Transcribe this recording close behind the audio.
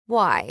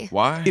Why?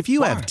 Why? If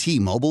you have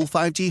T-Mobile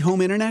 5G home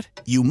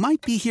internet, you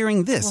might be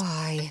hearing this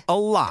Why? a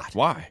lot.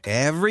 Why?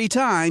 Every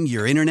time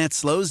your internet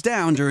slows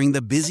down during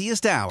the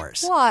busiest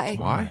hours. Why?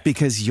 Why?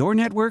 Because your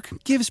network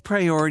gives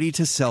priority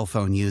to cell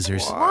phone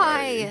users.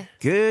 Why?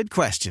 Good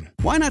question.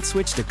 Why not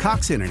switch to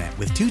Cox Internet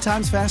with 2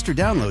 times faster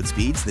download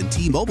speeds than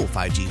T-Mobile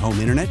 5G home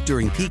internet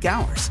during peak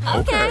hours?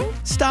 Okay.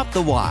 Stop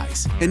the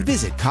whys and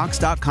visit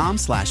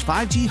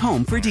cox.com/5G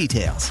home for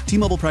details.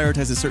 T-Mobile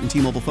prioritizes certain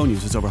T-Mobile phone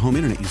users over home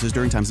internet users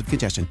during times of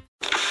congestion.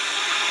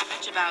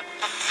 About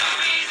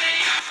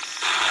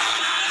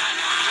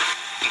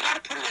you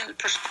gotta put it in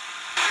perspective.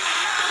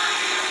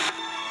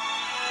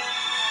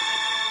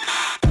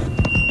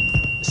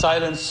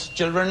 Silence,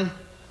 children.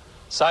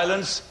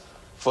 Silence.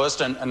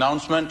 First, an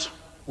announcement.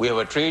 We have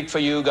a treat for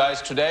you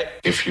guys today.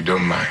 If you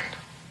don't mind,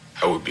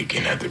 I will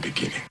begin at the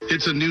beginning.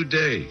 It's a new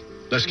day.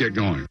 Let's get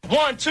going.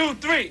 1, 2,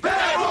 3.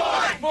 Bad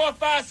boy. 4,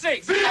 5,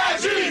 6.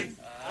 VIG.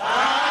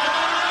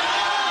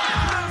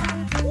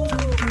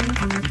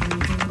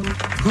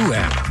 Who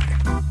am I?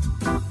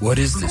 What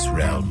is this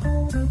realm?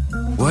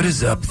 What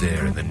is up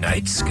there in the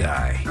night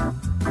sky?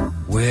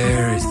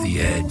 Where is the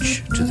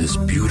edge to this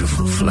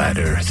beautiful flat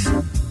earth?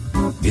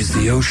 Is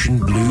the ocean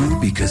blue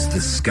because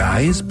the sky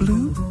is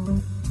blue?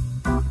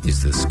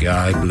 Is the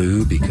sky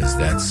blue because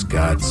that's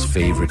God's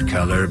favorite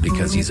color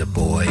because he's a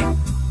boy?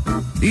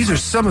 These are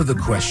some of the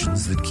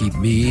questions that keep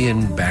me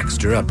and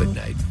Baxter up at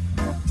night.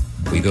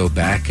 We go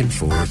back and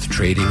forth,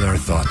 trading our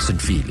thoughts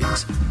and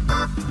feelings.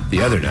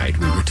 The other night,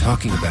 we were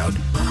talking about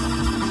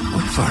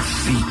what if our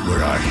feet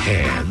were our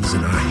hands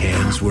and our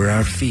hands were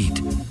our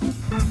feet?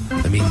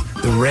 I mean,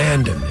 the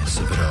randomness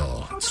of it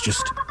all. It's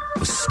just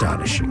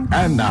astonishing.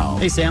 And now.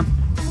 Hey, Sam.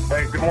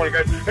 Hey, good morning,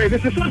 guys. Hey,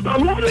 this is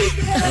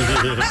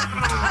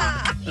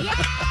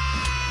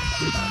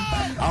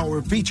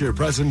Our feature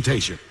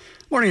presentation.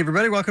 Morning,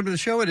 everybody. Welcome to the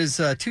show. It is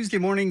Tuesday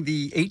morning,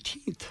 the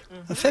 18th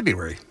of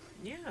February.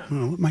 Yeah.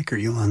 Oh, what mic are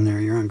you on there?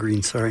 You're on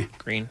green, sorry.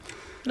 Green.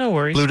 No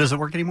worries. Blue doesn't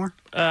work anymore?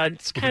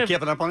 It's kind of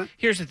giving up on it?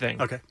 Here's the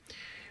thing. Okay.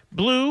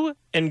 Blue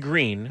and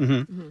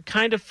green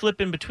kind of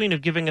flip in between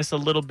of giving us a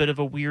little bit of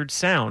a weird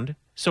sound.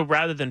 So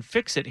rather than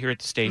fix it here at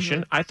the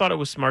station, I thought it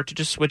was smart to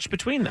just switch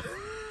between them.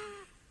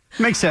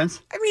 Makes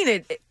sense. I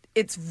mean,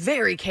 it's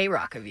very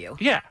K-Rock of you.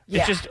 Yeah.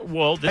 It's just,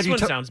 well, this one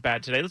sounds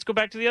bad today. Let's go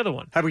back to the other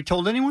one. Have we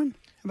told anyone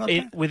about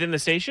that? Within the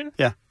station?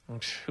 Yeah.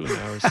 Who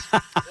knows?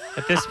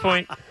 At this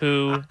point,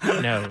 who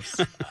knows?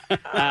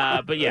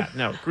 But yeah,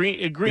 no,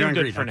 green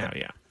good for now,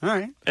 yeah. All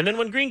right. And then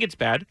when green gets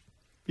bad,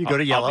 you go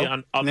to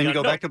yellow, and then you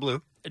go back to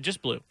blue.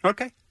 Just blue.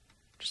 Okay.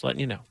 Just letting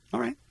you know.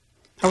 All right.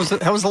 How was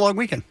the long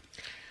weekend?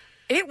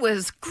 It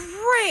was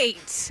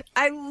great.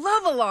 I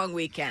love a long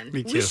weekend.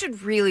 Me too. We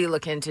should really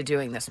look into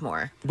doing this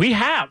more. We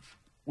have.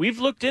 We've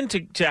looked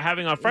into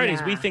having on Fridays.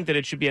 Yeah. We think that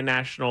it should be a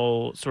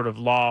national sort of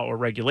law or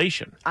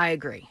regulation. I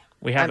agree.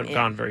 We haven't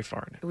gone very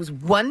far in it. It was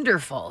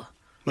wonderful.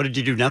 What did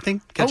you do?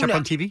 Nothing? Catch up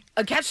on TV?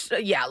 A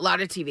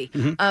lot of TV.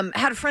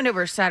 Had a friend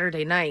over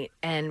Saturday night,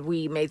 and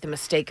we made the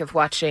mistake of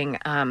watching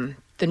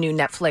the new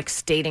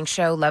Netflix dating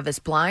show, Love is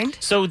Blind.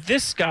 So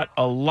this got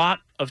a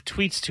lot of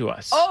tweets to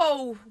us.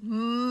 Oh,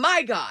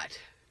 my God.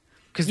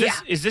 Because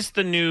is this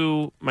the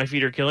new My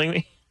Feet Are Killing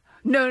Me?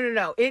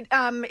 No.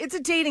 It's a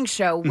dating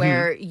show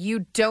where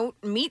you don't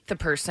meet the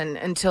person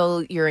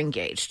until you're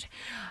engaged.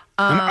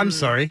 I'm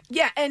sorry.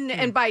 Yeah,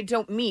 and by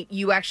don't meet,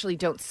 you actually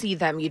don't see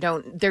them.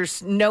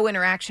 There's no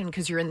interaction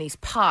because you're in these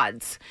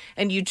pods,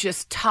 and you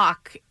just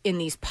talk in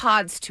these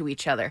pods to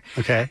each other.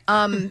 Okay.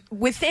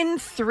 Within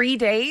 3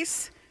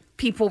 days,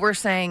 people were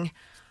saying,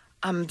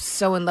 I'm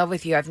so in love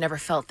with you. I've never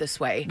felt this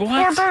way.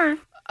 What?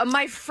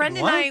 My friend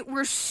and I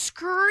were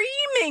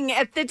screaming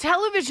at the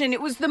television.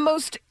 It was the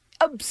most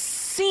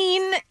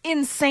obscene,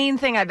 insane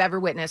thing I've ever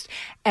witnessed,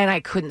 and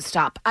I couldn't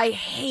stop. I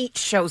hate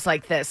shows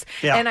like this,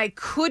 and I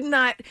could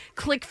not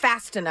click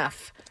fast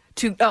enough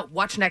to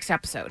watch next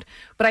episode.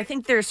 But I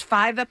think there's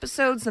 5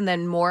 episodes, and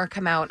then more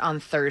come out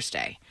on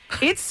Thursday.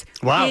 It's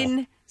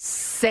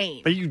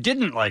insane. But you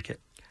didn't like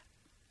it.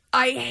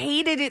 I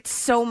hated it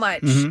so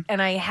much,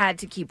 and I had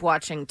to keep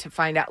watching to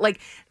find out. Like,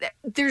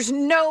 there's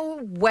no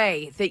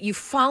way that you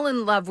fall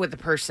in love with a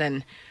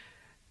person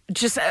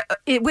just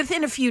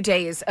within a few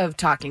days of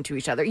talking to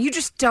each other. You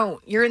just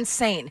don't. You're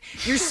insane.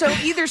 You're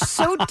either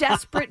so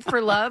desperate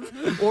for love,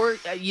 or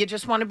you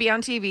just want to be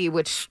on TV,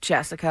 which,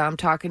 Jessica, I'm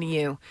talking to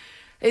you.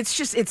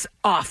 It's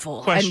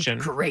awful and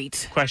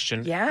great.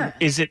 Question. Yeah.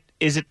 Is it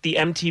the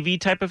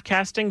MTV type of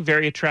casting?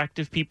 Very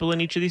attractive people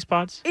in each of these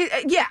pods?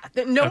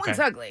 No one's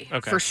ugly,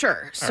 for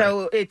sure.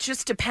 So it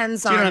just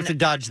depends on... You don't have to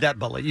dodge that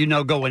bullet.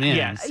 Going in.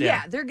 Yes,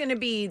 they're going to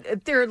be...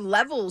 There are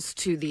levels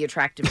to the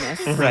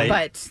attractiveness, right.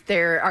 But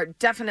there are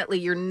definitely...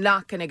 You're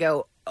not going to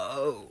go,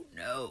 oh,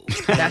 no,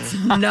 that's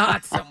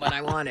not someone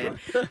I wanted.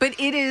 But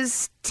it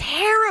is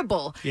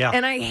terrible. Yeah.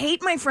 And I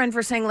hate my friend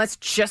for saying, let's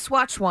just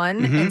watch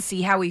one and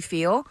see how we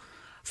feel.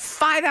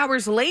 5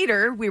 hours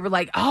later, we were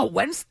like, oh,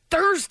 when's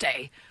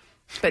Thursday?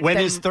 But When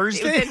then, is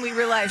Thursday? Then we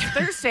realized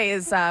Thursday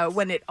is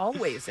when it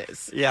always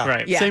is. Yeah,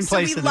 Right. Yeah, same so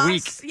place we in the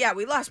week. Yeah,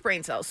 we lost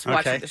brain cells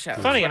watching the show.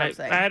 Funny, is what and I'm I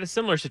saying. had a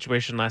similar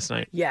situation last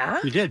night. Yeah?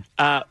 You did.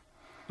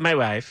 My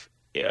wife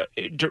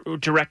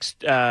directs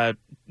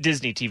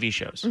Disney TV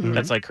shows.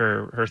 That's like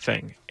her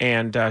thing.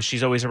 And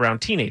she's always around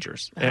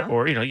teenagers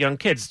or, young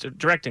kids,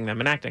 directing them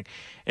and acting.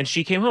 And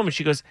she came home and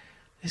she goes,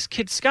 this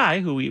kid Sky,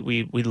 who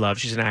we love,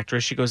 she's an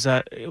actress, she goes,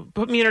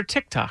 put me in her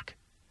TikTok.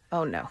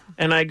 Oh, no.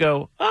 And I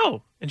go,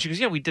 oh. And she goes,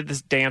 yeah, we did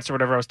this dance or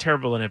whatever. I was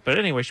terrible in it. But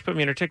anyway, she put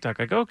me in her TikTok.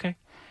 I go, okay. And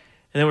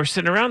then we're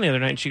sitting around the other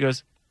night and she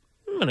goes,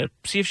 I'm going to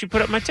see if she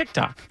put up my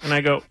TikTok. And I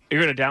go, you're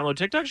going to download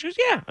TikTok? She goes,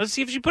 yeah, let's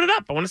see if she put it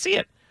up. I want to see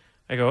it.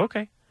 I go,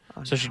 okay.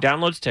 So she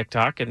downloads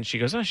TikTok and she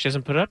goes, oh, she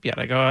hasn't put it up yet.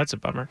 I go, oh, that's a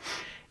bummer.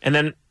 And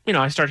then,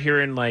 I start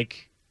hearing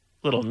like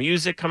little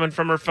music coming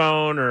from her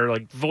phone or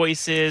like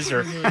voices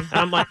or and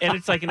I'm like, and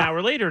it's like an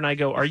hour later and I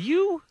go, are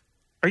you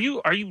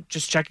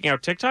just checking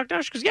out TikTok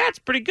now? She goes, yeah, it's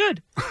pretty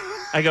good.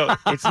 I go,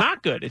 it's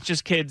not good. It's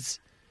just kids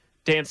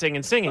dancing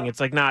and singing. It's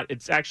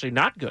actually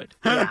not good.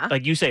 Yeah.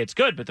 Like you say it's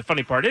good, but the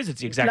funny part is it's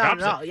the exact Not at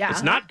opposite. all, yeah.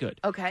 It's not good.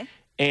 Okay.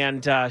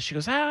 And she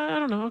goes, I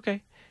don't know,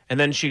 okay. And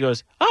then she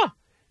goes, oh,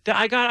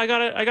 I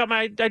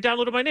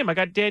downloaded my name. I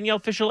got Danielle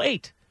Fishel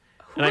 8.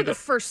 Who are the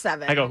first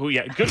 7? I go, who?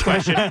 Yeah, good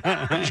question.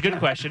 Good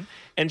question.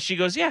 And she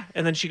goes, yeah.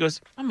 And then she goes,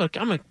 I'm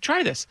gonna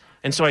try this.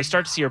 And so I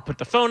start to see her put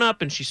the phone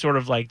up, and she's sort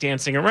of like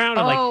dancing around,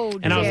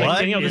 and I was like,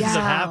 Danielle, this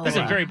is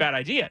a very bad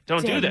idea.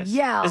 Don't do this.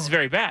 This is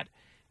very bad.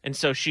 And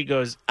so she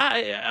goes,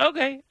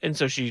 okay. And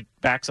so she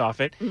backs off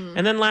it.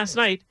 And then last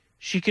night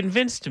she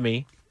convinced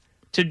me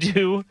to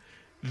do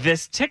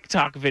this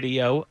TikTok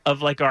video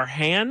of like our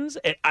hands.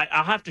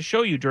 I'll have to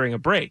show you during a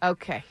break.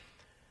 Okay.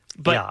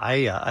 But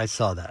yeah, I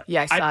saw that.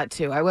 Yeah, I saw it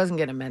too. I wasn't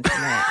going to mention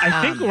that.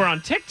 I think we're on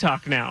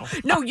TikTok now.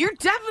 No, you're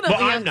definitely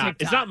well, I'm on not.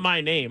 TikTok. It's not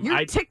my name. You're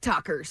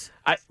TikTokers.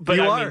 But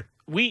you I are.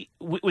 Mean,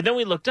 we then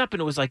we looked up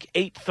and it was like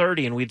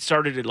 8:30 and we'd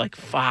started at like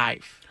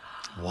 5.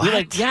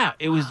 What? Yeah,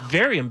 it was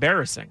very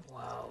embarrassing.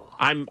 Wow.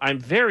 I'm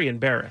very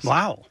embarrassed.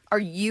 Wow. Are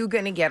you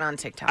going to get on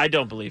TikTok? I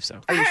don't believe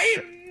so. Are you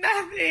sure?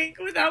 Nothing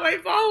without my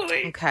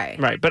following. Okay.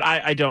 Right, but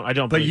I don't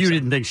But believe you so.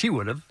 didn't think she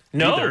would have.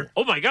 No. Either.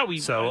 Oh my God.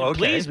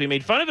 Please, we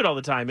made fun of it all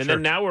the time. And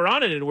then now we're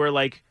on it and we're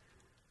like,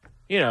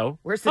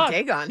 where's the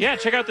day gone? Yeah,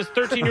 check out this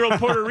 13-year-old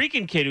Puerto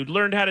Rican kid who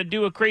learned how to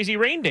do a crazy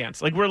rain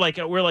dance. Like we're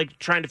like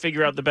trying to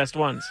figure out the best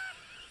ones.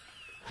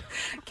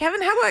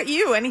 Kevin, how about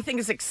you? Anything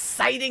as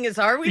exciting as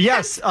our weekend?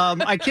 Yes,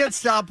 I can't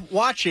stop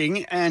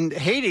watching and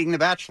hating The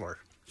Bachelor.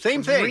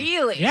 Same thing.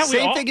 Really? Yeah,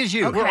 Same thing as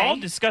you. Okay. We're all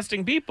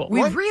disgusting people.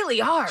 We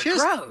really are.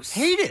 Just Gross.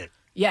 hate it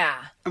Yeah.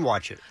 and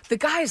watch it. The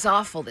guy's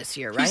awful this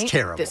year, right? He's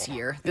terrible.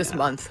 This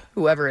month,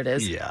 whoever it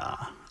is. Yeah.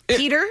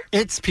 Peter?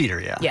 It's Peter,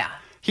 yeah. Yeah.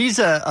 He's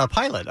a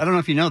pilot. I don't know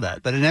if you know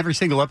that, but in every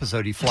single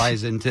episode, he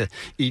flies into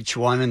each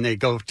one and they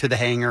go to the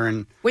hangar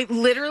and... Wait,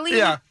 literally?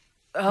 Yeah.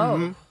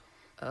 Oh.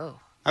 Oh.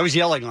 I was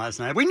yelling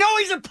last night. We know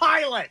he's a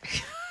pilot!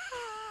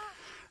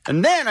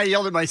 And then I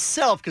yelled at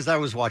myself because I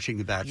was watching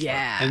The Bachelor.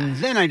 Yeah. And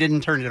then I didn't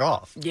turn it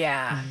off.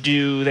 Yeah.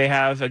 Do they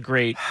have a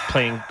great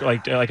playing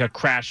like a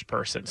crash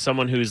person,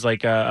 someone who's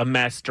like a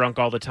mess, drunk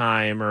all the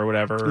time, or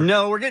whatever?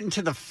 No, we're getting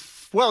to the.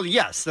 Well,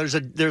 yes, there's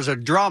a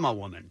drama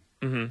woman,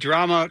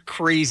 drama,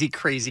 crazy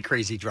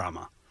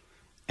drama,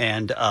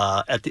 and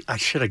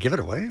should I give it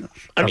away?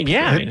 I mean,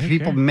 yeah,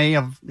 people may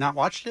have not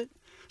watched it.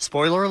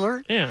 Spoiler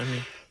alert. Yeah, I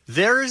mean,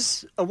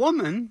 there's a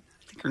woman.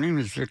 Her name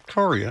is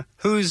Victoria,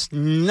 who's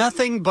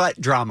nothing but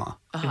drama.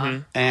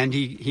 And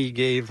he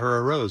gave her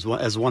a rose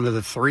as one of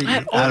the 3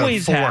 that out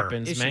always of 4.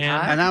 happens,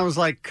 man. And I was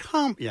like,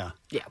 yeah.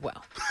 Yeah,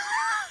 well,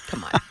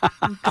 come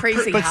on.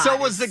 Crazy But hot so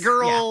was the is-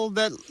 girl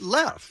that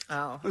left.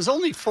 Oh. There's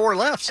only 4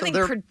 left. So I think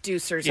they're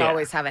producers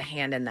always have a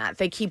hand in that.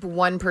 They keep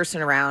one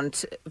person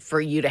around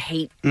for you to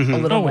hate a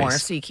little Always. more,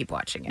 so you keep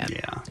watching it.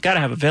 yeah. gotta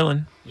have a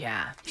villain.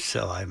 Yeah.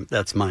 So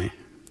that's my.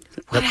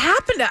 What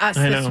happened to us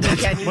I know. this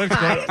weekend, you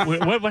guys?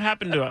 What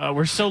happened to?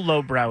 We're so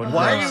lowbrow and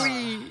Why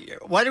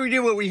gross. do we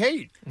do what we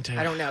hate?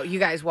 I don't know. You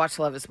guys watch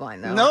Love is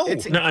Blind, though. No.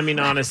 It's, No, I mean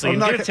honestly, I'm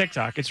not get a gonna-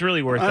 TikTok. It's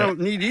really worth I it. don't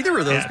need either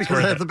of those Yeah, it's because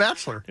worth I have it. The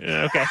Bachelor.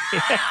 Yeah, okay.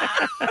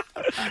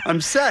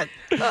 I'm set.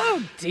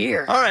 oh,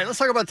 dear. All right, let's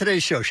talk about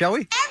today's show, shall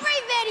we? Every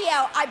video,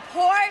 I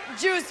pour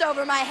juice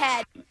over my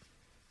head.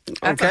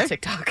 That's Okay. on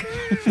TikTok.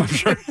 I'm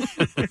sure.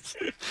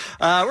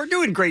 We're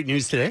doing great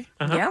news today.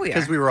 Yeah, we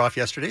Because are. we were off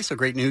yesterday, so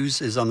great news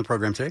is on the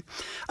program today.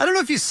 I don't know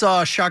if you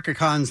saw Shaka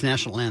Khan's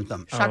national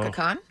anthem. Chaka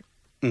Khan?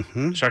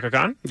 Shaka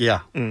Khan?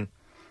 Yeah.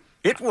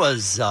 It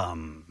was,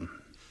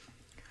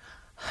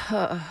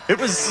 it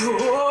was...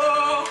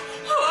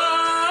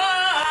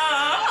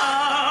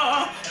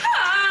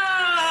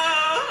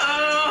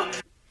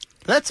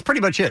 That's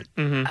pretty much it.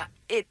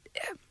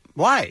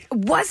 Why?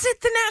 Was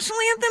it the national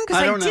anthem? Because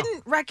I I, don't know.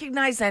 didn't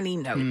recognize any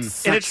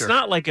notes. And it's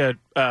not like a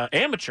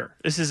amateur.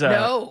 This is a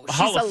No,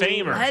 Hall she's of a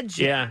Famer.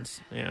 legend.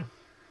 Yeah.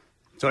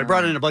 So I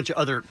brought in a bunch of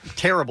other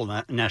terrible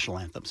national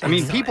anthems. I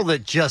mean, people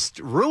that just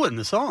ruin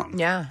the song.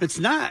 Yeah. It's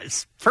not.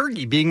 It's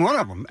Fergie being one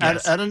of them.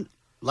 Yes. At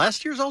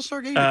last year's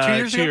All-Star game? 2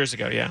 years ago? 2 years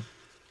ago, yeah.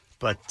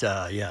 But,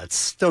 yeah,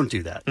 don't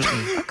do that.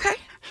 Okay.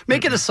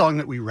 Make it a song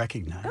that we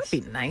recognize. That'd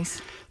be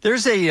nice.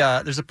 There's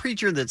a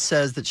preacher that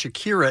says that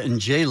Shakira and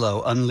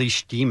J-Lo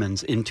unleash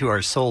demons into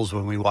our souls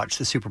when we watch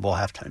the Super Bowl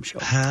halftime show.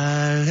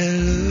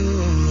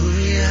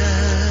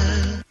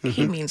 Hallelujah.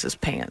 He means his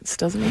pants,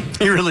 doesn't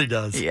he? He really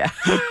does. Yeah.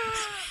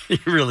 He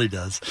really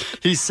does.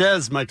 He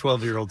says my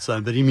 12-year-old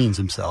son, but he means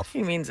himself.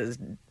 He means his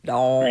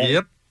dog.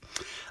 Yep.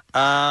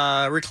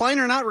 Recline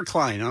or not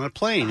recline on a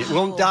plane. It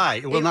won't die.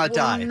 It will not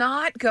die. It will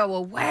not go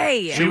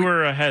away. We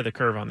were ahead of the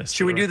curve on this.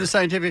 Should we do the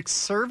scientific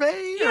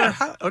survey?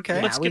 Yeah.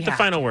 Okay. Let's get the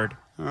final word.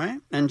 All right.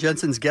 And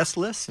Jensen's guest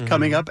list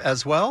coming up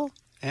as well.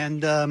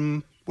 And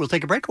we'll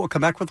take a break. We'll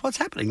come back with what's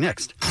happening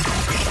next.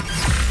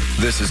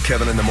 This is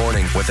Kevin in the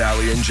Morning with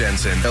Ali and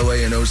Jensen.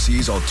 LA and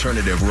OC's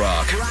alternative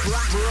rock.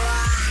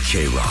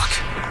 K-Rock.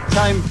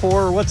 Time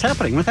for what's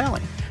happening with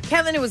Ali.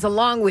 Kevin, it was a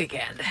long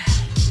weekend.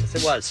 Yes,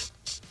 it was.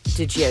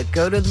 Did you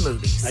go to the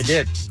movies? I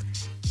did.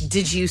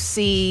 Did you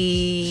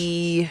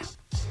see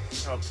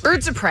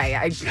Birds of Prey,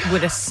 I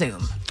would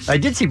assume? I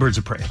did see Birds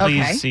of Prey.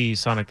 Please see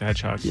Sonic the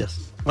Hedgehog.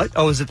 Yes. What?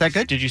 Oh, is it that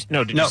good? Did you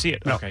No, see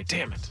it? no. Okay,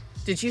 damn it.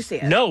 Did you see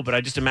it? No, but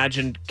I just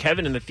imagined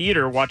Kevin in the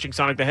theater watching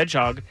Sonic the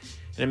Hedgehog,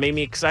 and it made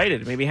me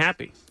excited. It made me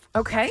happy.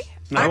 Okay.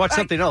 I watched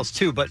something else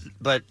too, but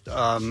that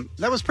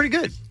was pretty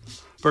good.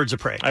 Birds of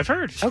Prey. I've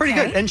heard. It's pretty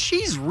good. And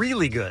she's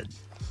really good.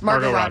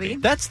 Margot Robbie.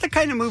 That's the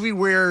kind of movie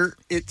where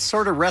it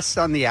sort of rests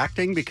on the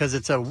acting because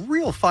it's a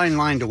real fine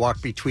line to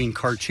walk between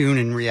cartoon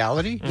and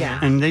reality. Yeah.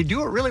 And they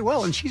do it really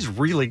well, and she's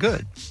really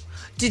good.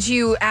 Did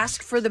you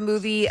ask for the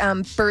movie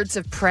Birds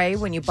of Prey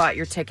when you bought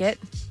your ticket?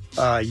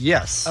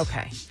 Yes.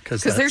 Okay.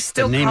 Because they're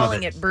still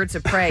calling it Birds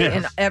of Prey Yeah.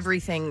 and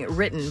everything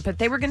written, but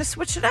they were going to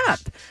switch it up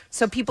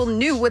so people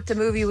knew what the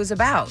movie was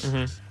about.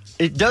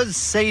 It does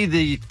say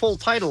the full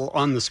title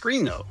on the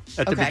screen, though,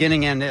 at the Okay.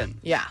 beginning and end.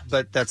 Yeah.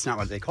 But that's not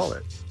what they call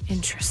it.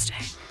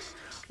 Interesting.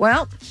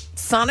 Well,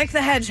 Sonic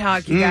the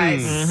Hedgehog, you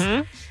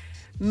guys,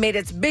 made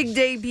its big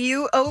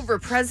debut over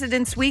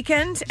President's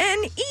Weekend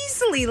and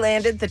easily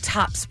landed the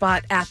top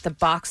spot at the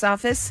box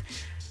office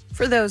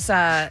for those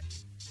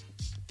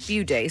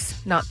few days,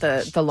 not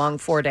the long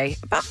 4-day.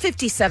 About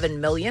 $57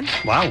 million.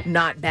 Wow.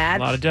 Not bad.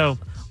 A lot of dough.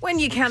 When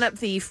you count up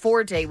the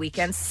 4-day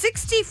weekend,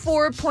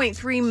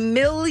 $64.3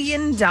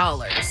 million,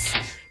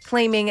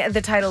 claiming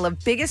the title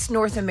of biggest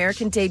North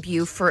American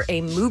debut for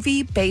a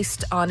movie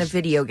based on a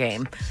video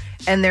game.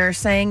 And they're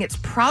saying it's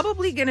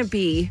probably going to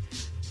be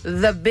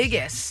the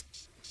biggest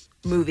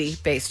movie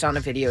based on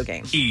a video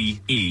game.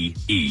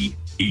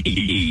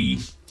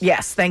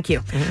 Yes, thank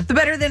you. The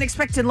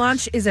better-than-expected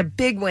launch is a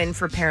big win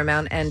for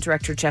Paramount and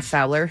director Jeff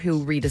Fowler,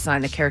 who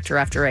redesigned the character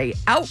after a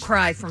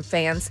outcry from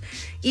fans,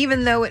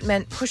 even though it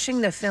meant pushing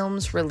the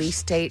film's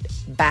release date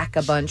back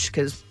a bunch,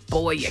 because,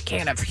 boy, you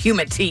can't have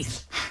human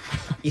teeth.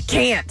 You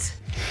can't.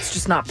 It's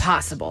just not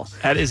possible.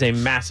 That is a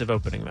massive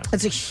opening, though.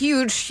 It's a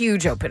huge,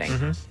 huge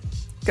opening.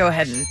 Go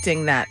ahead and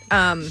ding that.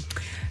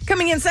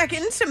 Coming in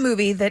second, a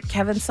movie that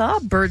Kevin saw,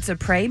 Birds of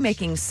Prey,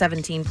 making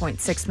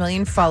 $17.6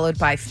 million, followed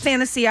by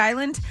Fantasy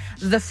Island,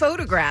 The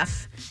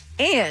Photograph,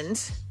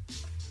 and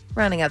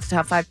rounding out the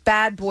top 5,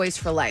 Bad Boys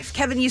for Life.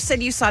 Kevin, you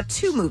said you saw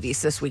 2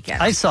 movies this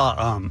weekend. I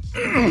saw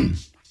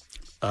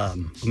a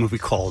movie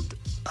called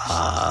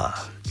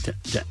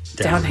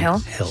Downhill?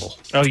 Hill.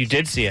 Oh, you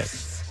did see it.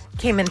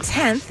 Came in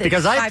 10th. at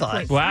Because I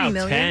thought, $5.3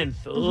 million.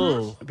 10th.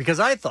 Ooh. Because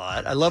I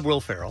thought, I love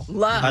Will Ferrell.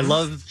 Love. I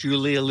love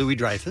Julia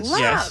Louis-Dreyfus. Love.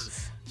 Yes.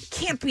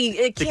 Can't be.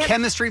 It The can't,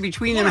 chemistry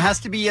between them has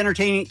to be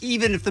entertaining,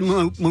 even if the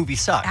movie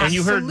sucks. And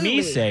you heard me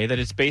Absolutely. say that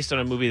it's based on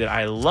a movie that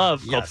I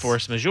love called Yes.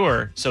 Force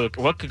Majeure. So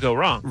what could go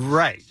wrong?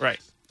 Right. Right.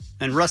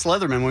 And Russ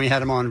Leatherman, when we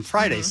had him on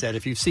Friday, said,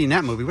 if you've seen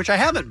that movie, which I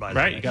haven't, by the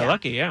way. Right. You got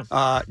lucky. Yeah.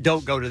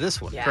 Don't go to this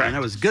one. Yeah. And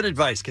that was good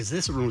advice, because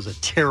this one was a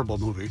terrible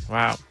movie.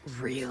 Wow.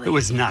 Really? It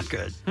was not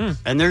good.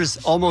 And there's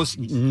almost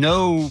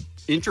no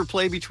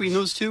interplay between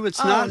those two.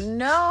 It's not.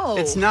 no.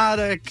 It's not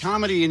a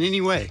comedy in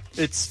any way.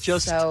 It's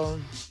just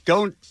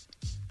don't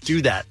do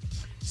that.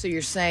 So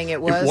you're saying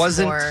it was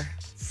wasn't- more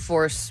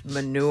force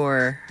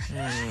manure.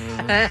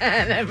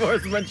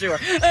 Force mature.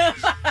 Get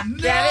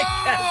it?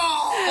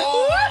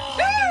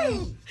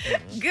 Woohoo!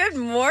 Good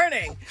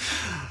morning.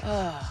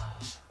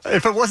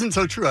 If it wasn't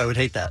so true, I would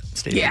hate that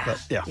statement. Yeah.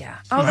 But yeah. Yeah.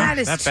 Oh, that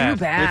is Not too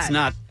bad. It's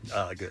not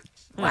good.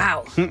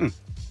 Wow.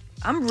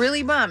 I'm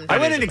really bummed. I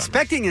went in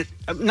expecting it,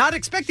 not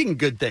expecting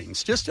good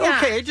things. Just Yeah.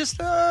 okay. Just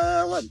it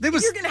was.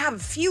 You're going to have a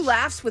few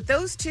laughs with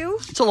those two.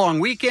 It's a long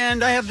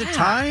weekend. I have the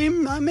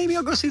time. Maybe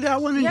I'll go see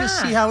that one and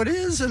just Yeah. see how it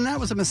is. And that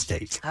was a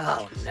mistake.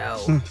 Oh,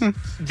 no.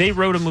 They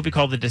wrote a movie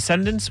called The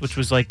Descendants, which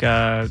was like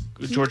a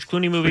George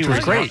Clooney movie. Which was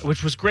great.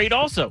 Which was great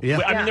also. Yeah.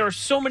 I Yeah. mean, there are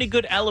so many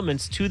good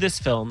elements to this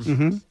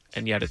film,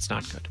 and yet it's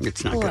not good.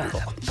 It's not good at all.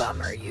 What a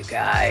bummer, you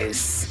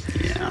guys.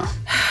 Yeah.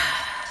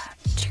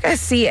 Did you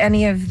guys see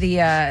any of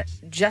the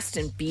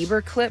Justin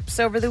Bieber clips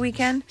over the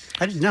weekend?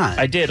 I did not.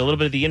 I did. A little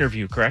bit of the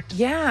interview, correct?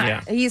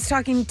 Yeah. He's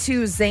talking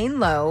to Zane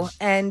Lowe,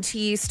 and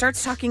he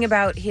starts talking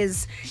about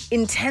his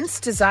intense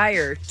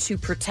desire to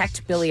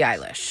protect Billie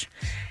Eilish.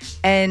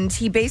 And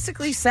he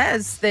basically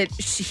says that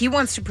he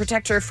wants to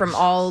protect her from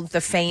all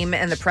the fame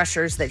and the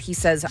pressures that he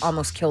says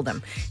almost killed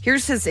him.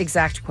 Here's his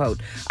exact quote.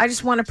 I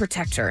just want to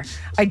protect her.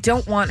 I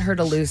don't want her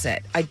to lose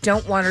it. I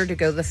don't want her to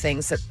go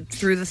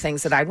through the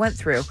things that I went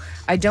through.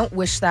 I don't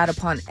wish that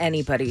upon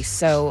anybody.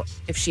 So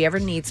if she ever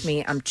needs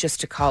me, I'm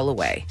just a call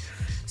away.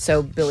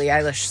 So Billie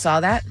Eilish saw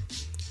that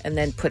and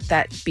then put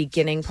that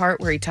beginning part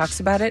where he talks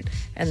about it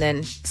and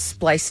then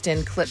spliced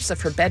in clips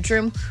of her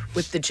bedroom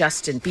with the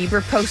Justin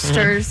Bieber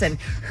posters and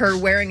her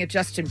wearing a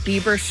Justin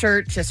Bieber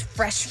shirt, just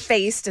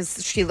fresh-faced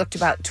as she looked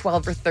about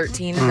 12 or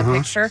 13 in the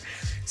picture.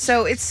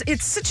 So it's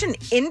such an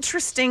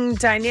interesting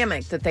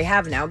dynamic that they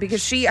have now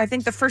because I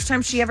think the first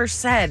time she ever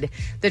said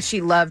that she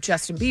loved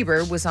Justin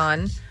Bieber was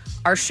on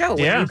our show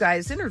when you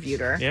guys interviewed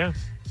her. Yeah.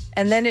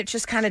 And then it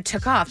just kind of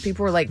took off.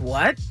 People were like,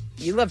 what?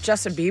 You love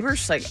Justin Bieber?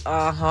 She's like,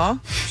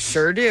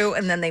 sure do.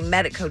 And then they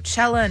met at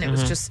Coachella, and it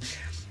was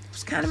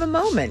kind of a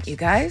moment, you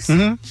guys.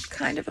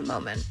 Kind of a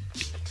moment.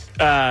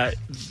 The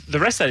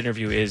rest of that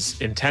interview is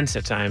intense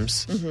at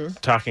times,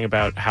 talking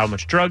about how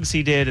much drugs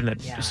he did and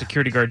that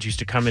security guards used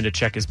to come in to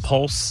check his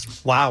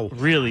pulse. Wow.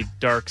 Really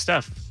dark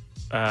stuff.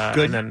 Good.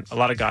 And then a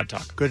lot of God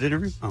talk. Good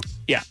interview? Oh.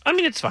 Yeah. I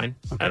mean, it's fine.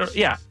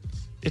 Okay.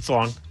 It's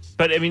long.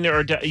 But, I mean,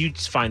 you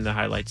just find the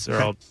highlights.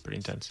 They're all pretty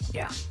intense.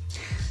 Yeah.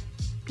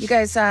 You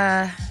guys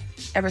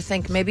ever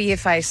think maybe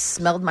if I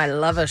smelled my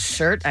lover's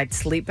shirt, I'd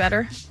sleep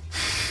better?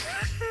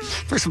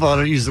 First of all, I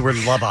don't use the word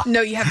lover.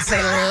 No, you have to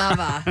say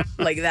lover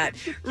like that.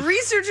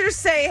 Researchers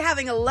say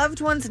having a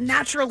loved one's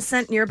natural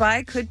scent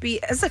nearby could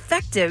be as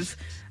effective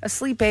a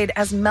sleep aid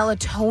as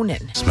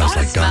melatonin. Smells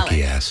like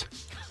donkey ass.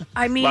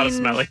 I mean,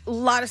 a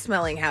lot of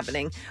smelling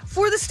happening.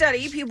 For the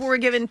study, people were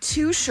given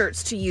 2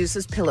 shirts to use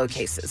as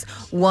pillowcases.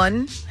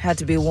 One had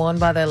to be worn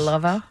by their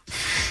lover.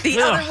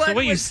 The other one the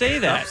way you was say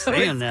that.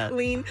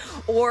 clean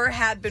or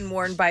had been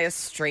worn by a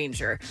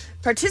stranger.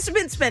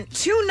 Participants spent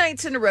 2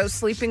 nights in a row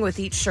sleeping with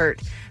each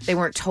shirt. They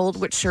weren't told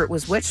which shirt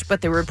was which,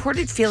 but they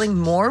reported feeling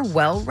more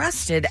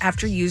well-rested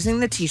after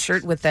using the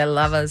T-shirt with their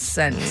lover's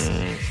scent.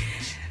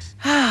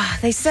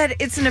 They said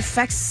it's an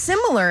effect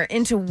similar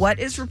into what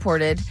is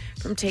reported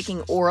from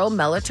taking oral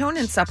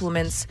melatonin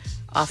supplements,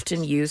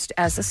 often used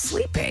as a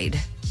sleep aid.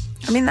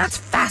 I mean, that's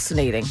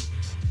fascinating.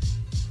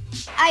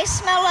 I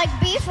smell like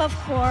beef, of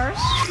course.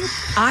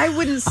 I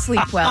wouldn't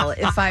sleep well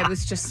if I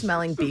was just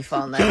smelling beef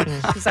all night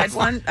because I'd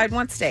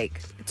want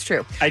steak. It's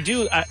true. I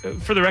do,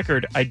 for the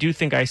record, I do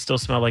think I still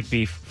smell like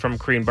beef from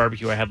Korean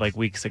barbecue I had like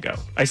weeks ago.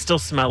 I still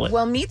smell it.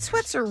 Well, meat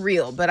sweats are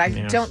real, but I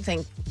don't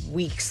think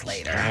weeks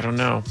later. I don't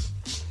know.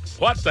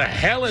 What the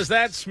hell is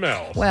that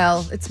smell?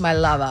 Well, it's my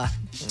lover,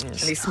 and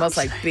he smells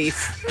like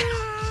beef.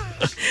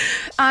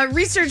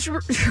 Research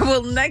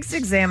will next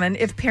examine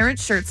if parent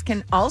shirts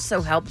can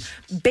also help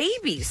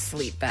babies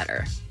sleep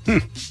better.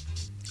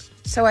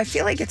 So I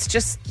feel like it's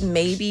just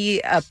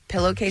maybe a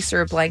pillowcase or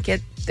a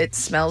blanket that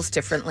smells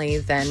differently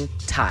than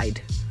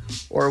Tide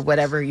or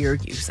whatever you're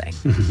using,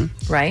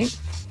 right?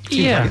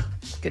 Yeah.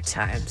 Good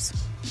times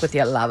with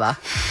your lover.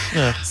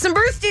 Some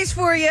birthdays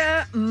for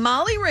you.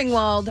 Molly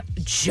Ringwald,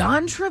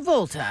 John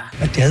Travolta,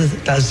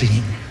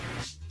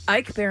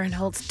 Ike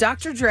Barinholtz,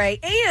 Dr. Dre,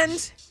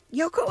 and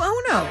Yoko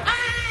Ono.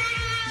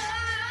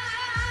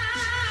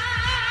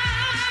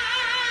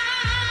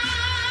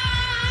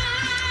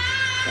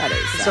 That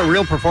is It's a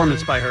real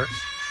performance by her.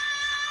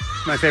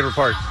 My favorite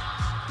part.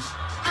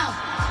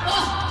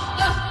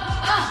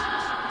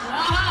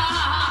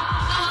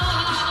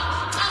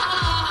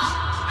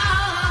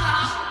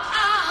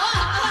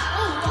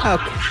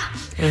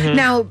 Okay.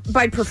 Now,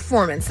 by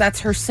performance,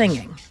 that's her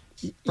singing,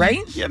 right?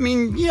 I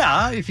mean,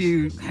 yeah, if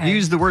you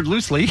use the word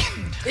loosely.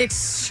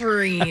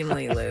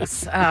 Extremely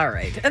loose. All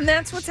right. And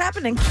that's what's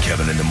happening.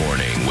 Kevin in the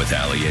Morning with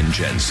Ali and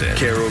Jensen.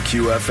 Carol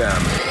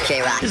QFM.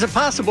 K-Rock. Is it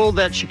possible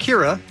that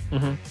Shakira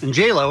and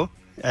J-Lo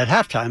at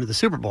halftime of the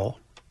Super Bowl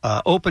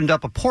opened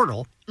up a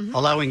portal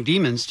allowing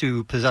demons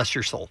to possess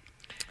your soul?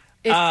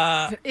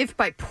 If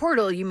by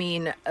portal you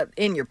mean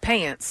in your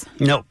pants.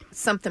 Nope.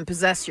 Something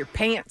possess your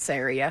pants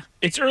area.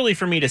 It's early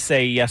for me to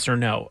say yes or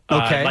no.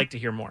 Okay. I'd like to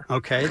hear more.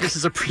 Okay. This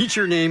is a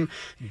preacher named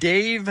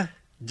Dave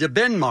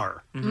DeBenmar.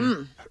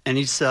 And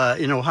he's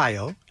in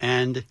Ohio.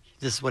 And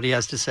this is what he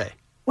has to say.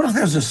 What if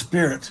there's a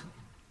spirit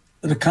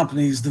that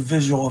accompanies the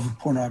visual of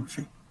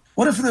pornography?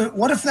 What if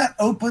that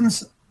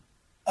opens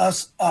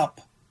us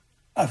up?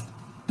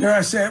 Dare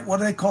I say it? What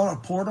do they call it? A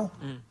portal?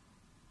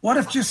 What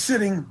if just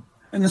sitting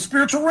in the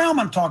spiritual realm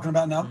I'm talking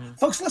about now?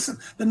 Folks, listen,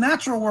 the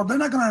natural world, they're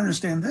not going to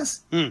understand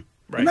this. Right.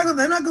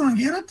 They're not going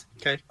to get it.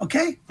 Okay.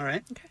 Okay? All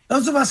right.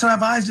 Those of us who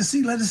have eyes to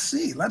see, let us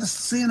see. Let us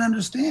see and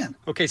understand.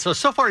 Okay, so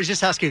far he's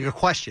just asking a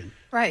question.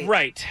 Right.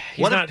 Right.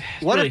 He's What not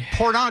if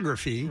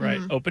pornography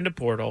opened a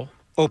portal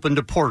opened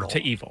a portal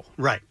to evil?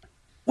 Right.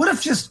 What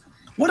if just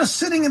What if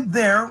sitting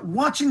there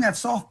watching that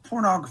soft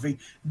pornography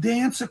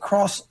dance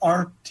across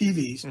our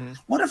TVs?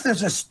 What if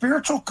there's a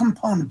spiritual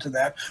component to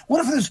that?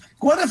 What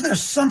if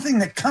there's something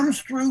that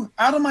comes through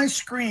out of my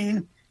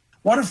screen?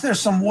 What if there's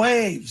some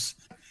waves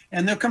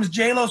and there comes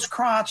J-Lo's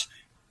crotch?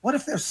 What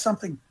if there's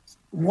something,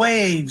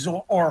 waves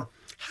or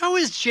how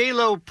is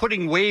J-Lo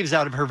putting waves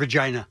out of her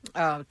vagina?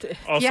 Oh,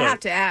 Also, you have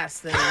to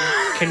ask. Then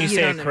Can you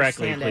say it don't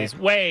correctly, understand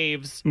please?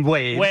 Waves.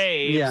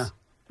 Waves. Yeah.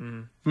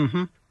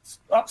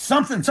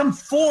 some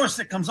force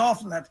that comes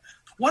off of that.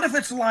 What if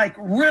it's like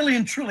really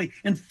and truly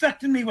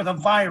infecting me with a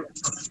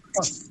virus?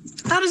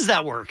 How does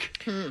that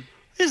work?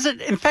 Is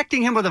it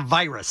infecting him with a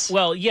virus?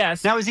 Well,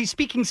 yes. Now, is he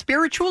speaking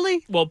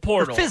spiritually? Well,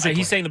 portal. Or physically?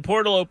 He's saying the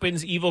portal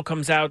opens, evil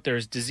comes out,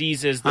 there's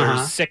diseases,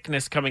 there's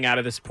sickness coming out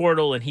of this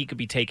portal, and he could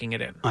be taking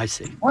it in. I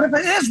see. What if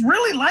it is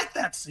really like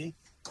that, see?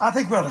 I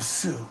think we ought to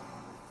sue.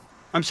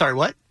 I'm sorry,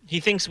 what? He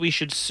thinks we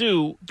should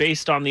sue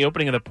based on the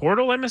opening of the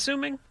portal, I'm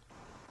assuming?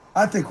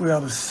 I think we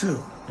ought to sue.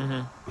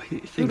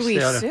 Who do we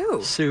sue?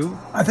 Sue?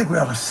 I think we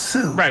ought to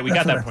sue. Right, we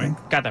That's got what that I point.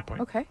 think. Got that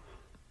point. Okay.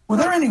 Were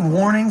there any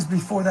warnings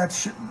before that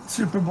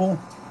Super Bowl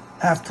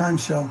halftime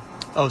show?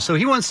 Oh, so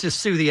he wants to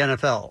sue the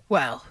NFL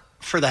Well,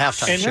 for the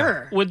halftime And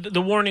show.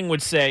 the warning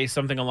would say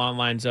something along the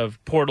lines of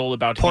portal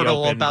about to be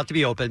open. About to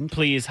be opened.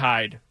 Please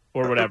hide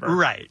or whatever.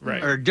 Right.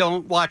 Or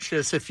don't watch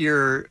this if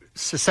you're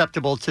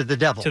susceptible to the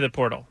devil. To the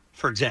portal.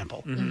 For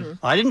example.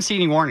 I didn't see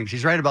any warnings.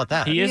 He's right about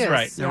that. He is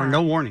right. There were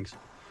no warnings.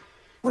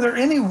 Were there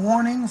any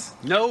warnings?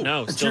 No,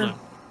 that still your no.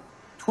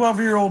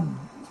 12-year-old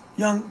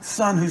young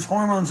son whose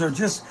hormones are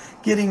just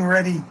getting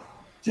ready,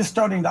 just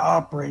starting to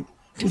operate.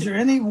 Was there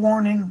any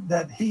warning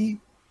that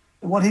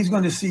what he's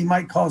going to see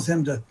might cause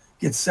him to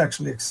get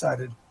sexually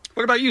excited?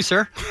 What about you,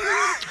 sir?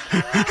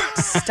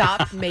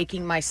 stop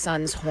making my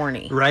sons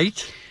horny.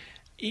 Right?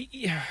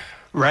 Yeah.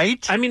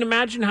 Right? I mean,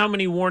 imagine how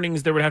many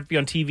warnings there would have to be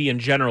on TV in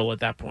general at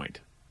that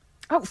point.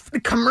 Oh, the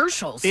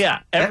commercials.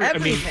 Yeah.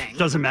 Everything.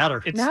 Doesn't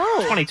matter. It's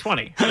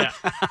 2020. Yeah.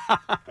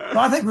 Well,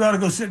 I think we ought to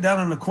go sit down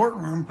in the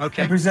courtroom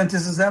and present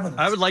this as evidence.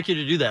 I would like you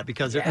to do that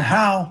because... And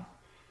how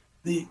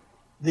the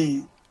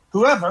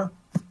whoever...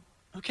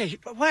 Okay,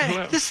 but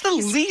why? This is the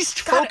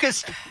least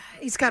focused...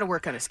 He's got to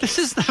work on his case.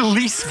 This is the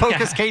least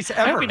focused case ever.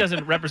 I hope he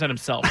doesn't represent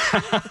himself.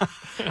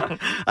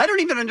 I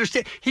don't even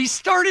understand. He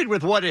started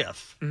with what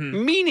if,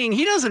 meaning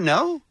he doesn't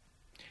know.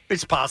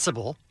 It's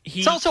possible.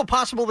 It's also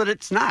possible that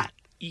it's not.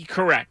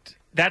 Correct.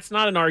 That's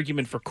not an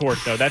argument for court,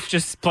 though. That's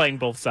just playing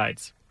both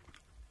sides.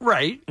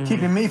 Right.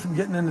 Keeping me from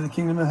getting into the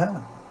kingdom of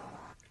heaven.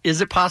 Is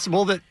it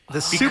possible that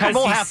the Super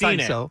Bowl halftime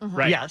show,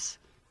 right. yes,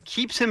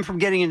 keeps him from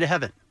getting into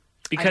heaven?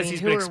 Because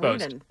he's been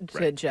exposed. Who are we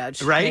to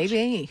judge? Right?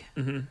 Maybe.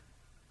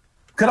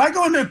 Could I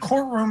go into a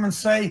courtroom and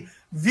say,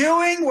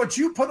 viewing what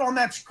you put on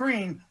that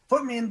screen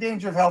put me in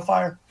danger of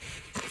hellfire?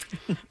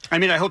 I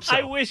mean, I hope so.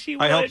 I wish he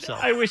would. I hope so.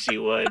 I wish he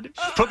would.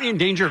 Put me in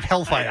danger of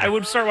hellfire. I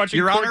would start watching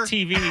Your court Honor?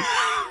 TV.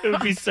 It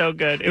would be so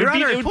good. It Your would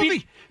be, Honor, it would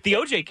be the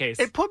OJ case.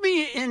 It put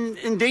me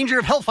in danger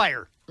of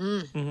hellfire.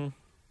 Could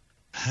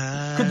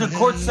the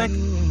court say...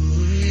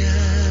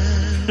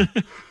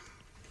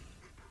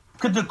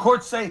 Could the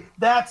court say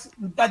that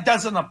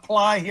doesn't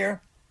apply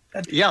here?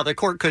 Yeah, the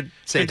court could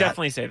say that.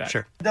 Definitely say that.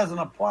 Sure. It doesn't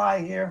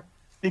apply here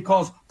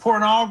because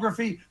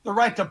pornography, the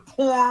right to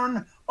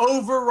porn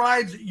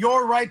overrides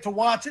your right to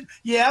watch it.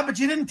 Yeah, but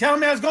you didn't tell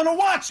me I was going to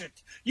watch it.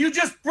 You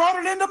just brought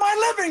it into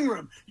my living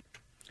room.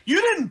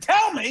 You didn't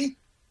tell me.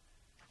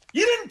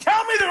 You didn't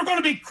tell me there were going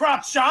to be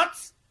crotch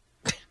shots.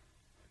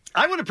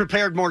 I would have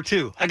prepared more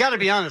too. I got to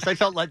be honest. I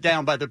felt let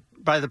down by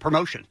the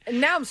promotion.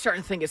 And now I'm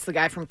starting to think it's the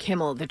guy from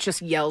Kimmel that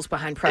just yells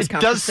behind press It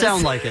conferences. does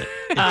sound like it.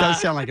 It does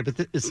sound like it,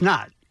 but it's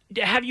not.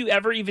 Have you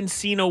ever even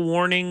seen a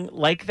warning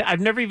like that? I've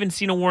never even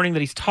seen a warning that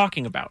he's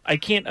talking about. I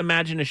can't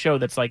imagine a show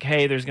that's like,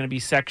 hey, there's going to be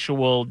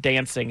sexual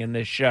dancing in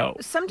this show.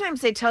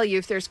 Sometimes they tell you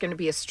if there's going to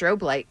be a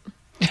strobe light.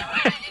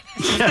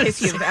 If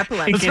you have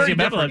epilepsy. In case you have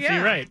epilepsy, Yeah.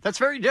 you're right. That's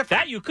very different.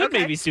 That you could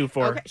maybe sue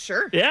for. Okay,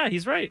 sure. Yeah,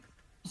 he's right.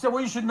 He said,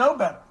 well, you should know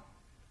better.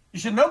 You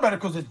should know better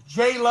because it's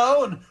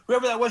J-Lo and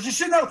whoever that was. You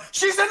should know.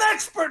 She's an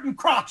expert in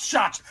crotch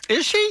shots.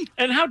 Is she?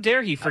 And how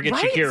dare he forget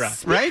Right? Shakira?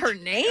 Speak her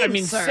name, I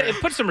mean, sir.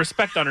 put some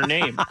respect on her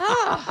name.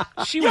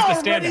 She was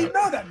You the already standout.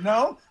 know that.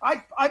 No,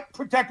 I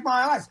protect my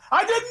eyes.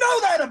 I didn't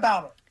know that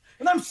about her.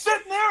 And I'm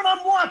sitting there and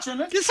I'm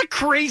watching it. This is a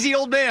crazy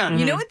old man.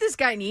 You know what this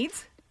guy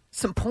needs?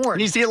 Some porn.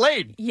 He needs to get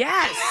laid.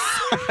 Yes.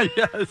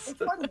 Yes.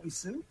 Why don't we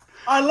sue?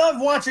 I love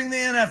watching the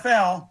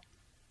NFL.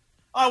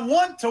 I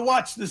want to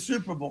watch the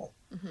Super Bowl.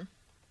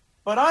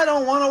 But I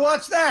don't want to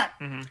watch that.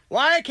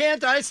 Why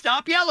can't I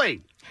stop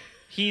yelling?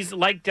 He's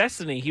like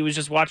Destiny. He was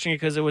just watching it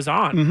because it was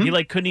on. He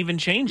couldn't even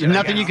change it. I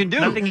Nothing guess. you can do.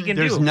 Nothing you can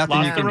There's do. nothing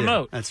Lost you can the do.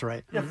 remote. That's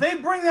right. If they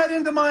bring that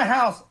into my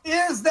house,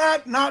 is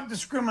that not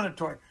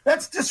discriminatory?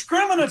 That's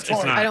discriminatory It's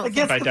not. I don't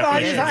against by the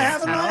values definition. I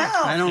have in my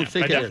house. I don't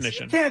think by it is.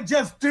 definition. You can't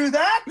just do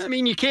that. I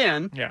mean, you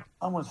can. Yeah,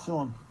 I'm going to sue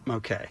him.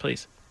 Okay.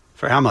 please.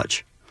 For how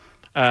much?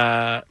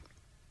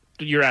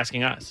 You're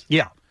asking us.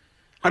 Yeah.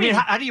 I mean,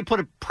 how do you put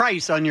a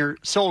price on your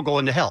soul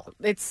going to hell?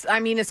 It's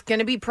going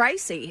to be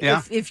pricey.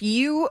 Yeah. If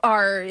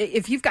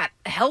you've got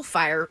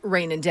hellfire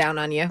raining down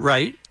on you.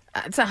 Right.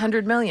 It's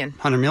 $100 million.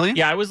 $100 million?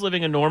 Yeah, I was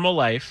living a normal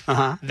life.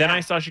 Uh-huh. Then I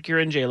saw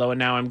Shakira and J-Lo, and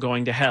now I'm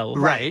going to hell.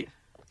 Right.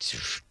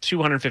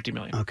 $250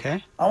 million.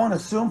 Okay. I want to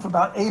assume for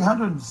about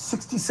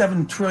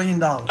 $867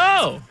 trillion.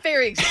 Oh.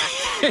 Very exact.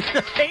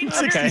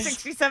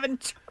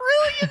 $867 trillion.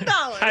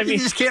 I mean, you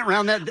just can't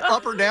round that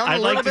up or down I'd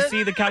a little like bit? to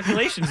see the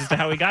calculations as to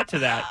how we got to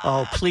that.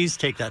 Oh, please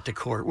take that to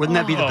court. Wouldn't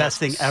that be the best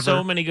thing ever?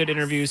 So many good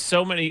interviews,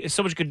 so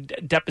much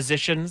good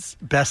depositions.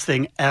 Best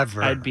thing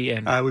ever. I'd be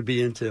in. I would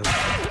be into.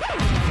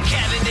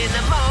 Kevin in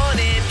the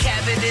morning,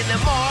 Kevin in the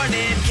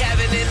morning,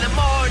 Kevin in the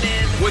morning.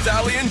 With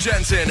Ali and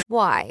Jensen.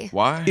 Why?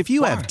 If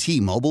you have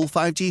T-Mobile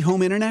 5G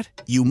home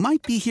internet, you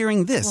might be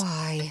hearing this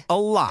Why? a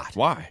lot.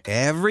 Why?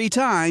 Every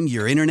time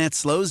your internet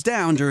slows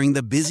down during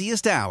the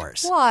busiest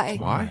hours.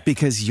 Why?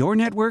 Because your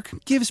network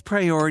gives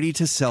priority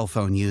to cell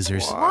phone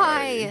users.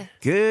 Why?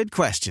 Good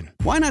question.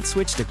 Why not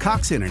switch to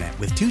Cox Internet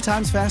with 2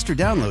 times faster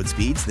download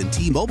speeds than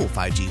T-Mobile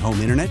 5G home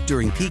internet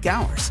during peak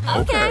hours?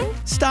 Okay.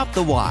 Stop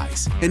the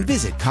whys and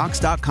visit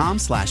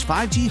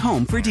cox.com/5G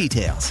home for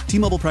details.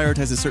 T-Mobile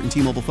prioritizes certain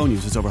T-Mobile phone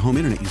users over home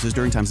internet users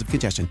during times of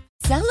congestion.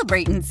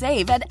 Celebrate and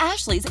save at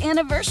Ashley's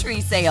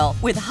Anniversary Sale.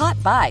 With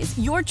Hot Buys,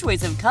 your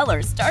choice of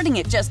colors starting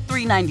at just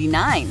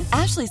 $3.99.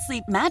 Ashley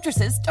Sleep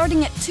mattresses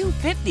starting at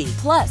 $2.50.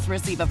 Plus,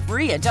 receive a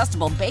free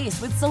adjustable base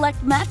with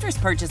select mattress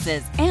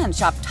purchases. And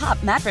shop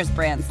top mattress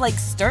brands like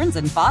Stearns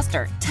 &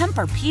 Foster,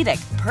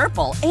 Tempur-Pedic,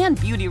 Purple, and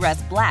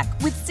Beautyrest Black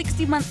with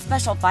 60-month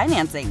special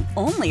financing.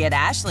 Only at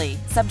Ashley.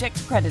 Subject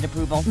to credit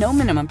approval. No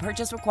minimum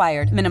purchase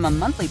required. Minimum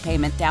monthly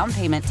payment, down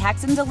payment,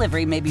 tax, and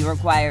delivery may be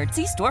required.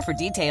 See store for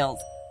details.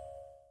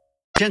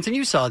 Jensen,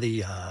 you saw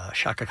the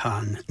Chaka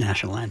Khan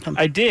national anthem.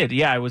 I did,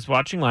 yeah. I was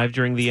watching live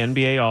during the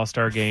NBA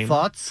All-Star game.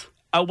 Thoughts?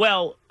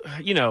 Well,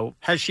 you know.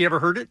 Has she ever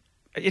heard it?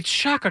 It's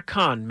Chaka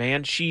Khan,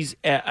 man. She's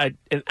an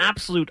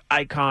absolute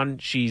icon.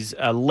 She's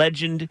a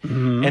legend.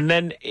 Mm-hmm. And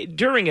then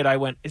during it, I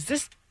went, is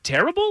this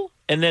terrible?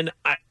 And then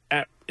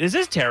is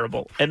this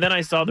terrible? And then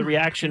I saw the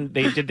reaction.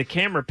 They did the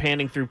camera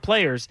panning through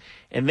players,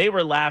 and they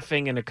were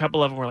laughing, and a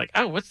couple of them were like,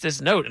 oh, what's this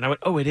note? And I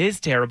went, oh, it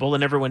is terrible,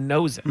 and everyone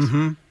knows it.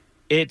 Mm-hmm.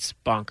 It's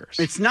bonkers.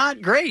 It's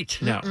not great.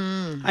 No.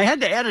 I had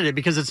to edit it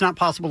because it's not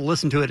possible to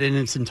listen to it in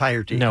its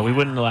entirety. No, we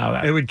wouldn't allow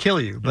that. It would kill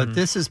you. But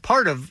this is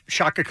part of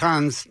Chaka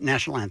Khan's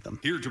national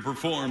anthem. Here to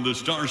perform the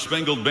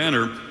Star-Spangled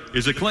Banner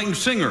is acclaimed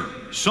singer,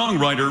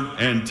 songwriter,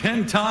 and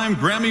 10-time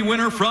Grammy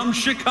winner from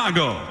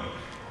Chicago,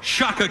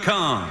 Chaka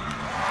Khan.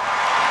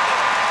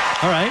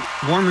 All right.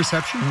 Warm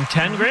reception.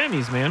 10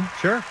 Grammys, man.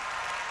 Sure.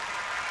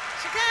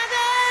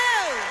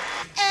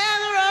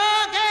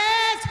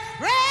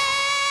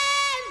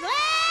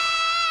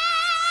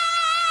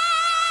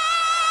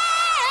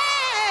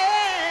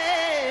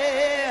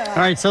 All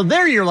right, so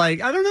there you're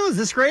like, I don't know, is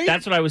this great?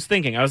 That's what I was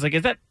thinking. I was like,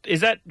 is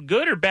that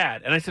good or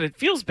bad? And I said, it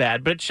feels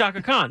bad, but it's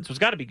Chaka Khan, so it's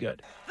got to be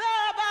good.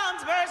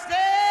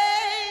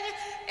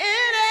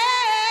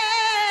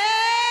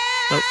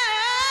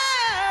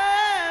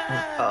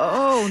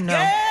 Oh,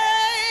 no.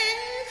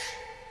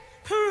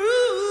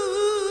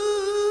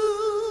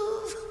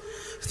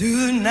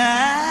 Through the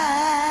night.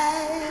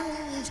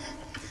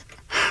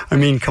 I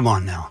mean, come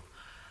on now.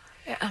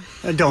 Yeah.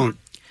 Don't,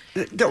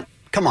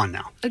 come on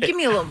now. Give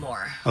me a little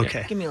more.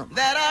 Okay. Give me a little more.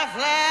 That our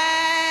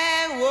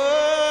flag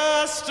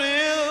was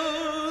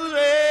still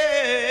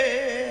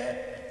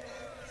there.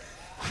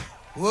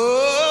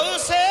 Oh,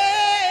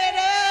 say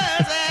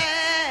does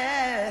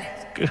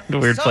that.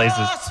 Good, weird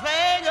places.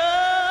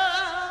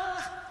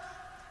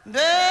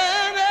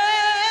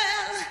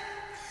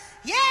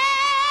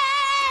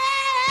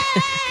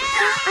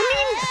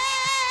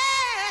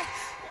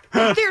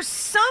 There's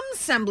some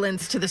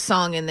semblance to the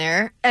song in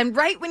there, and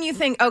right when you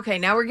think, okay,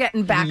 now we're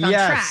getting back on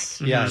track.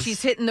 Yes.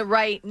 She's hitting the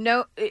right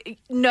no.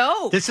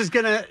 She's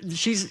gonna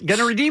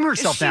redeem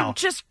herself she now.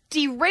 Just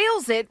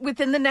derails it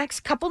within the next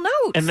couple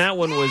notes. And that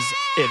one was,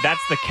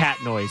 that's the cat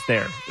noise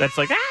there. That's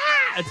like,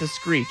 it's a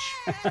screech.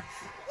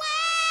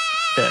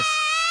 This.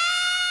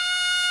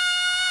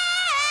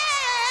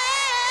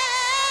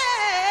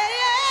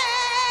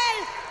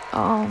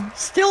 Oh.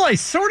 Still, I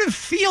sort of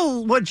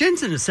feel what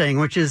Jensen is saying,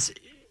 which is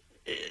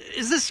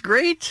this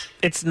great?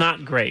 It's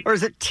not great. Or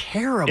is it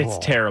terrible? It's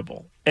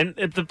terrible. And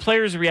the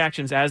players'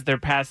 reactions as they're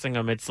passing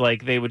them, it's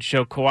like they would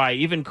show Kawhi,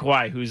 even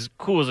Kawhi, who's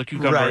cool as a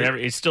cucumber, Right. and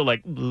is still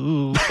like,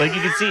 ooh. Like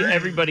you can see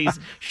everybody's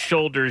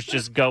shoulders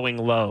just going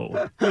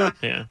low.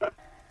 Yeah.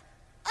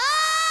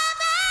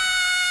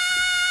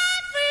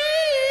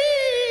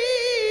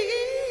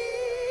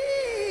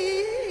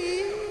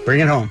 Bring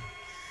it home.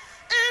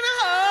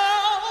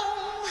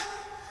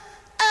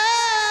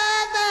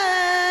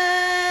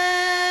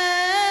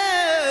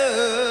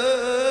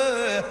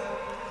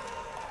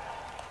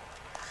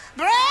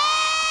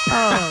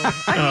 Oh,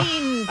 I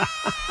mean,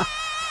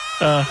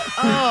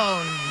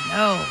 oh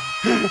no.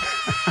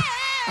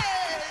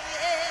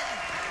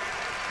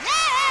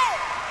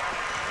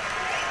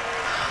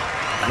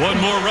 One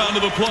more round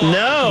of applause.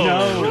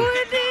 No,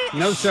 Could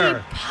no, sir.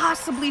 she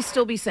possibly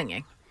still be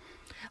singing?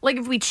 Like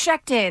if we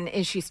checked in,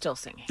 is she still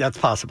singing? That's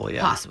possible,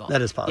 yeah. Possible.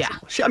 That is possible.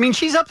 Yeah.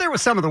 She's up there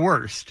with some of the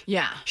worst.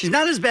 Yeah. She's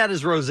not as bad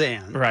as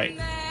Roseanne. Right.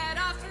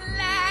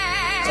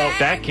 Oh,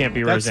 that can't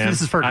be Roseanne.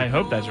 This is Fergie. I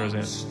hope that's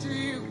Roseanne.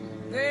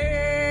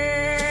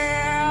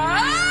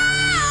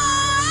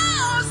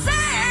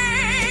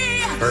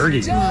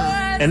 Fergie.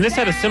 And this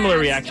had a similar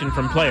reaction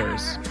from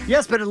players.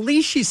 Yes, but at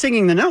least she's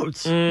singing the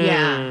notes.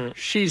 Yeah.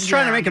 She's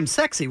trying to make them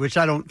sexy, which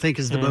I don't think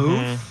is the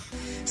move.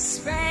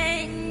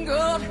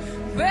 Spangled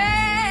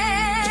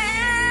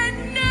banner,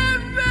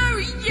 never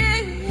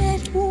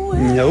yet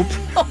Nope.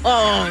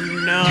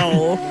 Oh,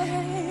 no.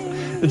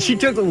 And she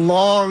took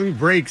long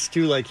breaks,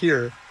 too, like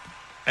here.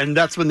 And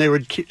that's when they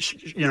would,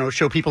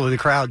 show people in the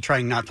crowd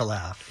trying not to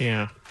laugh.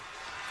 Yeah.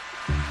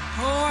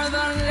 For the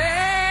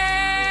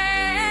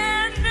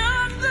land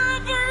of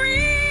the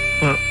free.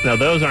 Well, no,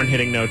 those aren't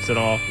hitting notes at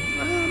all.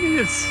 I mean,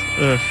 it's...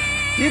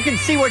 You can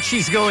see what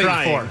she's going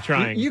for.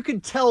 Trying. You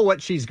can tell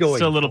what she's going for.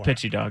 Still a little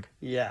pitchy, dog.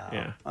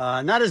 Yeah.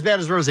 Not as bad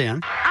as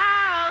Roseanne.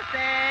 I'll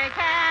say,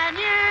 can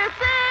you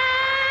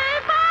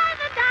see by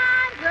the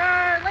dawn's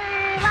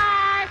early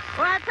light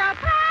what's a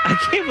I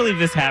can't believe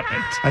this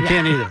happened. I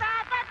can't either.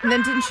 And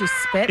then didn't she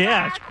spit?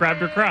 Yeah, she grabbed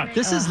her crotch.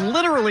 This is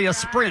literally a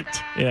sprint.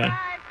 Yeah.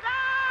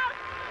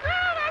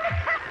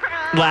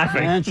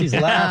 Laughing. And she's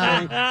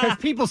laughing because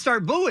people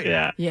start booing.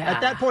 Yeah. Yeah. At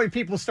that point,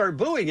 people start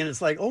booing, and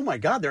it's like, oh my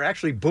God, they're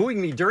actually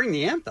booing me during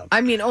the anthem.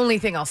 I mean, only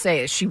thing I'll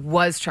say is she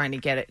was trying to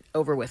get it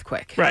over with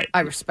quick. Right. I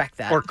respect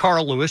that. Or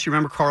Carl Lewis. You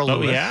remember Carl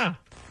Lewis? Oh, yeah.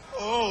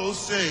 Oh,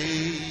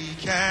 say,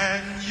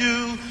 can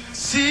you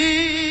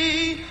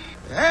see?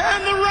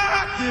 And the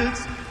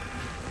Rockets,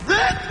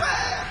 red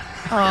flag.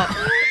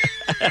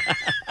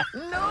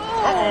 No.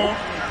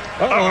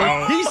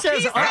 Uh-oh. He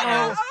says,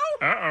 Uh-oh.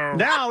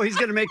 Now he's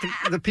going to make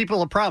the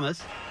people a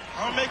promise.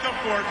 I'll make up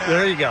for it now.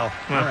 There you go.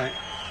 All right.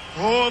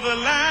 For the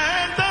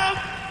land of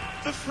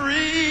the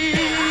free.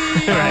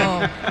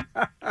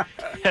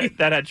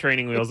 That had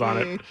training wheels on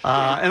it.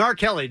 And R.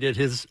 Kelly did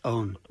his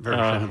own version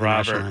of the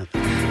national Robert.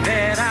 anthem.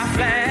 That our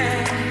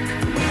flag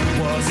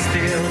was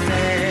still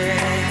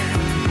there.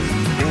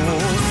 Oh,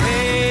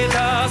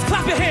 sailors,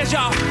 clap your hands,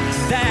 y'all.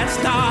 That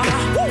star,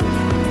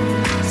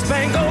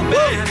 spangled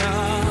banner.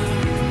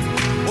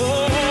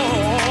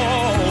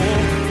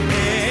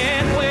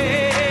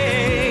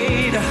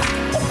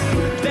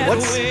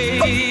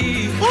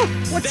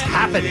 What's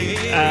happening?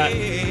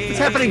 What's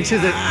happening to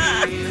the...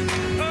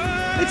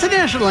 It's a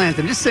national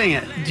anthem. Just sing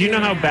it. Do you know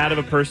how bad of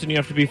a person you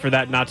have to be for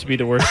that not to be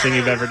the worst thing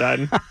you've ever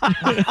done?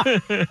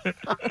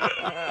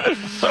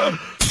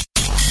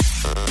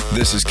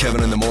 This is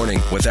Kevin in the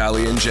Morning with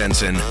Ali and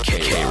Jensen.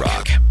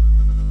 K-Rock.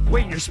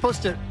 Wait, you're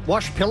supposed to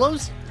wash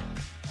pillows?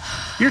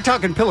 You're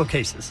talking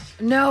pillowcases.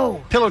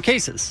 No.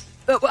 Pillowcases.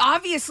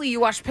 Obviously, you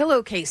wash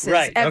pillowcases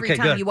Right. every Okay,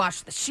 time good. you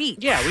wash the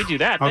sheet. Yeah, we do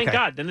that. Thank Okay.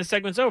 God. Then the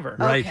segment's over.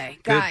 Right. Okay,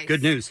 Good- guys.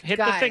 good news. Hit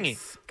guys, the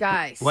thingy.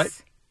 Guys. What?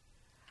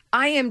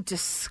 I am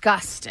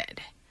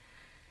disgusted.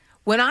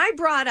 When I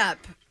brought up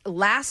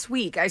last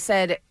week, I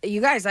said,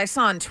 you guys, I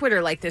saw on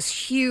Twitter like this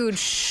huge,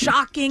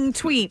 shocking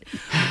tweet.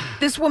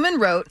 This woman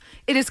wrote,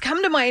 "It has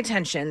come to my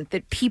attention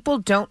that people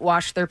don't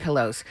wash their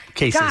pillows."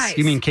 Cases. Guys,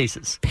 You mean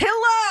cases.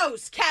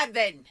 pillows,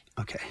 Kevin.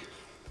 Okay.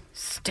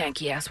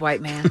 Stanky ass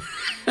white man.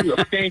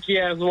 Stanky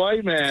ass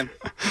white man.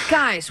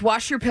 Guys,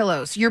 wash your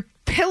pillows. Your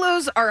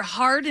pillows are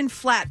hard and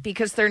flat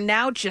because they're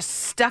now just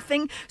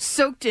stuffing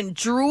soaked in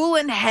drool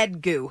and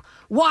head goo.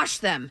 Wash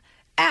them.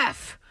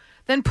 F.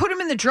 Then put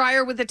them in the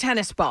dryer with a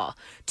tennis ball.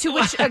 To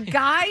which a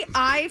guy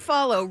I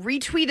follow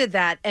retweeted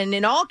that and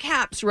in all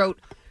caps wrote,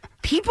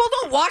 "People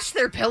don't wash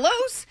their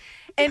pillows?"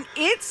 And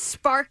it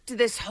sparked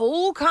this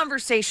whole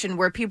conversation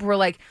where people were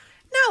like,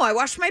 "No, I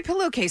wash my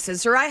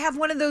pillowcases, or I have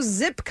one of those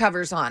zip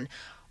covers on."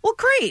 Well,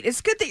 great.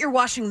 It's good that you're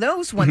washing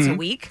those once a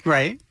week.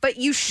 Right. But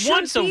you should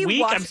Once a be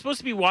week? wash- I'm supposed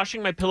to be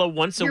washing my pillow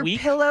once a your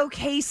week?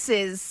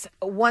 pillowcases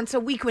once a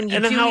week when you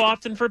And then do. how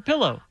often for a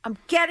pillow? I'm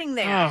getting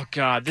there. Oh,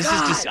 God. This is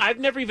just... I've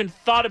never even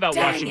thought about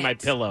Dang washing my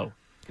it. pillow.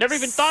 Never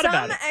even thought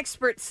about it. Some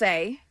experts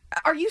say,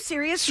 are you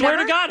serious? Swear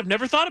Never? to God, I've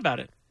never thought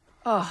about it.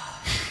 Oh.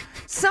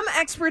 Some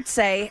experts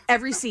say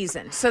every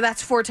season, so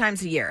that's 4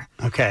 times a year.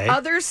 Okay.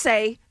 Others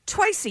say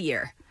twice a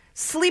year.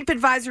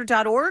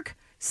 Sleepadvisor.org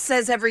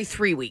says every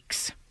 3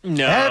 weeks.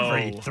 No.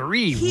 Every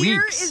 3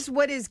 Here weeks. is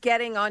what is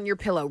getting on your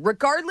pillow,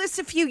 regardless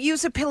if you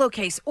use a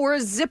pillowcase or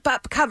a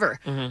zip-up cover.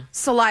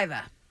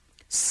 Saliva,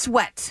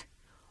 sweat,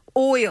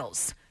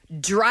 oils,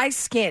 dry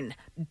skin,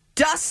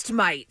 dust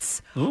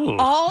mites, Ooh.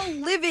 all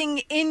living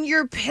in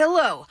your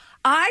pillow.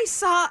 I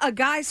saw a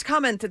guy's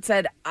comment that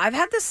said, "I've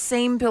had the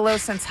same pillow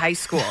since high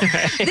school."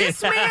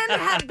 This man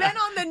had been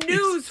on the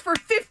news for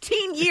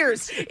 15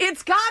 years.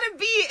 It's got to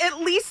be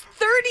at least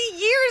 30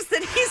 years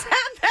that he's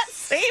had that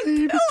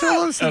same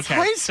pillow. Since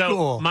high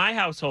school. So my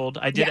household,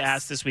 I did Yes.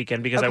 ask this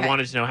weekend because Okay. I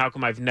wanted to know how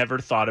come I've never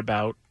thought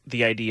about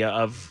the idea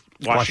of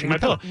washing my a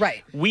pillow. pillow.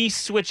 Right. We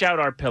switch out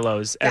our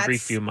pillows every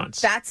That's- few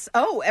months. That's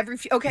every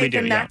few. Okay, We do,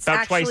 then yeah. that's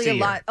About twice actually a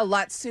year. a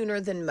lot sooner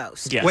than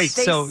most. Yes. Wait,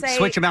 They so say-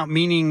 switch them out,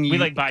 meaning you We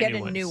like buy Get new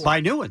a ones. new one. buy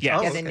new ones. Yes.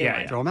 Oh, Get a okay. new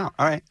one. Throw them out.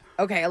 All right.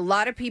 Okay, a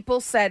lot of people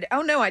said,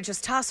 oh, no, I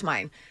just toss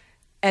mine.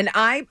 And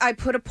I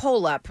put a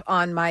poll up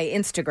on my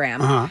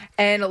Instagram,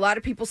 and a lot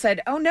of people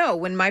said, oh, no,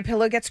 when my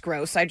pillow gets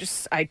gross, I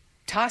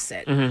toss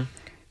it. Mm-hmm.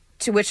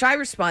 To which I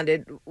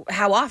responded,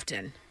 how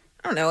often?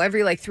 I don't know,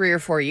 every 3 or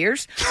 4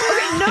 years.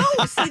 Okay,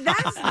 no, see,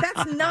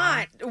 that's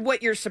not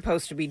what you're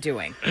supposed to be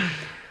doing.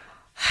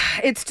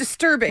 It's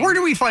disturbing. Where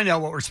do we find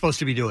out what we're supposed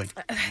to be doing?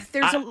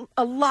 There's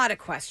a lot of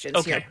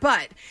questions here,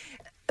 but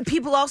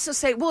people also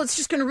say, well, it's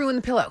just going to ruin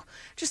the pillow.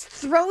 Just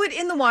throw it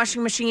in the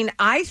washing machine.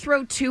 I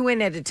throw 2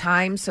 in at a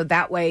time, so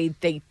that way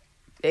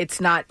it's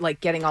not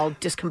getting all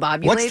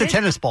discombobulated. What's the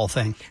tennis ball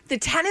thing? The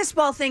tennis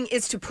ball thing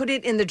is to put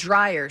it in the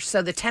dryer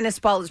so the tennis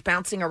ball is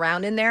bouncing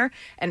around in there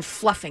and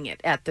fluffing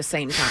it at the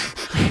same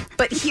time.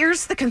 But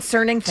here's the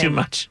concerning thing. Too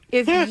much.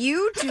 If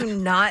you do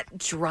not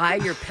dry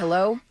your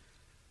pillow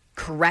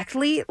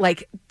correctly,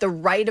 the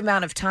right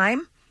amount of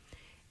time,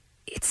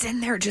 it's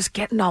in there just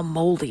getting all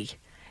moldy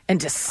and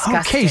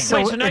disgusting. Okay,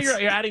 so now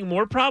you're adding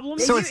more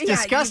problems? So it's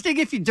disgusting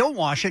if you don't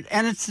wash it,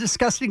 and it's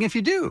disgusting if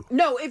you do.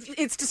 No,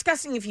 it's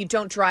disgusting if you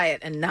don't dry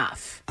it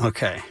enough.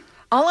 Okay.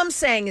 All I'm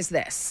saying is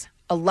this.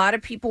 A lot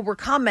of people were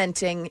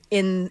commenting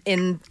in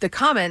the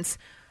comments,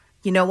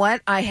 you know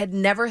what? I had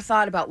never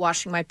thought about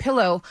washing my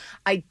pillow.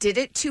 I did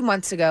it 2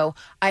 months ago.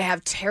 I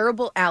have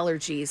terrible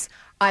allergies.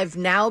 I've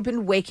now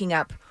been waking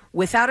up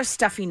without a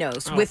stuffy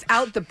nose,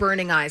 without the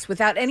burning eyes,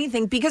 without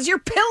anything, because your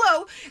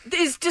pillow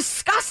is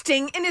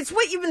disgusting and it's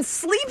what you've been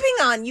sleeping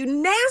on, you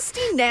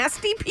nasty,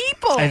 nasty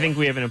people. I think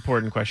we have an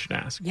important question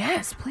to ask.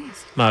 Yes,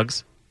 please.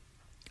 Mugs.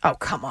 Oh,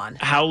 come on.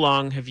 How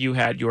long have you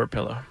had your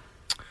pillow?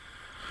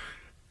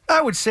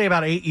 I would say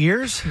about 8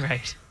 years.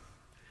 Right.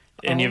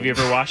 And have you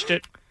ever washed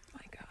it?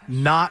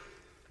 Not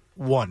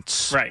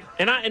once. Right.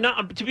 And I,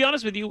 to be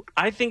honest with you,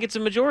 I think it's a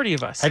majority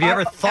of us. Have you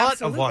ever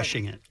thought of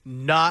washing it?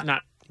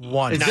 Not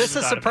once. Is this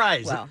a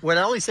surprise? What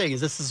Ellie's saying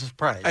is this is a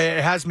surprise.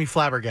 It has me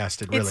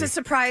flabbergasted, really. It's a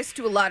surprise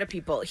to a lot of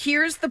people.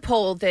 Here's the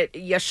poll that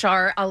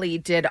Yashar Ali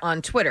did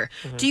on Twitter.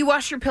 Do you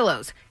wash your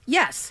pillows?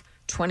 Yes,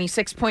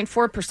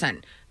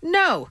 26.4%.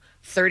 No,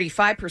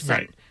 35%.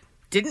 Right.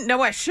 Didn't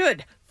know I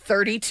should,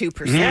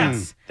 32%.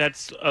 Yes.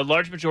 That's a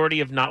large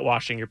majority of not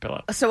washing your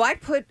pillow. So I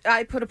put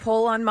a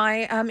poll on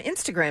my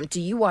Instagram.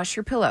 Do you wash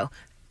your pillow?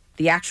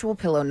 The actual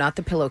pillow, not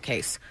the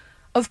pillowcase.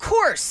 Of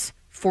course,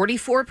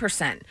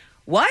 44%.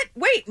 What?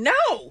 Wait,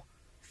 no.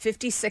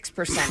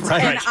 56%.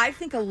 Right. And I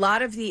think a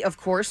lot of the of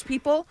course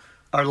people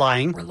are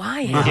lying. We're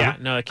lying. Yeah,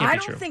 no, that can't I be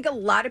don't true. think a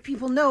lot of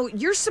people know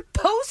you're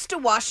supposed to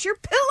wash your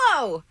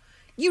pillow.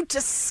 You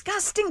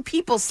disgusting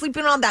people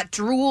sleeping on that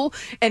drool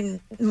and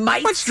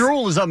mites. How much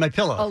drool is on my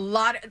pillow? A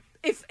lot.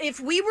 If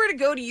we were to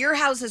go to your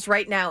houses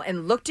right now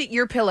and looked at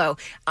your pillow,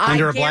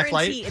 Under I a black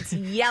light? guarantee it's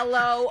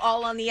yellow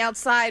all on the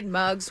outside.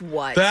 Mugs,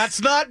 what?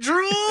 That's not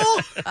drool.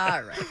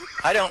 All right.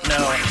 I don't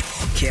know.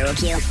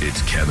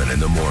 It's Kevin in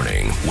the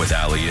Morning with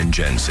Ali and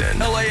Jensen.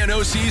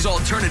 LANOC's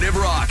Alternative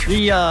Rock.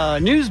 The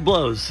news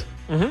blows.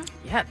 Yeah,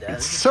 it does.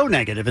 It's so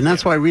negative, and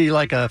that's why we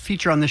like a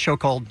feature on this show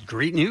called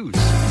Great News.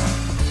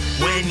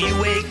 When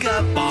you wake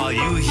up, all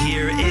you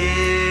hear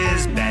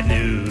is bad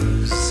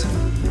news.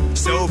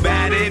 So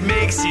bad it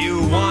makes you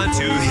want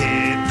to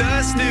hit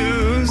the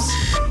snooze.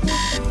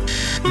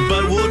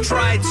 But we'll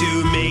try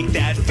to make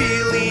that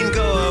feeling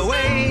go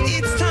away.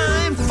 It's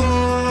time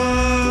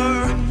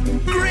for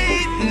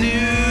great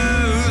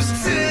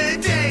news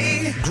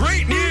today.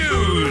 Great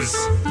news!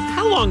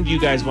 How long do you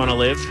guys want to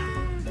live?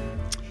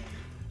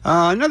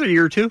 Another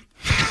year or two.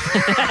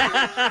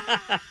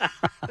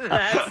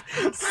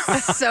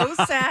 That's so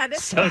sad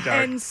So dark.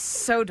 and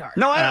so dark.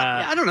 No,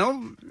 I don't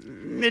know.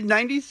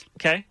 Mid-90s?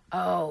 Okay.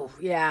 Oh,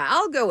 yeah.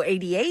 I'll go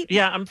 88.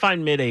 Yeah, I'm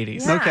fine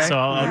mid-80s. Yeah. Okay. So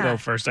I'll Yeah. go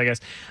first, I guess.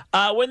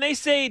 When they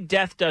say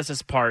death does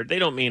us part, they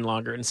don't mean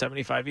longer than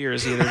 75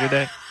 years either, do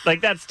they?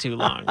 That's too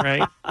long,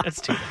 right?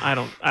 That's too I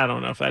don't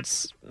know if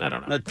that's I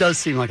don't know. That does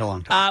seem like a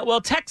long time.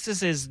 Well,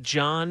 Texas's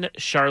John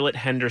Charlotte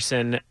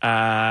Henderson,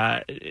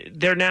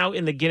 they're now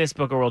in the Guinness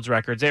Book of World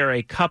Records. They're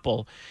a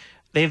couple.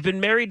 They've been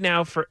married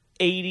now for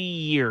 80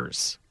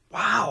 years.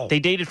 Wow. They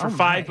dated for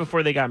 5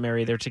 before they got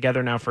married. They're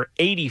together now for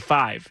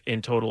 85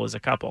 in total as a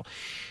couple.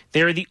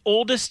 They're the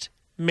oldest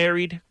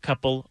married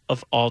couple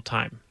of all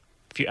time,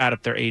 if you add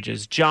up their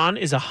ages. John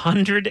is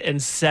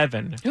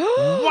 107.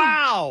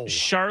 Wow.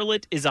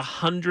 Charlotte is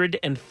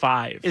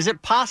 105. Is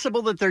it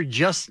possible that they're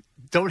just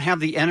don't have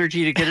the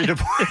energy to get a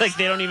divorce?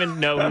 They don't even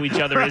know who each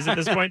other is at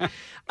this point.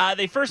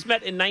 They first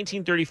met in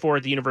 1934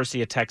 at the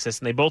University of Texas,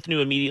 and they both knew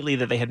immediately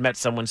that they had met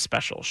someone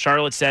special.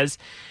 Charlotte says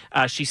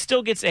she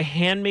still gets a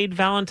handmade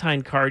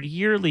Valentine card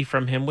yearly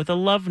from him with a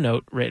love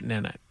note written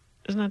in it.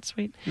 Isn't that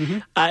sweet? Mm-hmm.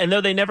 And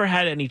though they never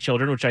had any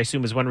children, which I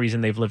assume is one reason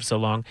they've lived so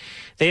long,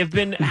 they have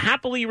been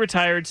happily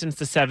retired since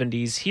the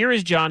 70s. Here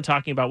is John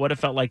talking about what it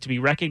felt like to be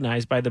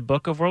recognized by the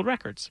Book of World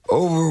Records.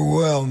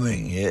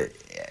 Overwhelming.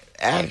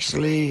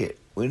 Actually,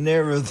 we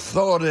never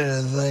thought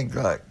anything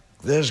like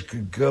this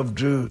could come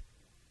true.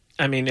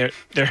 I mean,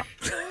 they're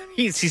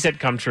He said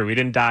come true. He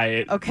didn't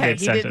die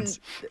mid-sentence.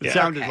 It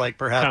sounded like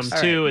perhaps.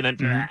 Come to,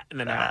 and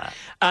then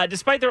out.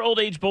 Despite their old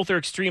age, both are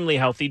extremely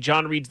healthy.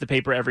 John reads the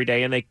paper every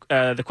day, and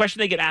the question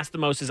they get asked the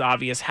most is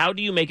obvious. How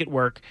do you make it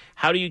work?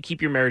 How do you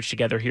keep your marriage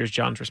together? Here's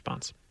John's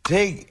response.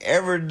 Take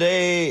every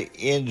day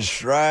in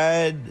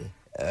stride.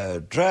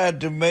 Try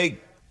to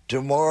make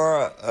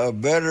tomorrow a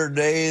better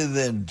day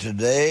than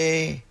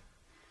today.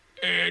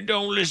 And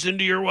don't listen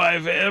to your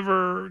wife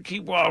ever.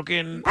 Keep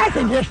walking. I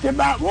can just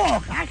about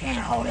walk. I can't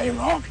hardly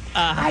walk.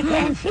 I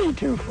can't see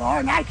too far,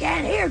 and I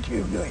can't hear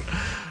too good.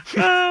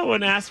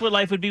 When asked what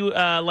life would be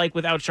like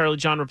without Charlotte,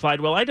 John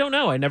replied, "Well, I don't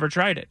know. I never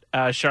tried it."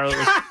 Charlotte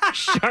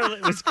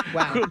was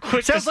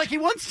quick. Sounds like he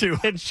wants to.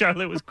 And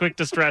Charlotte was quick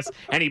to stress,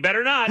 and he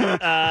better not.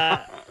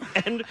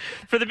 And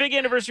for the big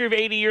anniversary of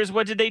 80 years,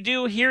 what did they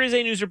do? Here is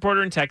a news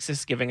reporter in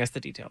Texas giving us the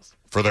details.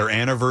 For their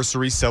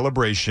anniversary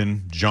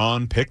celebration,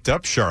 John picked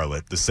up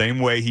Charlotte the same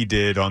way he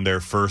did on their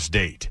first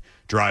date,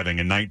 driving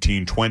a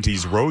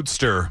 1920s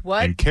Roadster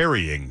and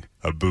carrying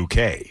a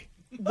bouquet.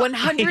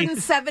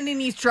 107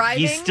 and he's driving?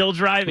 He's still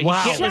driving.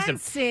 Wow. He can't, listen,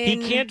 he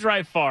can't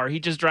drive far. He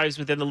just drives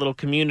within the little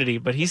community,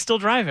 but he's still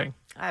driving.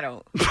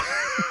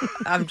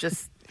 I'm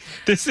just...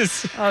 This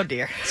is... Oh,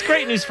 dear. It's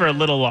great news for a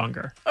little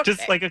longer.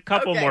 Just like a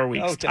couple more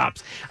weeks,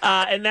 tops.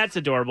 And that's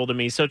adorable to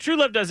me. So true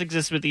love does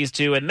exist with these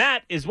two, and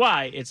that is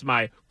why it's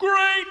my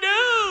great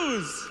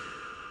news!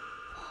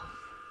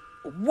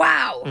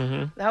 Wow.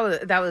 Mm-hmm. That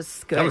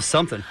was good. That was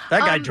something.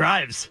 That guy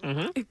drives.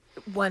 Mm-hmm.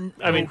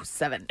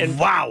 107. And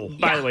wow.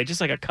 By the way, just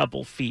like a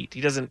couple feet.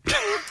 He doesn't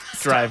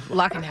drive. A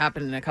lot can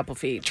happen in a couple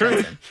feet.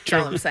 True. That's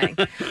all I'm saying.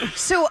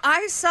 So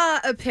I saw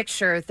a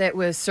picture that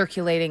was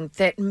circulating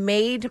that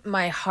made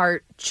my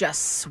heart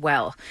just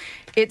swell.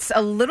 It's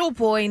a little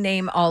boy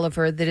named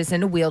Oliver that is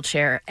in a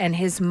wheelchair, and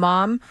his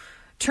mom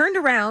turned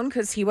around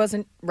because he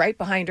wasn't right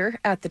behind her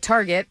at the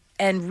Target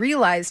and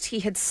realized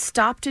he had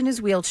stopped in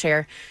his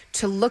wheelchair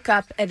to look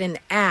up at an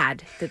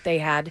ad that they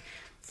had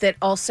that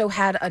also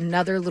had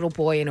another little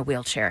boy in a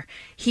wheelchair.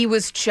 He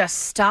was just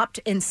stopped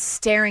and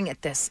staring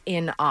at this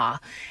in awe.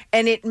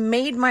 And it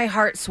made my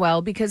heart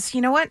swell because,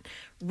 you know what?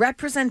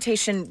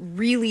 Representation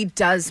really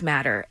does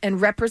matter,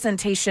 and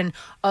representation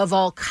of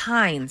all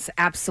kinds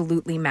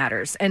absolutely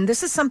matters. And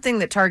this is something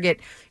that Target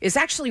is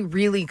actually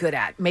really good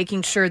at,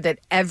 making sure that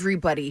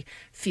everybody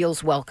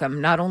feels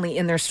welcome, not only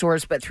in their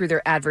stores, but through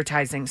their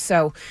advertising.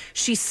 So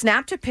she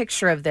snapped a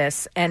picture of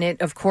this, and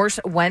it, of course,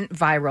 went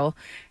viral.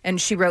 And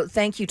she wrote,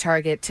 "Thank you,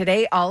 Target.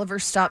 Today, Oliver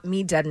stopped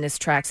me dead in his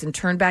tracks and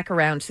turned back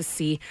around to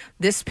see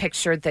this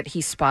picture that he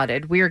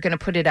spotted." We are going to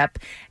put it up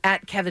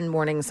at Kevin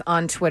Mornings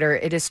on Twitter.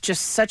 It is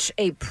just such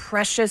a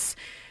precious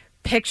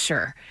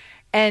picture.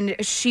 And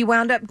she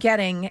wound up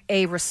getting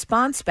a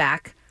response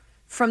back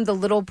from the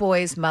little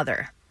boy's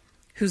mother,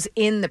 who's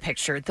in the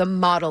picture, the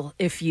model,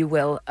 if you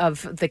will,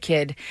 of the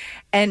kid.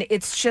 And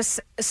it's just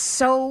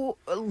so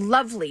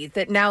lovely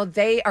that now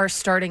they are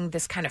starting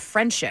this kind of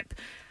friendship.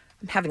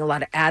 I'm having a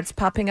lot of ads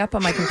popping up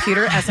on my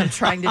computer as I'm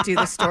trying to do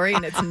the story,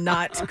 and it's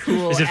not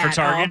cool. Is it for at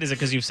Target? all. Is it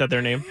because you've said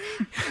their name?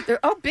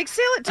 Big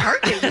sale at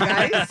Target, you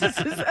guys. This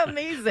is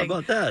amazing. How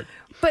about that?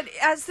 But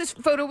as this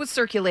photo was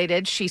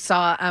circulated, she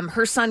saw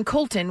her son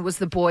Colton was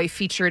the boy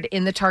featured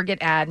in the Target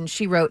ad, and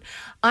she wrote,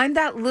 "I'm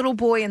that little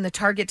boy in the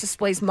Target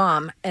display's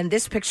mom, and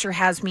this picture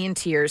has me in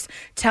tears.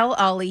 Tell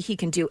Ollie he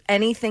can do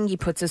anything he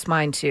puts his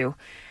mind to."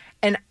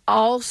 And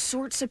all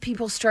sorts of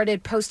people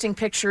started posting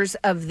pictures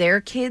of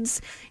their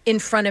kids in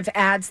front of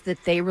ads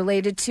that they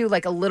related to,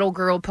 like a little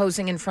girl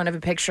posing in front of a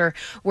picture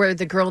where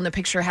the girl in the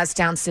picture has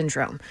Down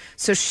syndrome.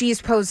 So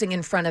she's posing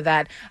in front of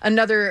that.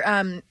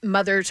 Another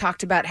mother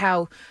talked about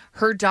how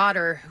her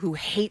daughter, who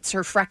hates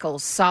her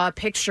freckles, saw a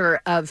picture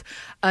of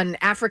an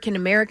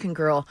African-American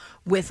girl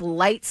with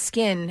light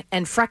skin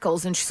and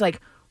freckles. And she's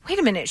like, wait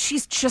a minute,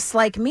 she's just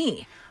like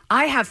me.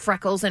 I have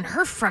freckles and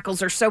her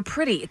freckles are so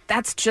pretty.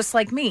 That's just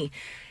like me.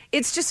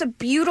 It's just a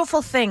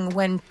beautiful thing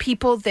when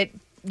people that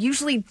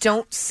usually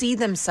don't see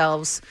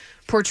themselves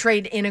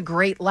portrayed in a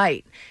great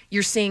light,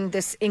 you're seeing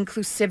this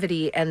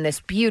inclusivity and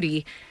this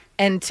beauty,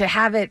 and to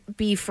have it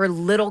be for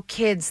little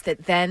kids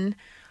that then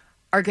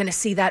are going to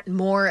see that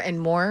more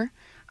and more,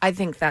 I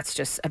think that's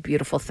just a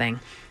beautiful thing.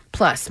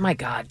 Plus, my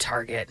God,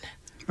 Target.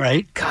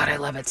 Right? God, I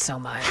love it so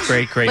much.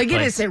 Great Like, place.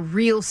 it is a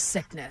real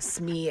sickness,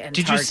 me and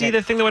Did Target. you see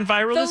the thing that went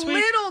viral The this week?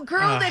 little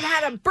girl that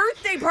had a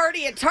birthday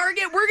party at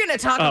Target. We're going to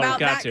talk about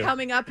that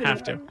coming up.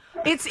 Have to.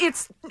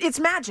 It's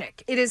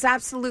magic. It is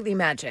absolutely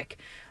magic.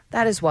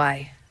 That is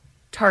why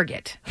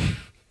Target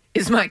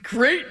is my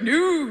great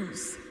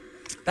news.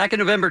 Back in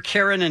November,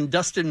 Karen and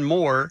Dustin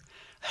Moore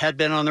had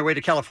been on their way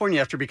to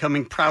California after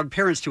becoming proud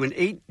parents to an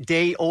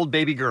 8-day-old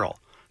baby girl.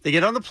 They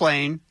get on the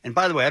plane, and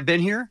by the way, I've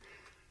been here.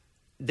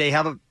 They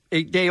have a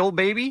 8-day-old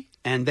baby,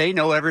 and they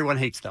know everyone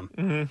hates them.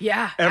 Mm-hmm.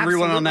 Yeah,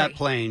 everyone on that absolutely.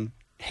 plane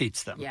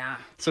hates them. Yeah.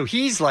 So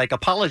he's like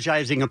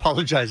apologizing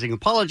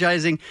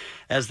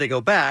as they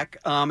go back.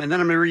 And then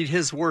I'm going to read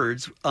his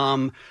words.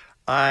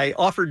 I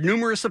offered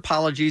numerous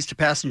apologies to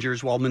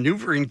passengers while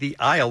maneuvering the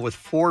aisle with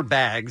 4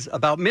 bags.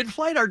 About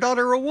mid-flight, our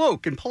daughter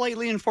awoke and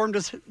politely informed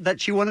us that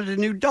she wanted a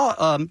new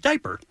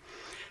diaper.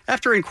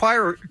 After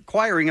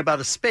inquiring about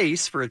a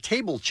space for a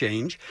table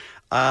change,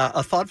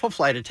 a thoughtful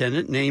flight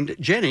attendant named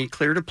Jenny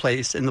cleared a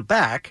place in the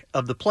back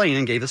of the plane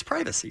and gave us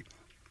privacy.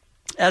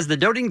 As the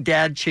doting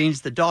dad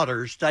changed the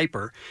daughter's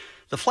diaper,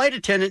 the flight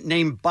attendant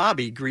named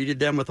Bobby greeted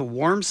them with a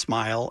warm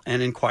smile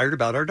and inquired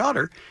about our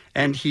daughter,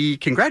 and he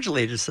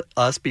congratulated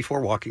us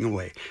before walking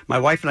away. My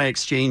wife and I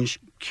exchanged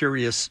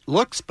curious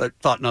looks, but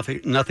thought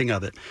nothing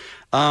of it.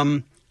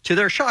 To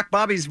their shock,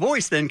 Bobby's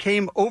voice then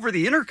came over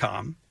the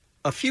intercom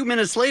a few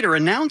minutes later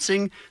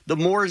announcing the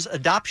Moore's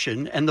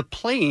adoption, and the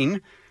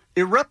plane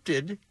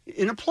erupted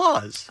in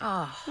applause.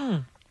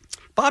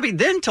 Bobby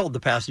then told the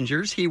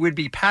passengers he would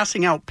be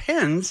passing out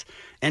pens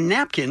and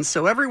napkins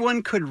so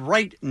everyone could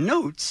write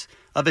notes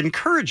of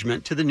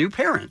encouragement to the new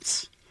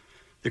parents.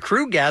 The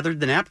crew gathered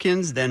the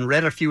napkins, then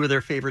read a few of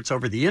their favorites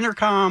over the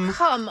intercom.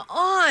 Come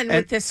on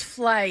with this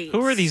flight.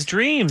 Who are these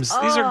dreams?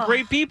 These are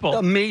great people.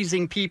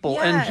 Amazing people.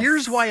 Yes. And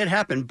here's why it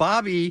happened.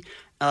 Bobby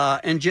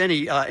and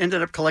Jenny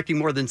ended up collecting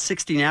more than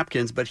 60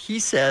 napkins, but he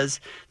says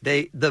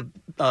the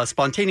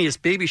spontaneous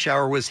baby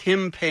shower was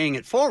him paying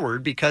it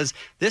forward because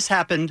this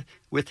happened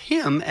with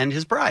him and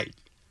his bride.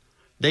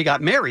 They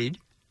got married,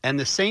 and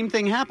the same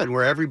thing happened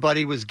where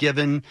everybody was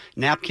given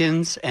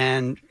napkins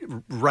and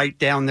write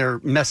down their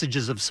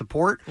messages of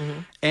support,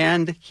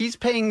 and he's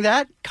paying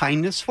that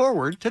kindness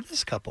forward to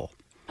this couple.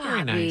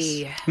 Very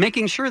nice.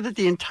 Making sure that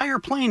the entire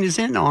plane is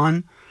in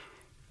on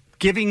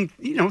giving,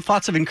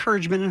 thoughts of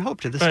encouragement and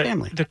hope to this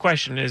family. The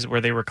question is,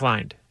 were they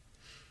reclined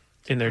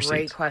in their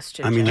Great seats?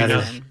 question. I mean, that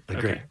is Jensen. a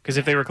great Because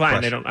if they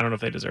recline, question. I don't know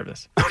if they deserve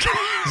this. Okay.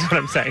 That's what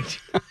I'm saying.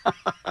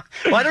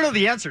 Well, I don't know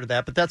the answer to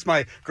that, but that's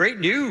my great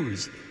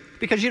news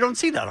because you don't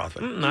see that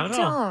often. Not at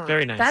all.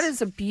 Very nice. That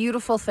is a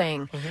beautiful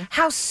thing.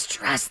 How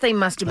stressed they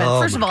must have been.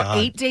 Oh, First of my all, God.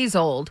 8 days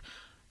old.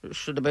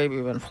 Should the baby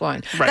have been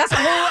flying? Right. That's a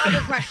whole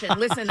other question.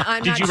 Listen,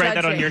 I'm Did not you write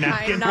that on judging. your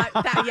napkin?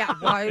 I'm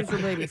not why is the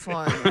baby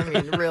flying? I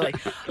mean, really.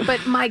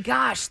 But my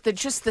gosh,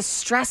 just the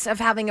stress of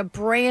having a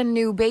brand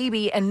new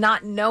baby and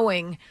not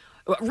knowing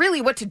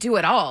really what to do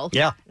at all.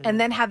 Yeah.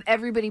 And then have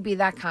everybody be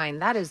that kind.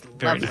 That is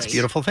lovely. That's a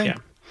beautiful thing. Yeah.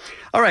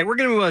 All right, we're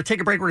going to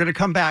take a break. We're going to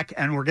come back,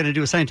 and we're going to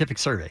do a scientific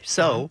survey.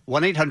 So,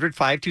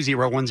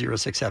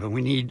 1-800-520-1067.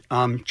 We need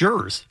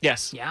jurors.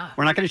 Yes. Yeah.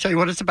 We're not going to tell you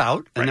what it's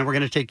about, and then we're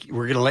going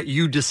to let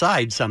you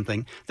decide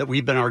something that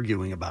we've been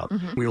arguing about.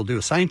 We will do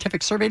a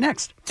scientific survey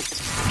next.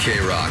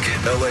 K-Rock,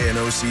 LA and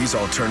OC's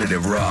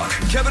alternative rock.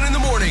 Kevin in the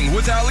Morning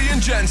with Ali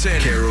and Jensen.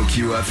 Carol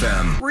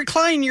QFM.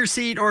 Recline your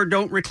seat or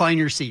don't recline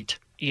your seat.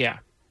 Yeah.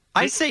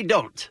 I say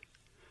don't.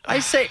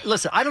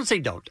 Listen, I don't say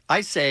don't. I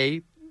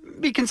say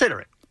be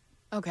considerate.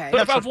 Okay.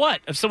 But of what?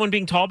 Of someone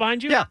being tall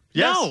behind you? Yeah.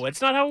 Yes. No, it's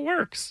not how it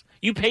works.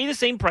 You pay the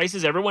same price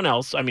as everyone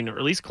else, I mean, or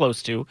at least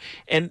close to,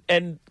 and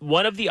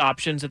one of the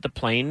options that the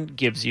plane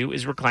gives you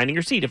is reclining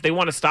your seat. If they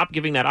want to stop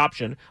giving that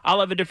option, I'll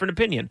have a different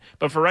opinion.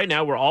 But for right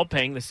now, we're all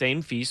paying the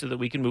same fee so that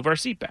we can move our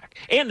seat back.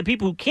 And the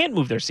people who can't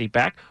move their seat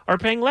back are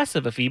paying less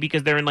of a fee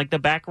because they're in, like, the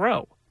back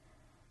row.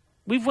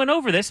 We've went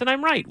over this, and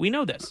I'm right. We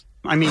know this.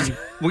 I mean,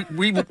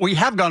 we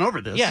have gone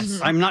over this. Yes.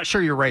 I'm not sure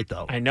you're right,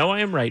 though. I know I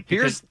am right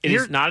because it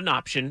is not an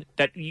option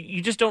that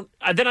you just don't.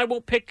 Then I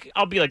won't pick.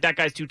 I'll be like, that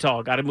guy's too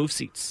tall. Got to move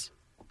seats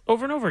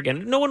over and over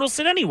again. No one will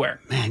sit anywhere.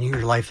 Man,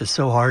 your life is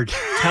so hard.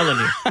 Telling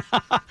you.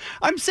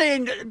 I'm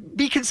saying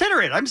be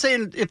considerate. I'm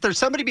saying if there's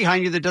somebody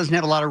behind you that doesn't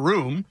have a lot of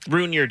room.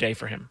 Ruin your day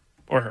for him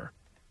or her.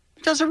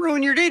 It doesn't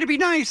ruin your day to be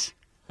nice.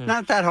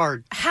 Not that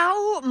hard.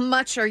 How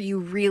much are you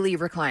really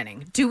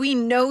reclining? Do we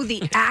know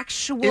the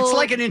actual It's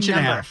like an inch and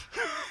a number?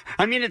 half.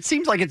 I mean, it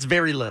seems like it's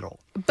very little.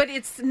 But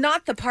it's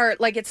not the part,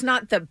 like it's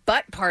not the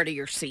butt part of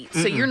your seat.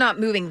 So you're not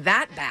moving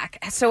that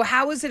back. So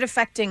how is it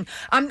affecting?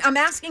 I'm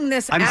asking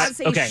this as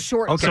a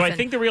short person. So I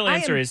think the real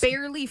answer is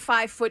barely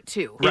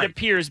 5'2". It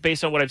appears,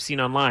 based on what I've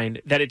seen online,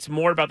 that it's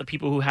more about the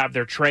people who have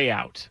their tray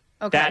out.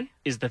 Okay. That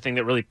is the thing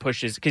that really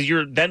pushes, because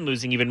you're then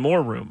losing even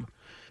more room.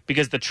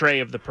 Because the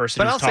tray of the person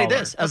But who's I'll taller. say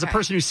this, as a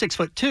person who's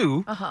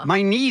 6'2",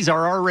 my knees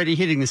are already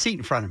hitting the seat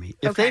in front of me.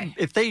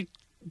 If they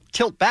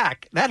tilt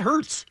back, that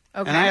hurts.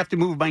 Okay. And I have to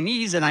move my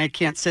knees, and I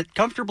can't sit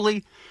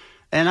comfortably.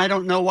 And I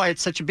don't know why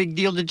it's such a big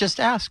deal to just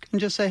ask and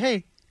just say,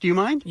 hey, do you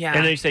mind? Yeah.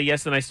 And then you say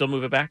yes, and I still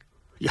move it back?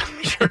 Yeah,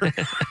 sure.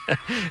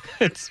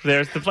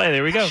 There's the play.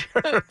 There we go.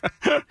 Sure.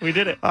 We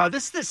did it.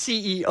 This is the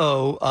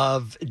CEO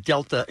of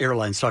Delta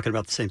Airlines talking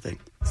about the same thing.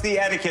 What's the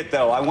etiquette,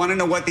 though? I want to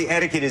know what the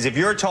etiquette is. If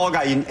you're a tall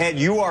guy, Ed,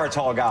 you are a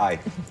tall guy.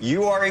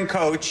 You are in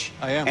coach.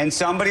 I am. And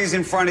somebody's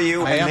in front of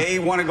you, and they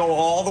want to go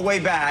all the way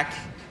back.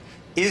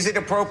 Is it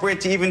appropriate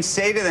to even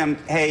say to them,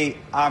 hey,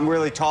 I'm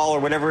really tall or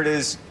whatever it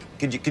is,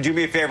 could you do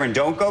me a favor and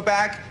don't go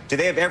back? Do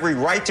they have every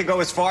right to go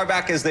as far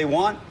back as they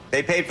want?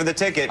 They paid for the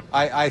ticket.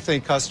 I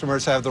think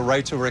customers have the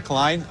right to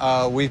recline.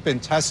 We've been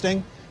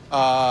testing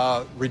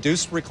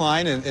reduced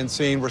recline and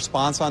seeing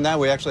response on that.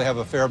 We actually have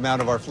a fair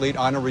amount of our fleet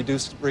on a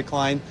reduced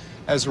recline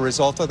as a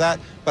result of that.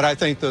 But I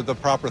think the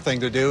proper thing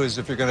to do is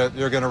if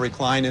you're gonna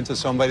recline into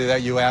somebody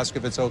that you ask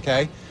if it's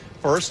okay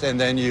first, and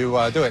then you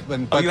do it.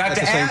 But you have at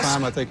to the same ask?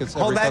 time, I think it's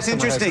Oh, every that's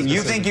customer has interesting. his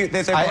You decision. think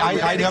that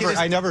the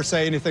I never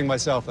say anything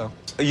myself, though.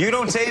 You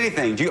don't say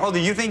anything. Do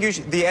you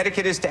think the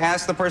etiquette is to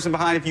ask the person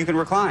behind if you can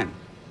recline?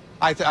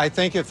 I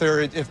think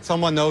if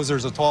someone knows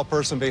there's a tall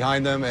person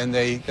behind them and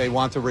they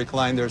want to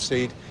recline their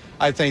seat,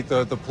 I think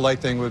the polite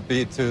thing would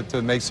be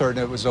to make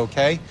certain it was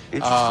okay.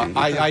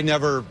 I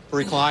never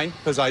recline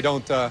because I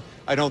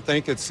don't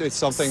think it's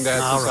something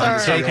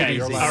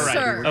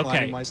that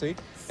reclining my seat.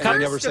 And I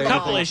never say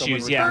couple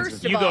issues. Yeah,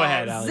 you go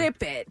ahead, Allie.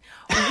 Zip it.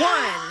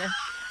 One.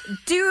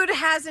 Dude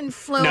hasn't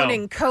flown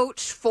in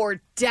coach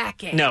for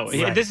decades. No,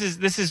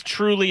 this is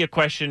truly a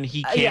question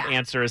he can't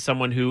answer as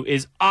someone who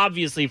is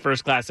obviously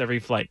first class every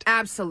flight.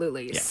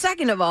 Absolutely. Yeah.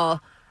 Second of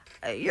all,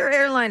 your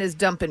airline is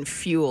dumping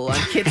fuel on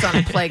kids on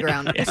a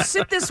playground.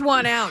 Sit this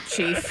one out,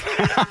 Chief.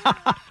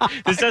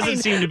 This doesn't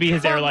seem to be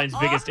his airline's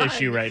biggest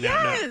issue right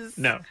now.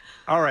 No.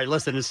 All right,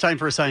 listen, it's time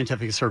for a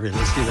scientific survey.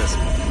 Let's do this.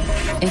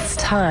 It's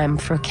time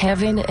for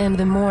Kevin in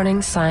the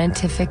Morning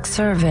Scientific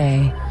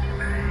Survey.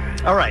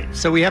 All right,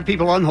 so we have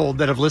people on hold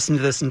that have listened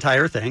to this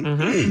entire thing.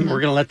 Mm-hmm.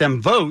 We're going to let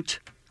them vote,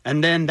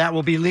 and then that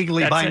will be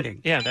legally binding.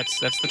 Yeah, that's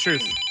the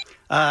truth.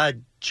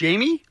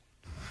 Jamie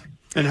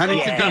and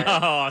Huntington Beach.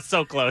 Oh,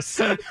 so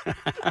close. All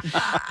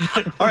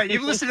right,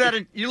 you listened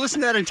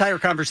to that entire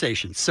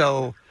conversation.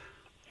 So,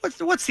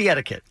 what's the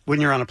etiquette when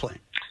you're on a plane?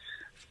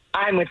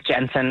 I'm with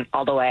Jensen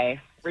all the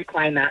way.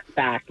 Recline that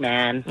back,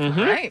 man. Mm-hmm.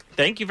 Right.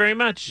 Thank you very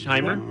much,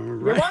 Heimer.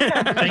 You're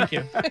welcome. Thank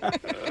you.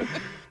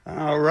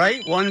 All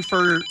right, one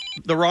for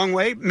the wrong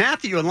way.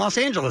 Matthew in Los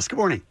Angeles, good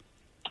morning.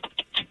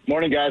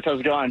 Morning, guys. How's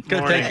it going?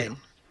 Good, thank you.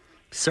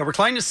 So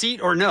recline the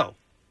seat or no?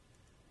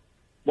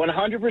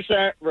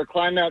 100%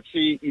 recline that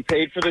seat. You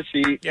paid for the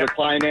seat. Yep.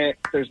 Recline it.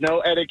 There's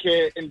no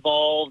etiquette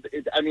involved.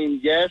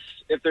 Yes,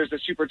 if there's a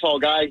super tall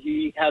guy,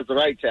 he has the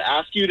right to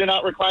ask you to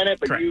not recline it,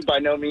 but Correct. You by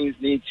no means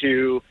need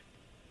to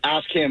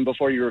ask him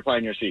before you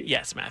recline your seat.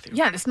 Yes, Matthew.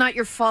 Yeah, it's not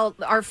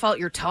our fault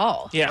you're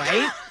tall,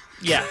 right?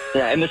 Yeah.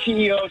 Yeah, and the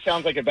CEO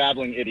sounds like a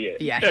babbling idiot.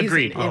 Yeah,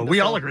 agreed.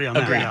 We all agree on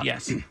that. Agreed,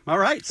 yes. All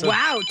right. So,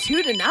 wow,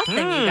 2-0, you guys.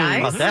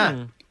 How about that?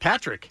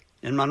 Patrick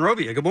in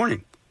Monrovia, good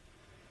morning.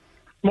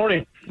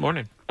 Morning.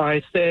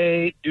 I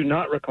say do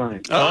not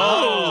recline.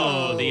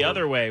 Oh, the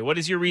other way. What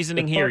is your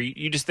reasoning here?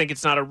 You just think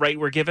it's not a right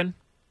we're given?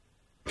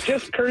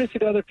 Just courtesy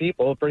to other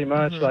people, pretty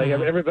much. Mm-hmm. Like,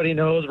 everybody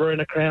knows we're in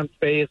a cramped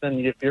space,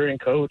 and if you're in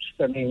coach,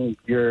 I mean,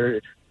 you're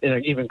in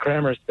an even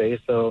crammer space.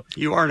 So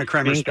you are in a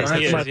crammer space.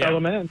 That's my fellow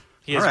man.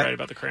 He is right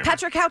about the crammer.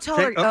 Patrick, how tall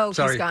are you? Oh,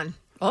 he's gone.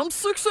 I'm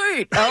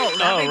 6'8". Oh,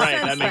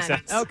 that makes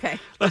sense. Okay.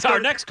 Our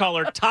next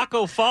caller,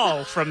 Taco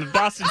Fall from the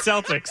Boston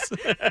Celtics.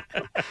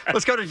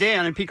 Let's go to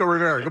Dan in Pico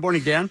Rivera. Good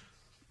morning, Dan.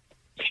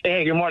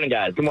 Hey, good morning,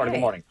 guys. Good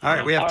morning. All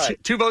right, we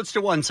have 2 votes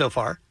to 1 so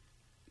far.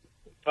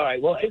 All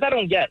right. Well, if I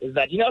don't get is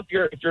that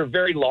if you're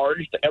very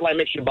large, the airline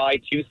makes you buy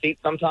 2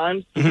 seats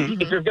sometimes.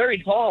 Mm-hmm. If you're very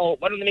tall,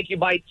 why don't they make you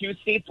buy 2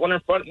 seats, one in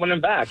front, one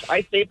in back?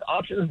 I say the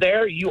options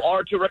there. You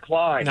are to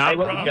recline. Not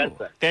wrong.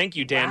 Thank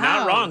you, Dan. Wow.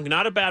 Not wrong.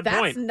 Not a bad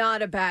point. That's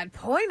not a bad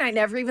point. I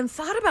never even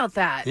thought about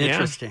that.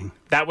 Interesting. Yeah.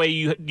 That way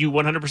you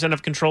 100%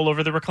 have control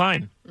over the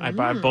recline. I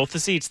buy both the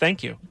seats.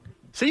 Thank you.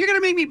 So you're going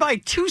to make me buy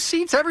 2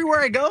 seats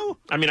everywhere I go?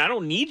 I mean, I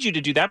don't need you to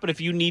do that, but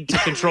if you need to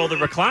control the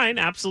recline,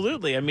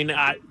 absolutely. I mean,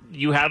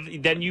 you have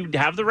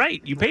the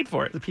right. You paid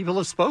for it. The people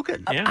have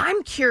spoken. Yeah.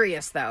 I'm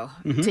curious, though,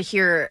 to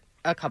hear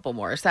a couple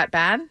more. Is that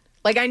bad?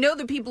 Like, I know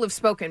the people have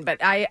spoken, but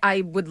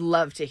I would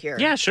love to hear.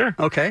 Yeah, sure.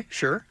 Okay,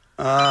 sure.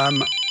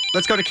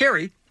 Let's go to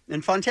Carrie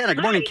in Fontana.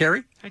 Good morning,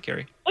 Carrie. Hi,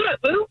 Carrie. What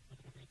up, boo?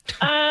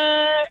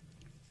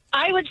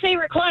 I would say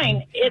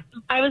recline.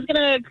 I was going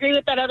to agree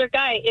with that other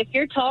guy. If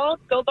you're tall,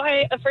 go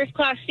buy a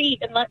first-class seat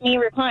and let me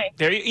recline.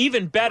 There,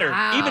 even better.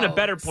 Wow. Even a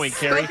better point,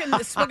 Carrie.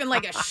 Spoken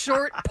like a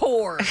short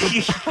pour. I'm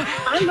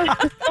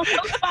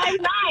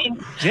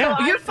 5'9". Yeah.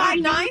 So you're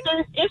 5'9"?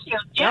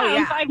 Yeah,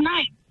 I'm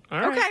 5'9".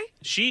 All right. Okay.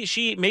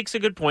 She makes a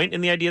good point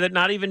in the idea that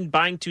not even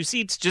buying 2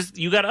 seats, just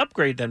you got to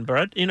upgrade then,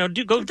 bud.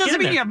 Go. It doesn't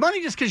mean you have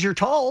money just because you're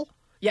tall.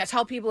 Yeah,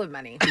 tall people have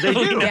money. They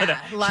do. Yeah,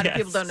 a lot of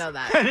people don't know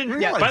that. I didn't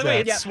realize By the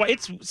way,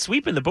 it's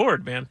sweeping the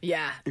board, man.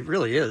 Yeah. It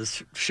really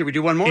is. Should we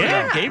do one more?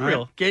 Yeah,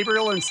 Gabriel. Right.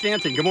 Gabriel and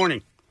Stanton, good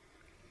morning.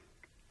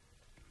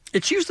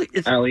 It's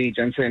Allie,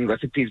 Jensen,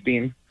 recipes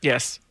bean.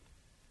 Yes.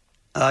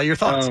 Your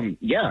thoughts?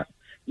 Yeah.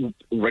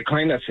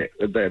 Recline that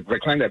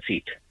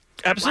seat.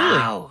 Absolutely.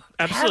 Wow.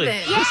 Absolutely.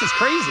 Kevin. This is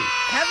crazy.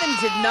 Kevin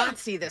did not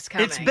see this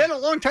coming. It's been a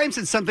long time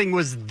since something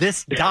was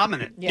this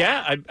dominant.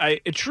 Yeah,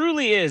 it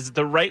truly is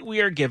the right we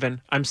are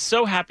given. I'm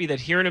so happy that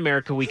here in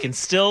America we can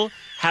still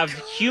have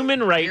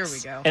human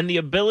rights and the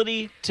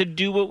ability to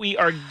do what we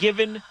are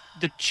given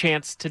the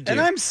chance to do.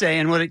 And I'm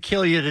saying, would it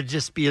kill you to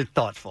just be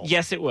thoughtful?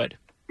 Yes, it would.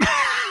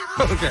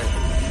 Okay.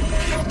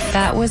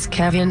 That was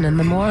Kevin in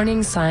the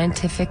Morning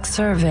Scientific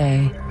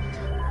Survey.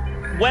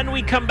 When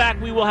we come back,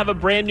 we will have a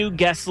brand new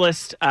guest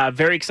list.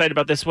 Very excited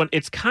about this one.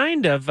 It's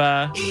kind of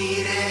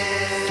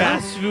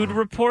fast food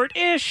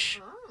report-ish.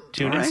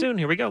 Tune in soon.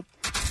 Here we go.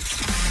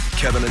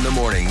 Kevin in the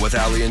Morning with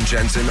Allie and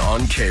Jensen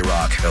on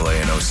K-Rock,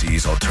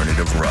 LANOC's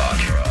alternative rock.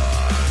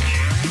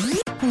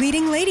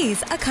 Leading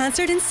Ladies, a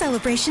concert in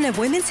celebration of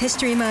Women's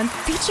History Month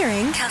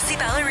featuring Kelsey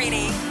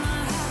Ballerini,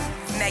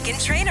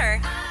 Meghan Trainor,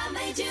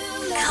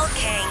 Elle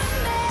King,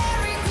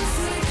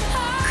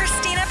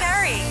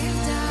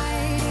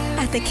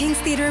 at the King's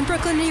Theater in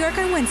Brooklyn, New York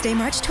on Wednesday,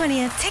 March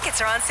 20th. Tickets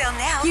are on sale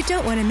now. You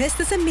don't want to miss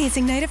this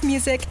amazing night of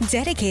music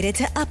dedicated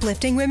to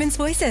uplifting women's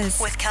voices.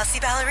 With Kelsey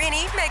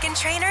Ballerini, Meghan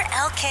Trainor,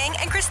 Elle King,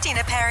 and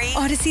Christina Perri.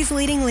 Odyssey's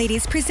leading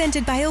ladies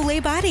presented by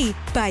Olay Body.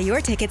 Buy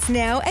your tickets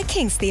now at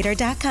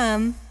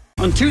kingstheater.com.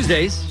 On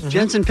Tuesdays,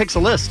 Jensen picks a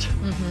list.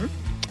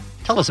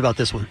 Tell us about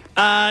this one.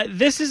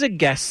 This is a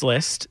guest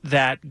list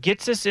that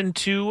gets us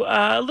into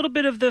a little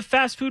bit of the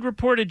fast food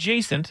report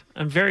adjacent.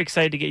 I'm very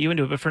excited to get you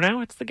into it, but for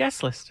now, it's the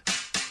guest list.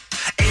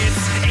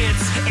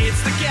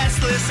 It's the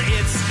guest list.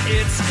 It's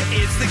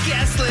the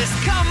guest list.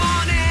 Come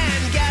on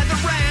and gather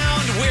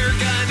round. We're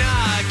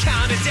gonna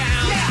count it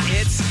down. Yeah.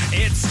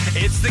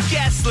 It's the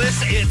guest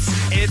list. It's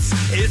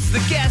the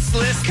guest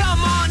list.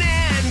 Come on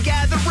and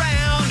gather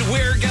round.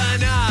 We're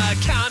gonna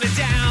count it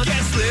down.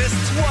 Guest list.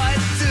 What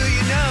do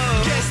you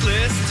know? Guest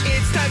list.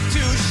 It's time to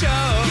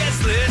show.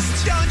 Guest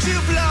list. Don't you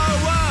blow.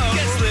 Whoa.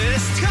 Guest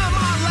list. Come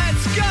on,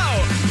 let's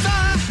go.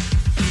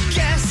 The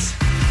guest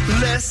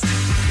list.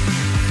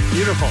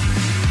 Beautiful.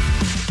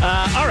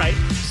 All right,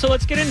 so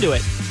let's get into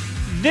it.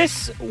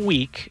 This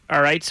week,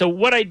 all right, so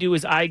what I do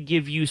is I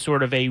give you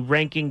sort of a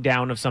ranking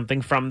down of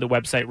something from the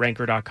website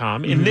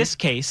ranker.com. In this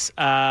case,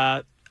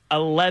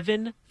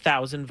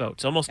 11,000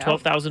 votes, almost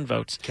 12,000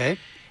 votes. Okay.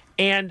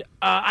 And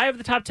I have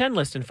the top 10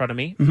 list in front of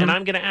me, and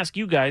I'm going to ask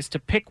you guys to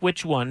pick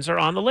which ones are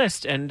on the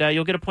list, and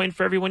you'll get a point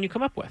for every one you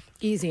come up with.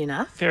 Easy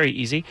enough. Very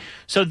easy.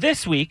 So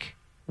this week,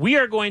 we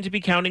are going to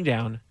be counting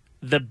down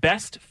the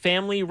best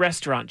family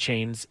restaurant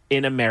chains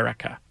in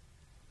America.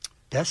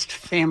 Best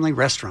family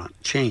restaurant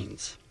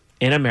chains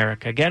in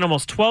America. Again,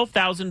 almost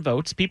 12,000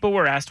 votes. People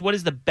were asked, what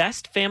is the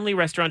best family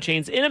restaurant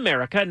chains in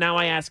America? Now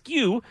I ask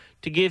you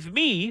to give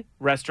me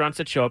restaurants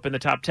that show up in the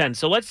top 10.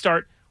 So let's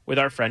start with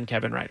our friend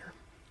Kevin Ryder.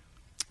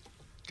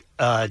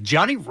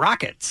 Johnny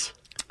Rockets.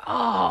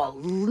 Oh,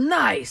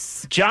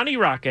 nice. Johnny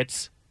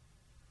Rockets,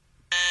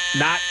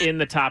 not in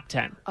the top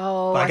 10.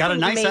 Oh, I got a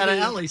nice out of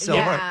alley. So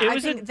yeah, I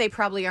think they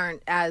probably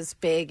aren't as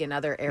big in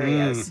other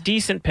areas.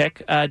 Decent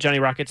pick. Johnny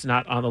Rockets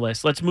not on the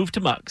list. Let's move to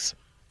Muggs.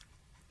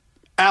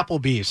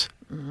 Applebee's.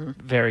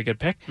 Very good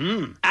pick.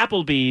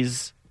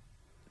 Applebee's,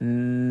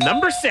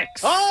 number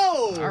 6.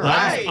 Oh, all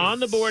right.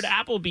 On the board,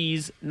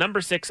 Applebee's, number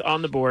 6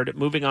 on the board.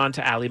 Moving on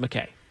to Allie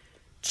McKay.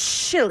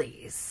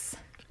 Chili's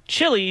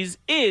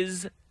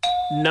is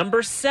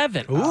number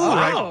 7. Ooh,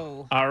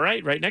 wow. All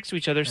right, right next to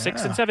each other,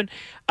 6 and 7.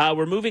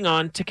 We're moving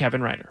on to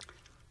Kevin Ryder.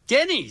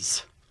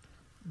 Denny's.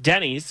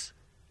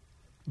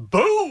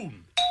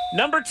 Boom.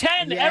 Number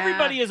 10. Yeah.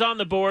 Everybody is on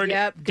the board.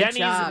 Yep, good Denny's,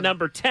 job.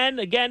 number 10.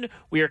 Again,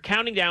 we are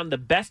counting down the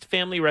best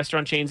family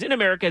restaurant chains in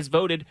America as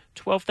voted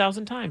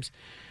 12,000 times.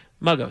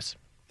 Muggos.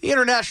 The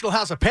International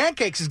House of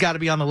Pancakes has got to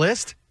be on the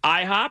list.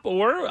 IHOP,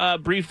 or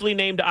briefly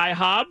named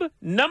IHOB,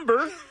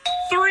 number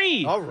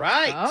 3. All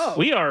right. Oh.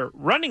 We are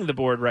running the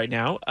board right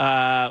now.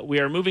 We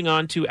are moving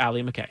on to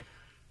Allie McKay.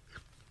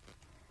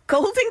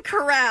 Golden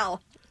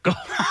Corral.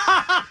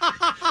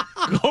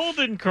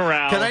 Golden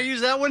Corral. Can I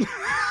use that one?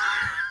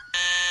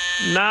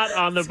 Not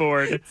on the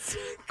board.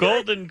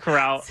 Golden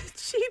Corral.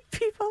 Cheap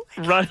people.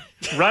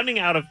 Running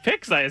out of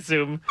picks, I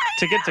assume,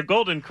 to get to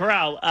Golden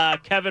Corral.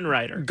 Kevin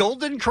Ryder.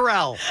 Golden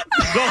Corral.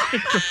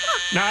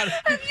 Not,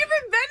 Have you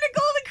ever been to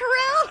Golden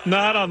Corral?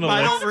 not on the list.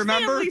 I don't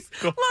remember.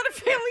 A lot of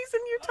families in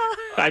Utah.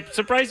 I'm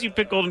surprised you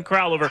picked Golden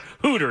Corral over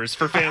Hooters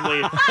for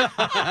family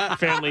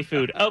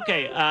food.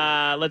 Okay,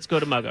 let's go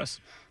to Muggos.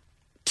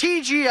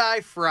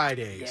 TGI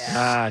Fridays.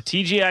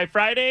 TGI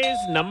Fridays,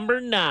 number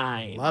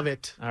 9. Love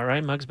it. All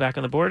right, Muggs back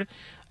on the board.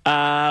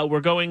 We're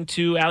going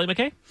to Allie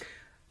McKay.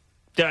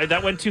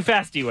 That went too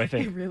fast to you, I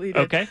think. It really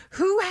did. Okay.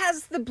 Who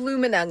has the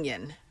Bloomin'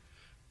 Onion?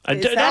 That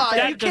you does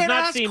can't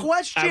not ask seem.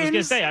 questions. I was going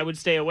to say I would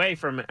stay away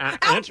from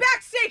Outback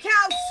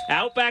Steakhouse.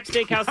 Outback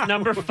Steakhouse,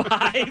 number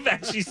 5.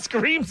 As she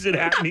screams it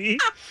at me.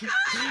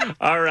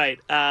 All right,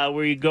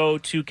 we go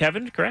to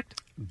Kevin.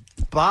 Correct.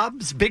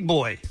 Bob's Big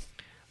Boy.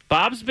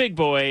 Bob's Big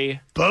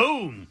Boy.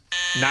 Boom.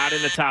 Not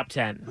in the top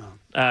 10.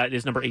 It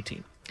is number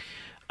 18.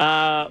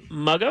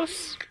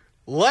 Muggos.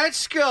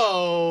 Let's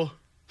go.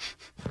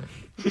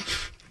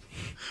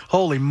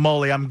 Holy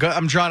moly, I'm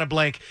drawing a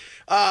blank.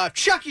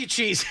 Chuck E.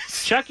 Cheese.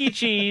 Chuck E.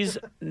 Cheese,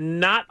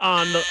 not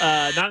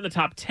in the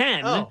top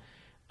 10. Oh.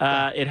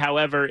 It,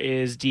 however,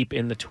 is deep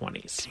in the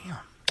 20s. Damn.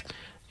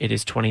 It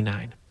is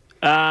 29.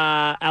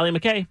 Allie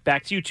McKay,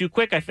 back to you. Too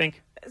quick, I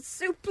think.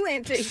 Soup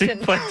Plantation.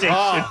 Soup Plantation.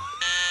 Oh.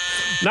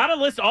 Not a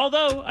list,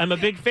 although I'm a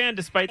big fan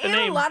despite the And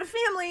name. a lot of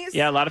families.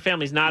 Yeah, a lot of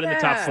families. Not in the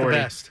top 40.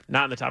 Best.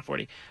 Not in the top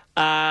 40.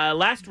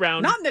 Last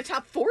round. Not in the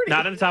top 40.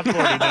 Not in the top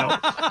 40,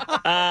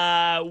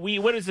 no.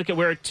 What is it?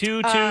 We're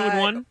 2, 2, and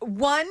 1?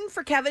 1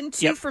 for Kevin,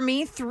 2 for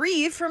me,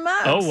 3 for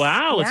Muggs. Oh,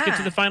 wow. Let's get Yeah.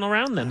 to the final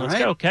round then. Let's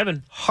right. go,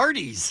 Kevin.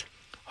 Hardee's.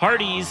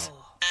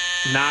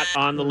 Not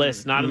on the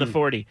list. Not in the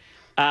 40.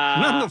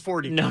 Not in the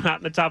 40. No, not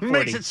in the top 40.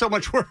 Makes it so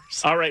much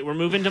worse. All right, we're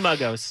moving to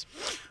Muggos.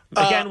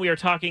 Again, we are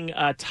talking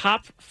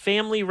top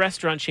family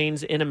restaurant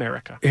chains in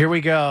America. Here we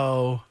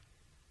go.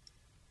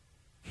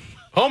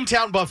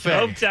 Hometown Buffet.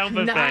 Hometown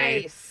Buffet.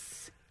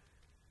 Nice.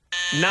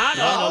 Not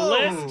on the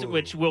list,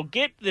 which will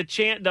get the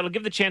chance. That'll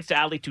give the chance to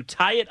Allie to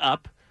tie it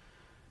up.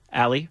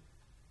 Allie,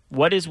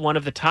 what is one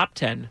of the top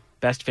 10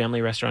 best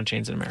family restaurant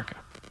chains in America?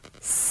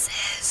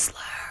 Sizzler.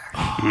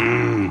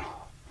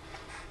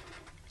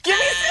 Give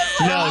me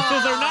Sizzler! No,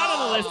 Sizzler not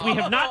on the list. We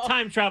have not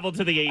time traveled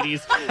to the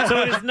 80s, so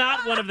it is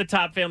not one of the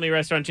top family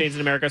restaurant chains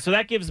in America. So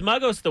that gives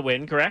Muggos the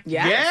win, correct?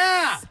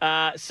 Yes.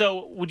 Yeah!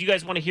 So would you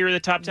guys want to hear the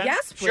top 10?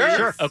 Yes, please.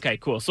 Sure. Okay,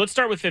 cool. So let's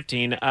start with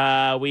 15.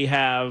 We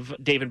have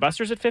Dave &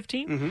 Buster's at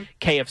 15,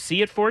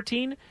 KFC at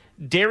 14,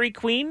 Dairy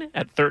Queen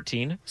at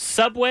 13,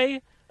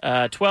 Subway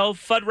 12,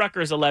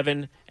 Fuddruckers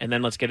 11, and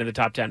then let's get into the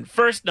top 10.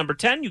 First, number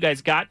 10, you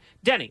guys got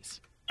Denny's.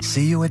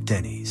 See you at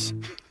Denny's.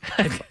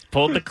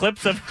 Pulled the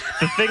clips of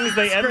the things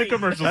they end the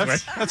commercials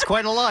with. That's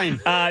quite a line.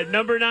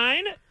 Number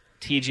 9,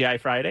 TGI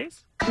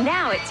Fridays.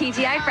 Now at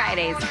TGI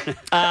Fridays.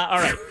 All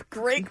right.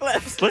 Great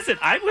clips. Listen,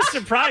 I was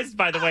surprised,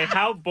 by the way,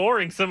 how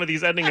boring some of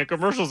these ending of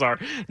commercials are.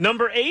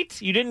 Number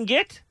 8, you didn't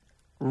get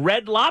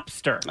Red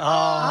Lobster.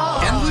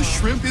 Endless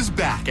Shrimp is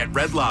back at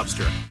Red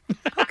Lobster.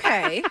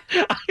 Okay.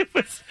 I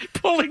was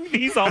pulling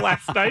these all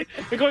last night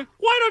and going,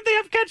 why don't they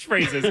have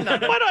catchphrases?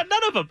 Why not?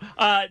 None of them.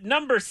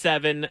 Number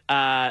 7,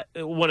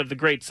 one of the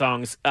great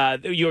songs.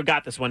 You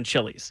got this one,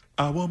 Chili's.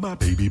 I want my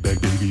baby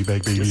back, baby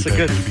back, baby It's a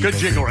back, good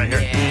jingle right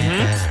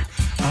here.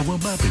 I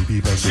want my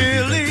baby back,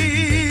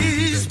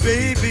 Chili's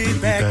baby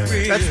back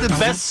ribs. That's the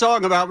best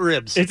song about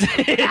ribs.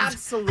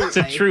 Absolutely. It's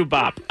a true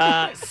bop.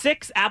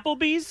 6,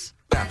 Applebee's.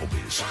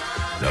 Applebee's.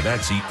 Now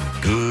that's eating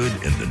good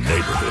in the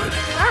neighborhood.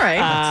 All right.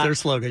 That's their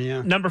slogan,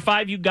 yeah. Number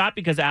 5 you got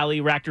because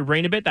Allie racked her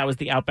brain a bit. That was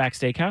the Outback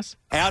Steakhouse.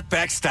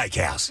 Outback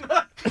Steakhouse.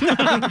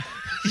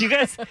 You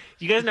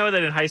guys know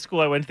that in high school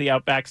I went to the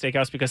Outback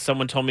Steakhouse because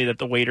someone told me that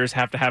the waiters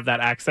have to have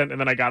that accent,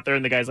 and then I got there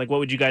and the guy's like, what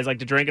would you guys like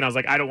to drink? And I was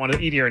like, I don't want to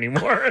eat here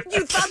anymore.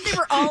 You thought they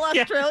were all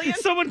Australian? Yeah,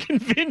 someone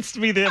convinced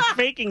me they're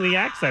faking the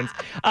accents.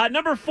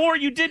 Number 4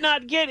 you did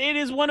not get. It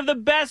is one of the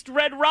best,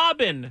 Red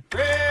Robin.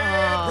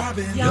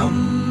 Robin.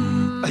 Yum.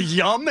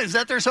 Yum? Is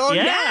that their song?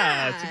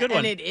 Yeah, it's a good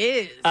one. And it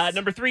is.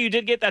 Number 3 you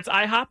did get. That's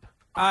IHOP.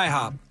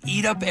 IHOP.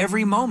 Eat up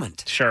every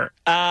moment. Sure.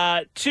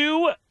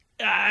 2,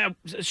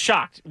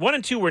 shocked. 1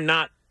 and 2 were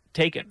not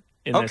taken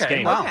in this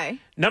game. Wow. Okay.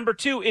 Number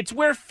 2, it's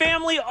where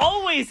family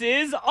always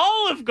is,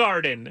 Olive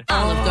Garden.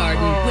 Olive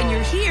Garden. When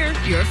you're here,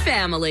 you're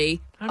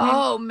family.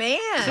 Oh, man.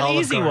 It's an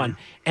easy one.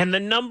 And the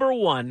number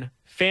 1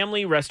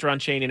 family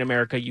restaurant chain in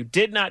America you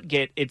did not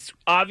get. It's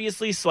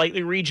obviously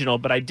slightly regional,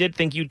 but I did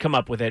think you'd come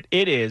up with it.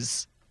 It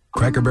is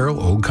Cracker Barrel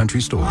Old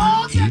Country Store.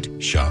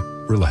 Eat, shop,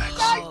 relax.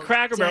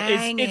 Cracker Barrel.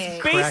 Dang It's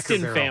it. based Cracker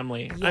in Barrel.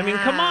 family. I mean,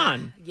 come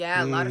on.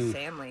 Yeah, a lot of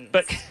families.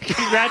 But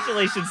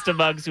congratulations to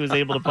Muggs who was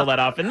able to pull that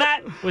off. And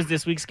that was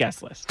this week's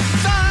guest list.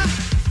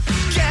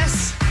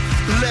 Guess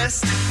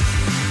list.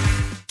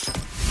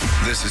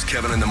 This is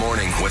Kevin in the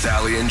Morning with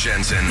Allie and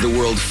Jensen, the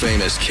world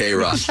famous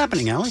K-Rock. What's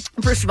happening, Allie?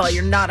 First of all,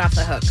 you're not off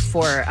the hook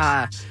for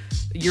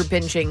you're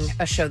binging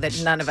a show that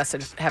none of us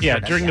have Yeah,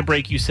 heard of during the yet.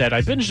 break you said,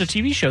 I binged a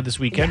TV show this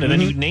weekend, and then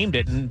you named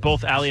it, and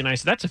both Allie and I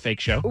said, that's a fake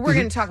show. We're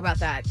going to talk about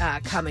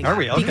that coming Are up.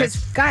 we? Okay. Because,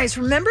 guys,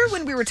 remember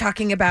when we were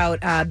talking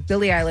about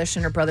Billie Eilish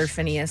and her brother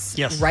Phineas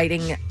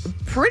writing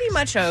pretty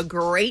much a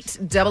great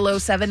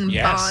 007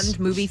 Bond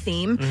movie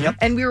theme? Yep.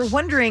 And we were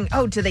wondering,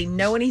 do they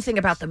know anything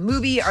about the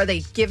movie? Are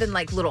they given,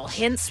 like, little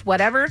hints,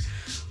 whatever?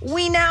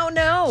 We now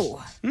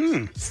know.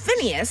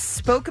 Phineas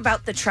spoke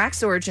about the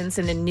track's origins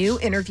in a new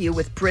interview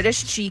with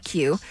British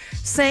GQ,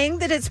 saying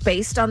that it's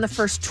based on the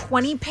first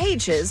 20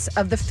 pages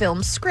of the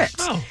film's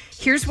script.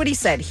 Here's what he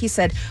said. He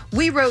said,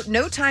 we wrote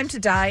No Time to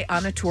Die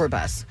on a tour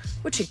bus.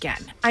 Which,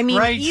 again, I mean,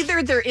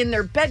 either they're in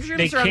their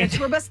bedrooms or on a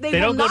tour bus. They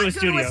will don't not go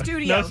to a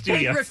studio. No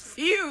studio. They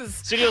refuse.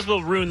 Studios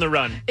will ruin the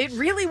run. It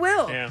really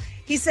will. Yeah.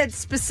 He said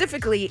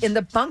specifically in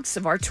the bunks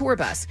of our tour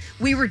bus,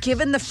 we were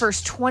given the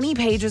first 20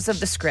 pages of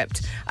the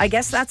script. I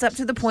guess that's up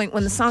to the point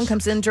when the song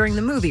comes in during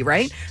the movie,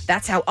 right?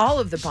 That's how all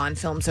of the Bond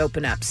films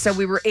open up. So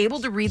we were able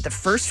to read the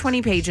first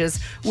 20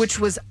 pages, which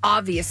was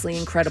obviously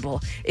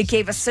incredible. It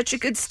gave us such a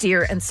good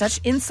steer and such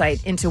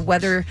insight into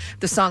whether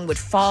the song would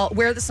fall,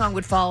 where the song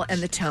would fall,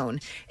 and the tone.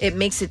 It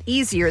makes it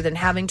easier than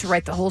having to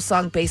write the whole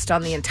song based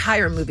on the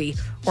entire movie,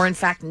 or in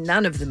fact,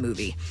 none of the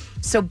movie.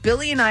 So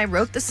Billy and I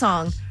wrote the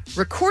song,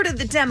 recorded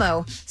the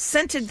demo,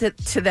 sent it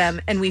to them,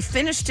 and we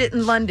finished it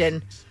in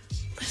London.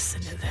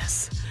 Listen to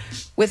this.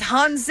 With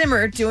Hans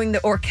Zimmer doing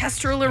the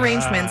orchestral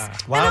arrangements,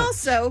 and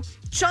also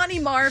Johnny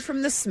Marr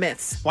from the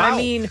Smiths. Wow. I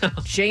mean,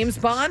 James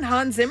Bond,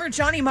 Hans Zimmer,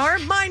 Johnny Marr,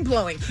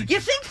 mind-blowing. You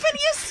think,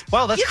 Phineas?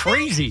 Wow, that's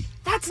crazy.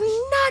 That's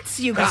nuts,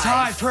 you guys. That's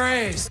high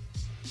praise.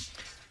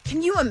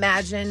 Can you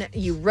imagine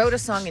you wrote a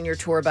song in your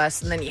tour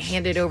bus and then you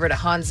hand it over to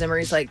Hans Zimmer?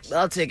 He's like,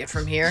 I'll take it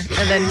from here.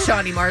 And then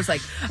Johnny Marr's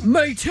like,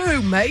 me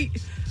too, mate.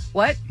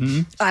 What?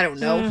 I don't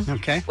know.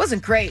 Okay.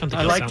 Wasn't great.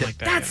 I liked it.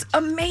 That's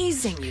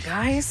amazing, you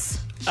guys.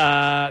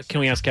 Can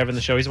we ask Kevin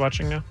the show he's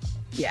watching now?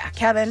 Yeah,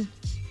 Kevin,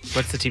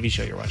 What's the TV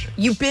show you're watching?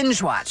 you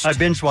binge watched. I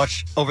binge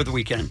watched over the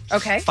weekend.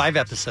 Okay. 5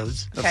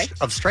 episodes Okay.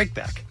 of Strike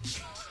Back.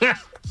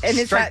 And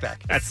is Strike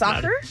that back.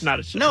 soccer? Not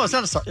a show. No,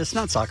 it's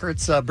not soccer.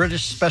 It's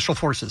British Special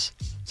Forces.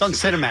 It's on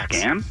Cinemax.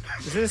 Scam?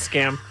 Is it a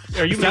scam?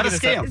 Are you It's not a making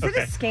this scam. up? Is it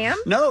a scam?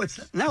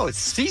 No, it's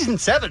season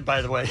 7,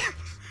 by the way.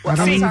 I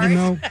don't even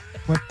know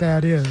what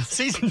that is.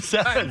 Season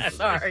 7.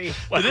 Sorry.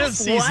 It is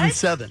season What?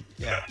 7.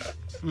 Yeah.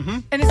 Mm-hmm.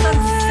 And it's on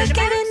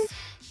Cinemax?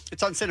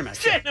 It's on Cinemax.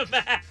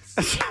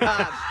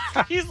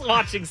 Cinemax. He's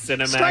watching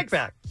Cinemax. Strike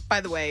back.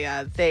 By the way,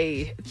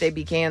 they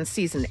began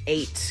season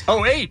 8.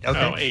 Oh, 8. Okay.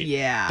 Oh, 8.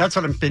 Yeah. That's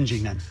what I'm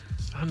binging then.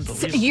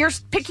 So you're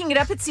picking it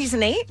up at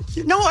season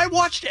 8? No, I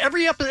watched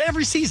every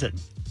season.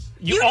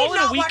 You did all in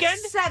a not weekend?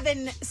 watch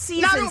 7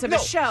 seasons of a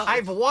show.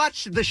 I've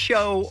watched the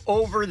show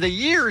over the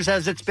years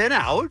as it's been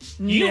out.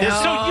 So you've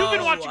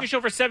been watching a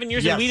show for 7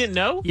 years and we didn't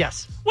know?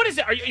 Yes. What is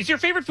it? Is your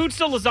favorite food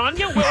still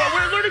lasagna?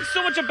 We're learning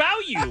so much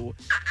about you.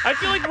 I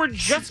feel like we're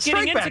just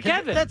getting into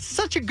Kevin. That's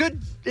such a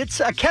good. It's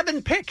a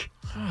Kevin pick.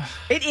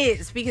 It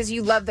is, because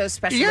you love those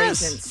special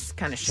Yes. agents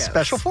kind of shows.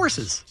 Special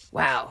Forces.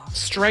 Wow.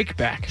 Strike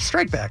back.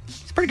 Strike back.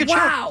 It's a pretty good show.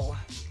 Wow.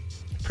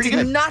 Pretty Did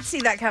good. not see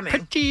that coming.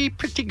 Pretty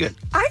good.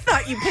 I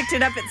thought you picked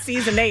it up at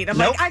season 8. I'm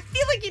Nope. like, I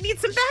feel like you need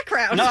some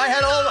background. No, I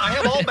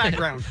have all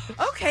background.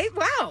 Okay,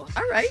 wow.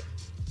 All right.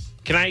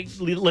 Can I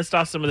list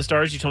off some of the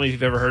stars? You tell me if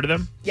you've ever heard of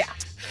them. Yeah.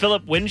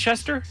 Philip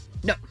Winchester.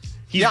 No.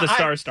 He's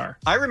the star.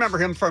 I remember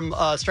him from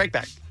Strike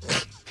Back.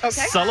 Okay.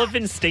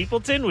 Sullivan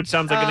Stapleton, which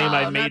sounds like a name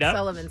I made not up.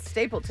 Sullivan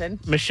Stapleton.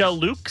 Michelle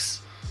Lukes.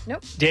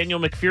 Nope. Daniel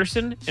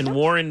McPherson and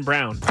Warren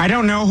Brown. I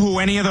don't know who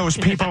any of those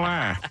people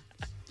are.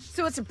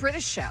 So it's a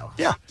British show.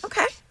 Yeah.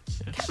 Okay.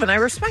 Kevin, I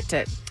respect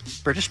it.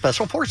 British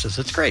Special Forces.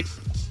 It's great.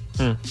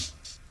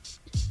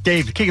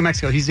 Dave, King of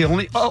Mexico. He's the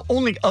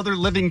only other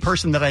living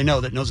person that I know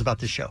that knows about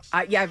this show.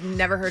 Yeah, I've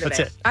never heard of That's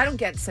it. it. I don't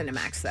get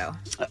Cinemax, though.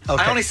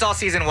 Okay. I only saw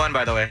season 1,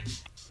 by the way.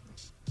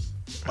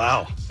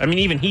 Wow. I mean,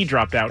 even he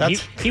dropped out.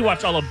 That's- He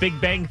watched all of Big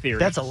Bang Theory.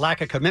 That's a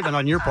lack of commitment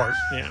on your part.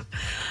 Yeah.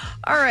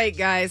 All right,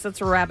 guys,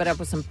 let's wrap it up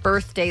with some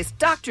birthdays.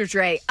 Dr.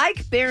 Dre,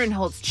 Ike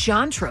Barinholtz,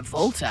 John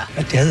Travolta,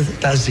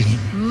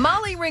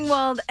 Molly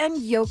Ringwald,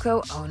 and Yoko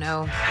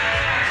Ono. Don't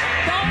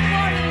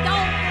worry,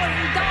 don't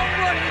worry, don't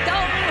worry,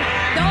 don't worry,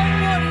 don't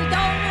worry,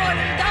 don't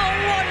worry, don't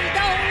worry,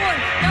 don't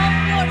worry, don't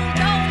worry,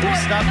 don't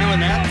worry. Stop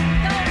doing that.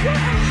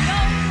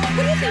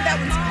 What do you think that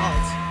one's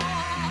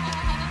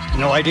called?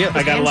 No idea.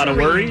 I got a lot of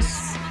worries.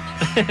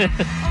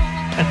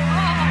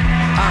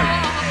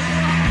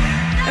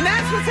 And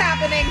that's what's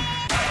happening.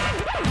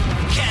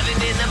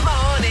 Kevin in the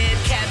morning,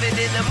 Kevin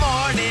in the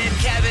morning,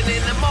 Kevin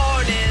in the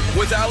morning.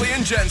 With Ali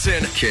and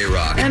Jensen,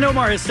 K-Rock. And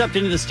Omar has stepped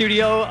into the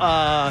studio.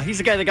 He's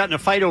the guy that got in a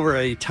fight over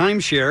a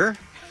timeshare.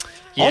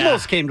 Yeah.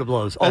 Almost came to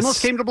blows.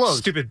 Almost came to blows.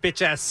 Stupid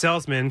bitch-ass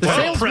salesman. The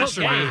salesman,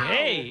 Pressure me.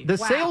 Hey. The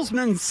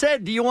salesman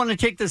said, "Do you want to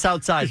take this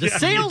outside?" The Yeah,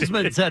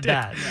 salesman said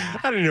that.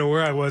 I didn't know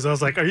where I was. I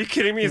was like, "Are you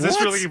kidding me? Is this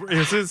What? really?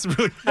 Is this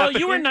really?" Well,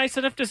 you were nice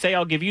enough to say,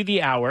 I'll give you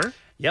the hour.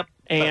 Yep.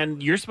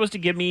 And you're supposed to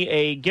give me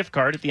a gift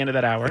card at the end of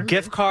that hour. A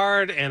gift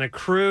card and a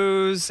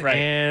cruise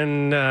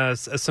and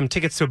some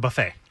tickets to a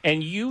buffet.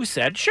 And you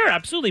said, sure,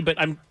 absolutely. But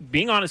I'm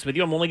being honest with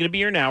you. I'm only going to be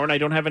here an hour, and I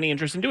don't have any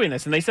interest in doing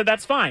this. And they said,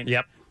 that's fine.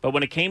 Yep. But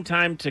when it came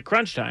time to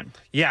crunch time.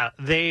 Yeah,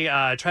 they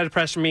tried to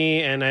pressure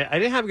me, and I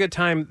didn't have a good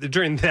time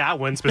during that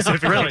one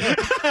specifically. Really?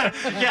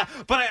 Yeah,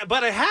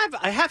 but I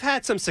have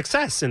had some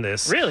success in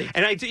this. Really?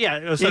 And I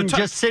yeah. So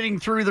just sitting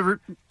through the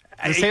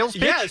sales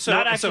pitch? Yeah, so,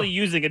 not actually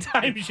using a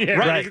timeshare.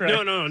 Right.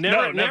 No,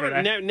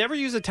 never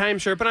use a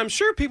timeshare. But I'm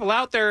sure people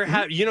out there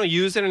have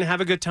use it and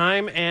have a good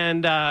time.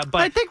 And but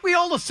I think we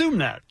all assume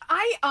that.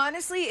 I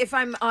honestly, if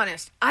I'm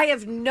honest, I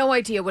have no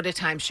idea what a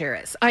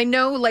timeshare is. I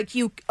know, like,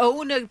 you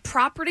own a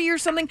property or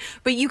something,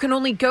 but you can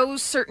only go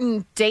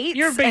certain dates.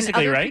 You're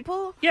basically and other right.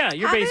 people Yeah,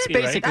 you're have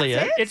basically it?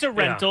 right. That's it? It's a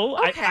rental.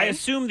 Yeah. Okay. I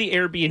assume the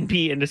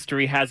Airbnb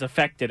industry has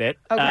affected it.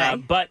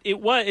 Okay. But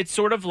it's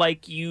sort of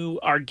like you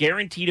are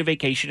guaranteed a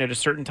vacation at a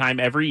certain time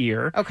every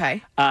year.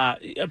 Okay.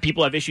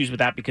 People have issues with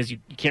that because you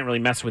can't really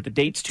mess with the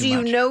dates too Do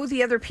much. you know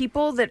the other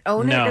people that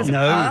own No. it? As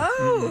No.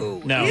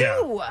 Oh. No.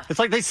 Ew. It's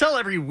like they sell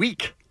every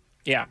week.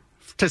 Yeah.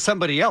 To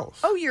somebody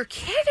else. Oh, you're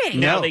kidding.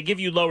 Now they give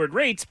you lowered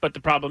rates, but the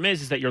problem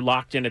is that you're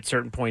locked in at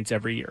certain points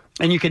every year.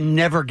 And you can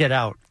never get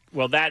out.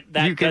 Well, that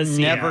you can does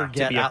seem never to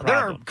get be a out. There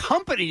are problem.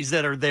 companies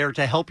that are there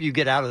to help you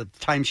get out of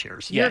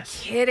timeshares. You're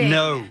kidding.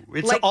 No,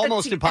 it's Like,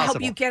 almost to impossible.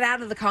 help you get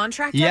out of the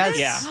contract? Yes.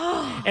 Of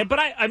it? Yeah. But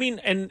I mean,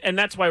 and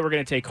that's why we're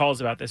going to take calls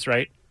about this,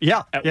 right?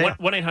 Yeah. At yeah.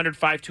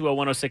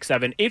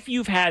 1-800-520-1067. If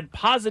you've had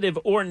positive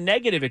or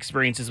negative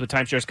experiences with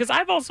timeshares, because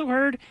I've also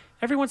heard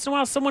every once in a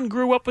while someone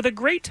grew up with a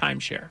great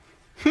timeshare.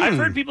 I've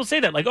heard people say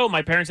that, like, oh,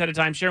 my parents had a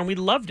timeshare and we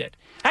loved it.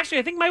 Actually,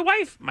 I think my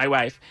wife,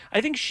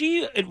 I think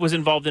she was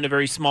involved in a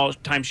very small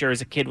timeshare as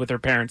a kid with her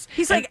parents.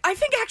 He's like, I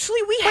think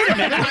actually we have a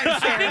timeshare.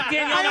 I think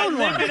Danielle and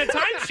I lived in a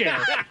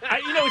timeshare.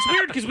 It's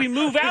weird because we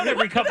move out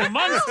every couple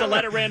months to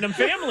let a random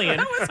family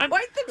in. I'm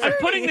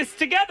putting this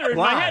together in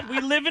my head. We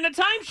live in a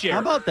timeshare.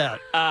 How about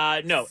that?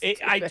 No,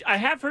 I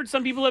have heard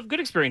some people have good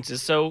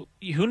experiences, so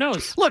who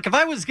knows? Look, if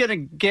I was going to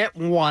get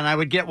one, I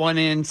would get one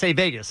in, say,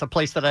 Vegas, a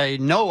place that I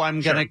know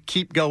I'm going to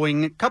keep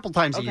going a couple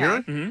times a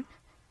year. Mm-hmm.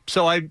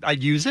 So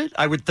I'd use it,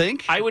 I would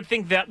think. I would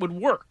think that would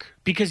work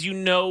because you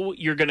know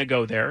you're going to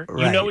go there.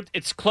 Right. You know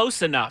it's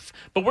close enough.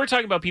 But we're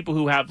talking about people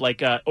who have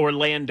like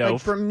Orlando.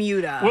 Like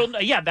Bermuda.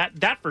 Well, yeah,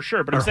 that for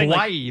sure. But Or I'm saying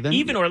Hawaii like,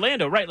 even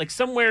Orlando, right? Like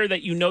somewhere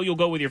that you know you'll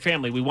go with your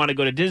family. We want to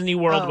go to Disney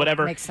World,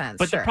 whatever. Makes sense.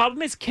 But the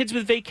problem is kids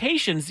with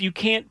vacations, you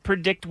can't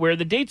predict where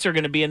the dates are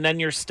going to be, and then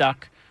you're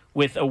stuck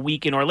with a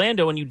week in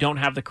Orlando and you don't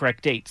have the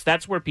correct dates.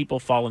 That's where people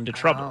fall into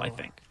trouble, I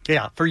think.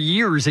 Yeah, for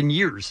years and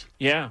years.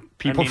 Yeah.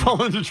 People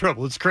fall into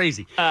trouble. It's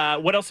crazy.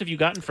 What else have you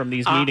gotten from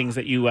these meetings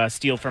that you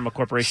steal from a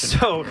corporation?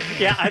 So,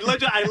 yeah, I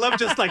love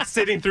just like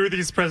sitting through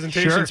these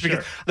presentations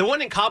because the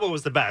one in Cabo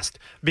was the best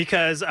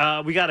because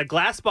we got a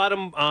glass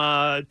bottom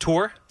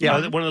tour.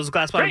 Yeah. One of those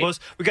glass bottom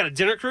boats. We got a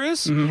dinner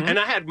cruise, and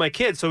I had my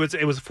kids, so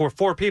it was for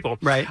 4 people.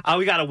 Right.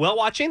 We got a whale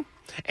watching.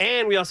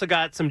 And we also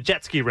got some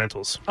jet ski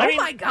rentals.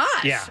 My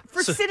gosh. Yeah.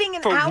 For sitting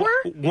an for hour?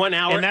 1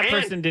 hour. And that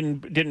person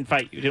didn't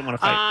fight you, didn't want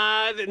to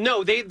fight?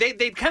 No, they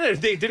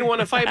didn't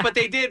want to fight, but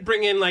they did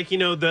bring in like,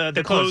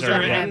 the closer.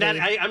 And that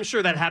I'm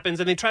sure that happens.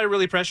 And they try to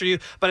really pressure you.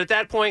 But at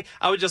that point,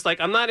 I was just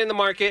like, I'm not in the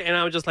market. And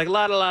I was just like,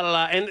 la, la, la,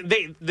 la. And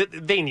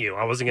they knew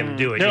I wasn't going to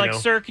do it. They're like,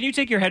 sir, can you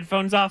take your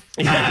headphones off?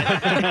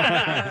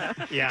 Yeah.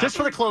 Just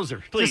for the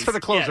closer. Please. Just for the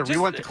closer. We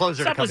want the closer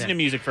to stop come listening to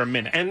music for a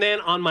minute. And then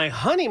on my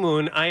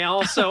honeymoon, I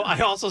also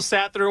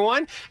sat through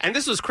one, and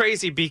this was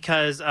crazy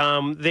because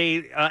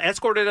they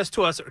escorted us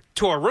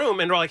to our room,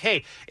 and were like,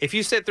 "Hey, if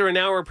you sit through an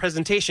hour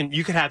presentation,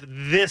 you could have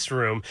this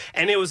room."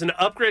 And it was an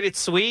upgraded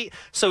suite,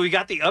 so we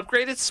got the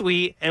upgraded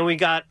suite, and we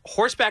got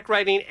horseback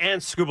riding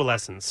and scuba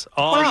lessons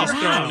all just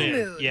thrown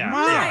in.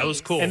 Yeah, it was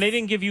cool. And they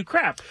didn't give you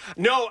crap.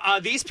 No,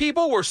 these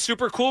people were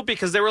super cool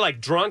because they were like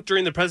drunk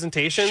during the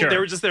presentation. Sure. They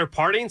were just there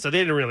partying, so they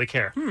didn't really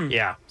care.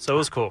 Yeah, so it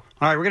was cool.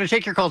 All right, we're going to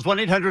take your calls.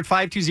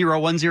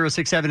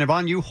 1-800-520-1067.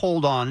 Yvonne, you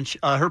hold on.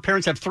 Her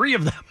parents have 3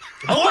 of them.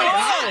 Oh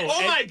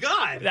my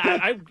God.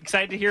 I'm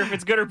excited to hear if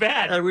it's good or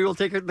bad. And we will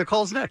take the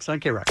calls next on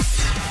K-Rock.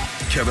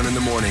 Kevin in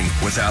the Morning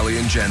with Ali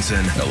and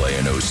Jensen.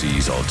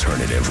 LANOC's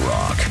Alternative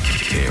Rock.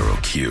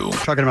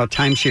 KROQ. Talking about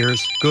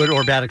timeshares, good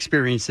or bad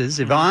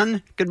experiences.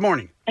 Yvonne, good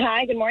morning.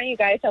 Hi, good morning, you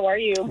guys. How are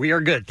you? We are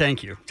good,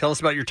 thank you. Tell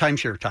us about your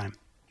timeshare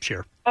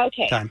share.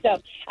 Okay, time.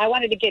 So I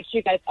wanted to get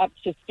you guys up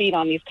to speed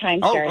on these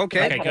timeshares. Oh,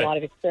 okay. I've had a lot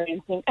of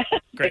experience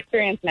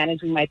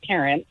managing my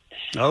parents.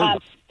 Oh.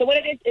 So what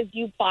it is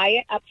you buy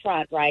it up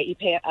front, right? You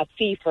pay a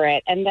fee for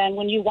it. And then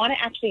when you want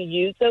to actually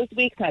use those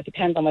weeks, and it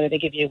depends on whether they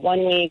give you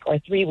 1 week or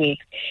 3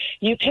 weeks,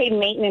 you pay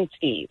maintenance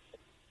fees.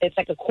 It's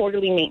like a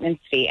quarterly maintenance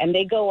fee. And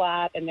they go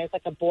up, and there's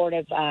like a board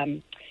of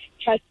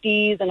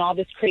trustees and all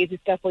this crazy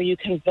stuff where you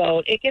can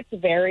vote. It gets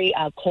very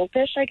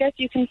cultish, I guess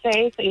you can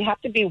say. So you have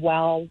to be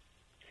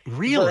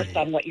versed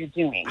on what you're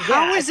doing.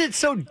 How is it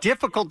so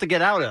difficult to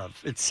get out of?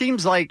 It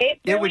seems like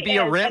it would be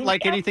a rent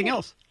like anything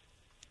else.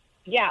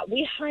 Yeah,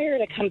 we hired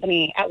a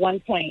company at one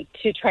point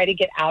to try to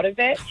get out of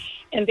it,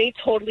 and they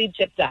totally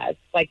gypped us.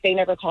 Like, they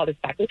never called us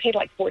back. We paid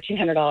like $1,400 to try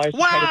to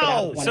get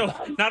out of one So of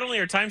them. not only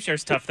are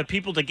timeshares tough, the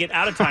people to get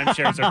out of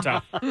timeshares are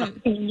tough.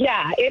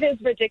 Yeah, it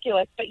is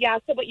ridiculous. But yeah,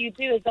 so what you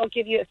do is they'll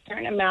give you a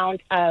certain amount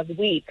of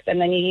weeks,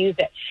 and then you use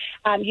it.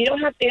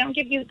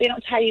 They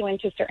don't tie you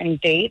into certain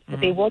dates,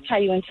 but they will tie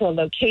you into a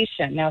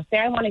location. Now, say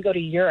I want to go to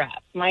Europe.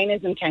 Mine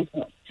is in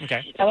Cancun.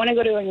 Okay. I want to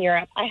go to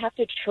Europe. I have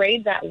to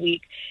trade that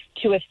week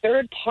to a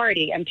third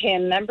party and pay a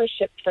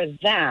membership for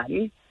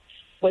them,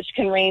 which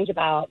can range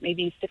about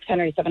maybe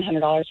 $600 to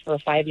 $700 for a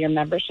 5-year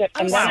membership.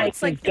 And then I it's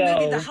can like the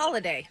movie The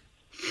Holiday.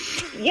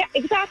 Yeah,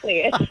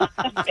 exactly.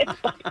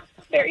 It's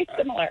very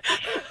similar.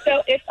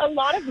 So it's a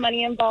lot of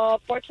money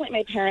involved. Fortunately,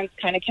 my parents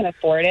kind of can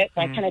afford it,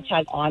 so I kind of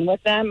tag on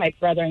with them. My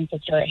brother and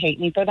sister hate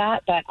me for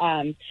that. But,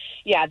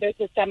 yeah, there's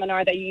a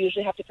seminar that you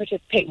usually have to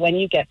participate when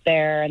you get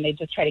there, and they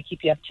just try to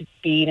keep you up to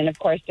speed. And, of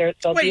course, they'll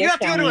Wait, be you have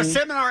to go to a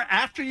seminar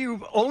after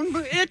you own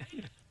it?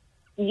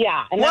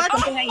 Yeah. And that's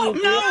something that you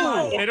do.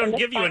 No! They don't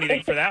give you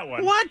anything for that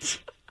one. What?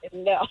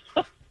 No.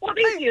 Well,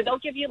 they do. They'll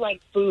give you,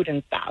 like, food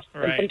and stuff.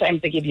 Right. And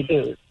sometimes they give you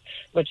booze,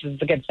 which is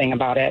the good thing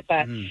about it.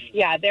 But,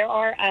 yeah, there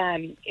are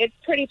it's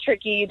pretty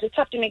tricky. You just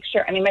have to make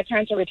sure. I mean, my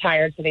parents are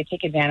retired, so they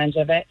take advantage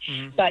of it.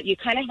 But you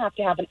kind of have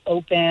to have an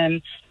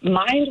open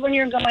mind when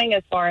you're going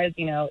as far as,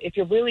 if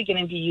you're really going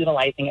to be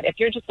utilizing it. If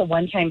you're just a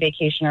one-time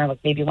vacationer, like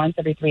maybe once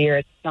every 3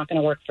 years, it's not going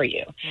to work for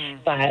you.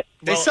 But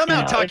They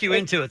somehow talk you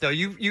into it, though.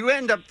 You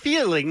end up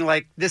feeling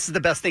like this is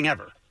the best thing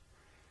ever.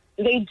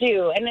 They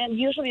do. And then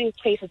usually these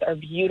places are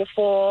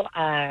beautiful.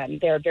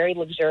 They're very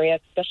luxurious,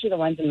 especially the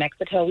ones in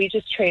Mexico. We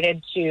just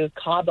traded to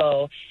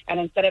Cabo, and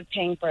instead of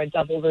paying for a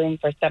double room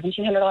for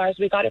 $1,700,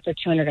 we got it for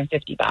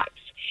 $250.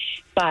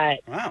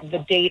 But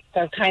the dates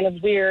are kind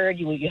of weird.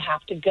 You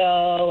have to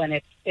go,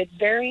 and it's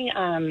very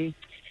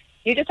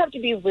you just have to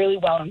be really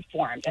well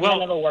informed, and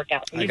then it'll work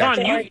out.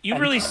 Yvonne,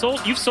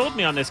 you've sold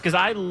me on this because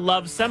I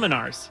love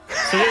seminars.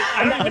 So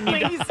I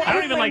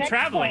don't even like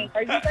traveling.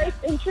 Are you guys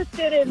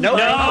interested in? No.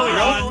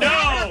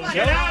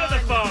 Get out of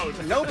the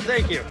phone. No,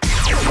 thank you.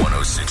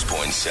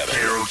 106.7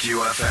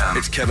 KROQ FM.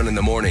 It's Kevin in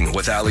the Morning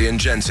with Ali and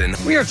Jensen.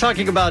 We are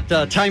talking about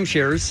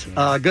timeshares,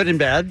 good and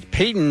bad.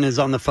 Peyton is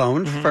on the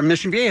phone from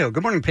Mission Viejo.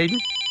 Good morning, Peyton.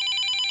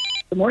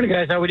 Good morning,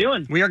 guys. How are we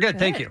doing? We are good.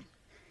 Thank you.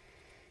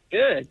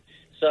 Good.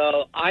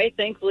 So I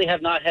thankfully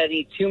have not had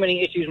too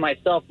many issues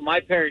myself. My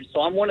parents,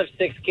 so I'm one of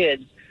 6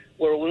 kids,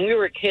 where when we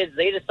were kids,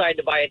 they decided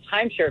to buy a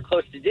timeshare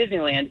close to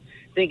Disneyland,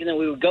 thinking that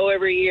we would go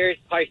every year,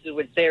 prices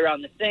would stay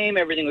around the same,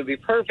 everything would be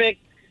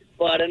perfect.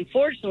 But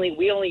unfortunately,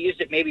 we only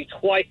used it maybe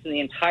twice in the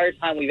entire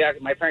time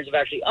my parents have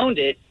actually owned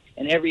it,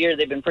 and every year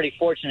they've been pretty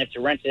fortunate to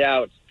rent it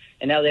out.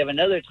 And now they have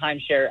another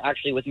timeshare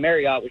actually with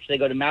Marriott, which they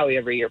go to Maui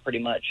every year pretty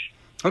much.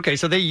 Okay,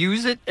 so they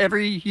use it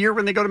every year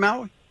when they go to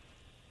Maui?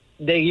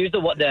 They use the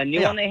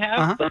new one they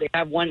have, but they've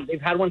had one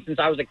since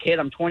I was a kid.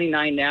 I'm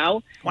 29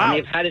 now. Wow. And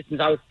they've had it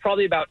since I was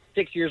probably about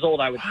 6 years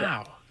old, I would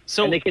say.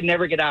 So, and they could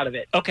never get out of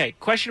it. Okay,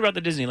 question about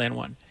the Disneyland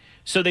one.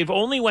 So they've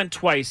only went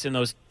twice in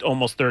those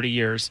almost 30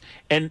 years.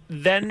 And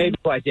then... Maybe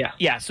twice, yeah.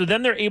 Yeah, so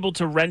then they're able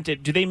to rent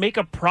it. Do they make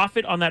a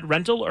profit on that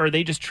rental, or are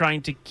they just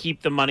trying to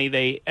keep the money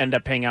they end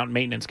up paying out in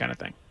maintenance kind of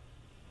thing?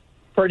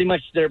 Pretty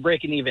much they're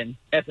breaking even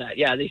at that.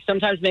 Yeah, they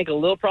sometimes make a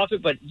little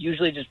profit, but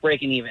usually just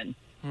breaking even.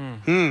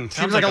 Seems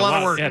like a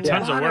lot of work. Yeah,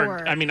 tons of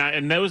work. I mean,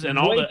 and those and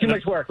all Way too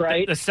much work,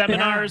 right? The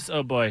seminars.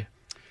 Oh boy,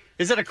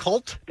 is it a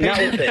cult? Now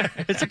is it?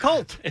 It's a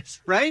cult,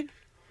 right?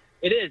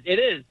 It is. It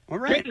is. All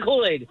right. Drink the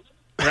Kool-Aid.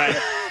 Right.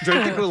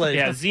 Drink the Kool-Aid.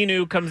 Yeah,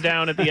 Xenu comes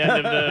down at the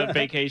end of the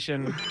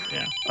vacation.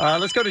 Yeah.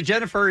 Let's go to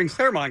Jennifer in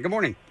Claremont. Good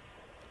morning.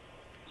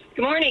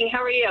 Good morning.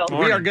 How are you?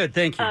 We are good.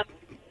 Thank you.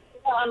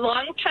 A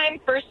long time,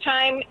 first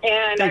time,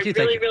 and I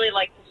really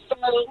like the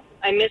show.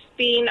 I miss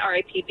Bean,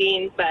 R.I.P.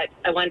 Bean, but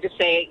I wanted to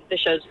say the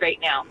show's great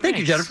now. Thank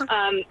you, Jennifer.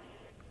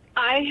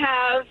 I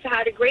have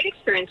had a great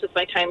experience with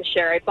my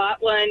timeshare. I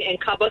bought one in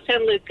Cabo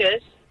San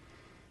Lucas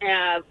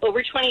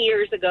over 20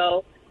 years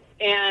ago,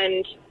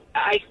 and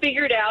I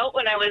figured out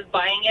when I was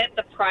buying it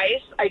the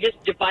price. I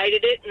just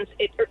divided it, and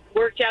it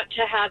worked out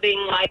to having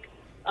like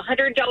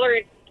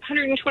 $120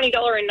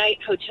 a night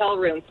hotel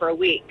room for a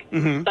week.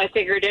 Mm-hmm. So I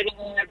figured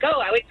anywhere I go,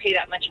 I would pay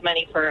that much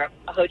money for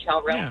a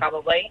hotel room,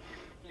 probably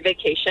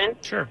vacation.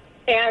 Sure.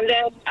 And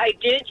then I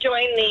did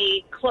join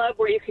the club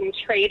where you can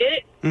trade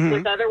it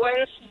with other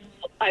ones.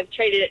 I've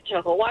traded it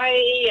to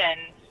Hawaii and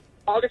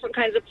all different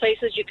kinds of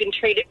places. You can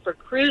trade it for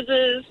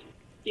cruises.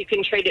 You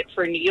can trade it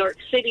for New York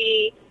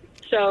City.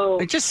 So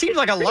it just seems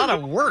like a lot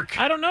of work.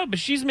 I don't know, but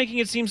she's making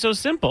it seem so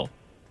simple.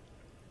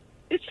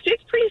 It's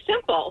pretty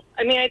simple.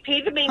 I mean, I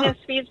pay the maintenance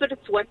fees, but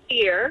it's once a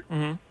year.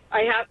 Mm-hmm.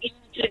 I have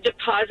to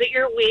deposit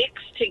your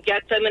weeks to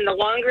get them, and the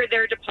longer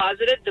they're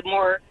deposited, the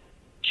more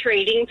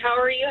trading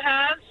power you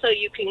have. So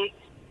you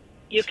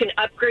can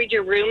upgrade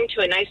your room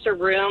to a nicer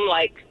room,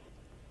 like,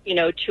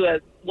 to a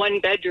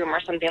 1-bedroom or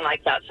something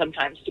like that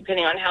sometimes,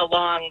 depending on how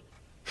long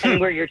and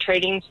where you're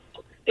trading.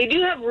 They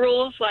do have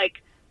rules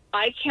like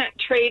I can't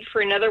trade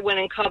for another one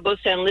in Cabo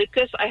San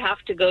Lucas. I have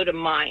to go to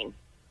mine.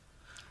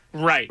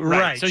 Right.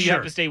 So you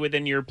have to stay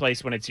within your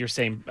place when it's your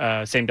same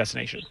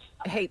destination.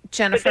 Hey,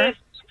 Jennifer.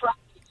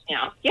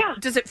 Yeah.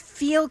 Does it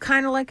feel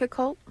kind of like a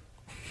cult?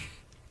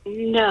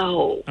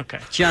 No. Okay.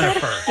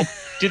 Jennifer.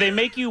 Do they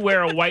make you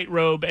wear a white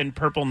robe and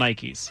purple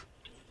Nikes?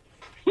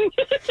 No.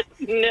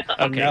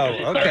 Okay.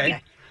 No.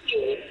 Okay.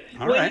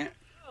 All right.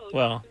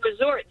 Well,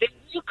 resort, they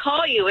do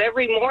call you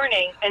every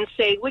morning and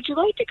say, "Would you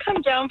like to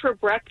come down for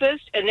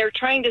breakfast?" And they're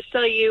trying to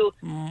sell you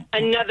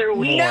another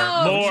week.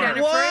 More.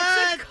 Jennifer,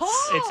 What? it's a cult.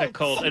 It's a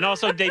cult, and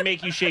also they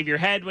make you shave your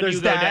head when you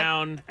go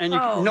down, and you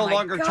no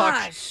longer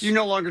talk. You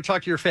no longer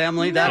talk to your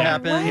family. That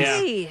happens.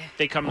 Yeah.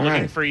 They come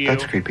looking for you.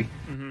 That's creepy.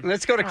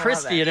 Let's go to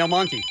Christy in El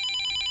Monte.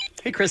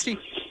 Hey, Christy.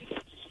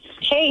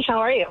 Hey, how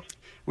are you?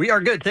 We are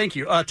good, thank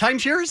you.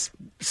 Timeshares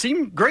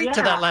seem great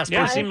to that last Yeah,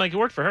 it person. seemed like it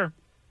worked for her.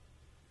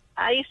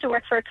 I used to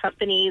work for a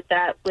company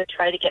that would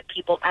try to get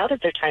people out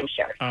of their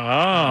timeshare.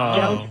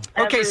 Oh.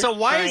 Okay, so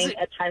why is it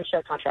a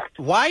timeshare contract?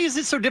 Why is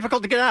it so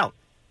difficult to get out?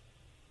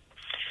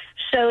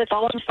 So it's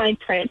all in fine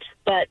print,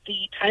 but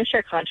the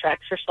timeshare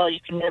contract, first of all, you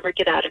can never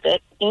get out of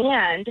it,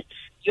 and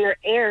your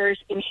heirs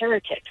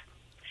inherit it.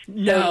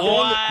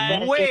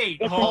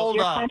 Wait, hold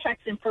your up.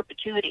 contract's in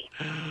perpetuity.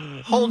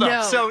 Hold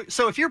up.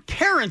 So if your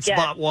parents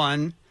bought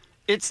one,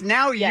 it's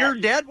now your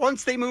debt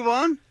once they move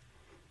on?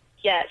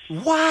 Yes.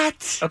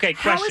 What? Okay,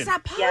 question. How is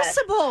that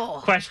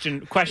possible?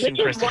 Question, Which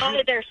is Kristen.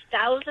 why there's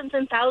thousands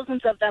and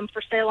thousands of them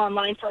for sale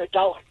online for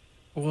 $1.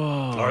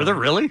 Whoa. Are there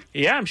really?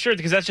 Yeah, I'm sure,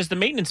 because that's just the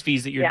maintenance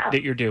fees that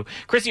you're due.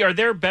 Chrissy, are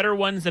there better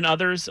ones than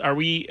others?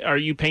 Are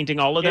you painting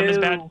all of them as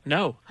bad?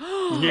 No.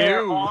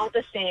 They're all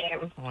the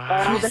same.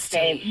 Wow. All the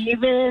same.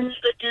 Even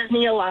the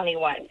Disney Alani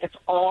one. It's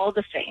all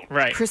the same.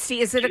 Right.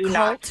 Christy, is it a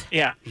cult?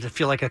 Yeah. Does it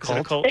feel like a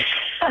cult?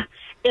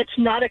 It's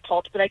not a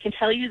cult, but I can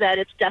tell you that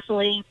it's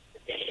definitely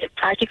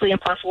practically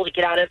impossible to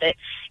get out of it.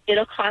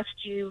 It'll cost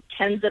you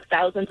tens of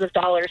thousands of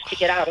dollars to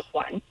get out of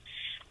one.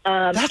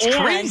 That's and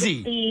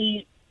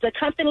crazy. The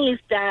companies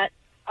that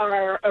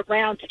are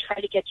around to try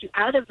to get you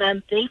out of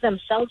them, they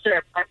themselves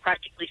are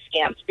practically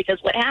scams,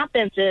 because what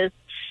happens is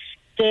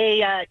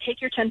they take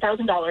your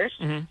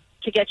 $10,000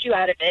 to get you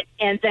out of it,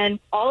 and then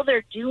all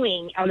they're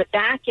doing on the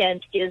back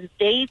end is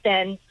they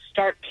then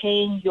start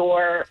paying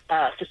your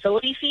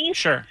facility fees.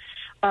 Sure.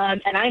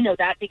 And I know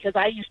that because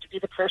I used to be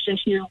the person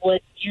who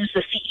would use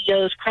the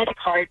CEO's credit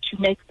card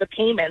to make the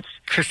payments.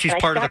 Christy's And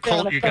I part of the sat there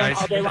on cult, you phone guys.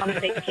 all day long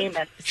to make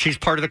payments. She's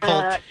part of the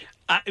cult.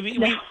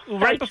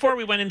 Right before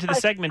we went into the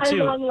segment,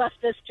 too. I long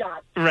left this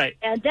job. Right.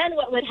 And then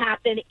what would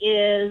happen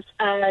is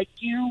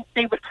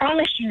they would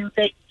promise you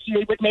that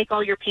you would make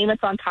all your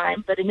payments on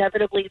time, but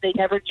inevitably they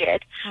never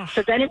did.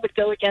 So then it would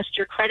go against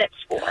your credit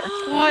score.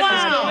 What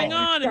is going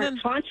on? And then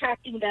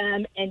contacting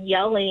them and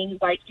yelling,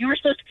 like, you were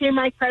supposed to pay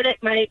my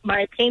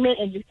payment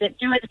and you didn't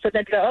do it. So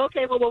then go,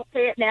 okay, well, we'll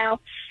pay it now.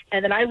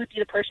 And then I would be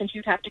the person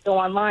who'd have to go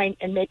online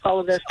and make all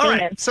of those All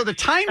payments. right, so the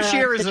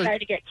timeshare is to try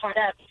to get caught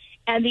up.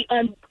 And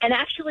and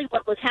actually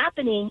what was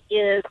happening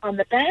is on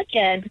the back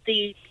end,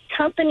 the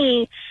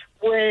company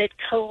would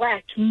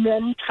collect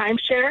many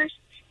timeshares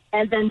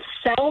and then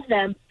sell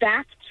them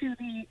back to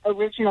the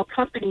original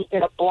company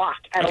in a block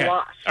at a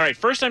loss. All right.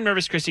 First, I'm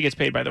nervous Christy gets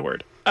paid by the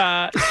word.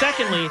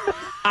 Secondly,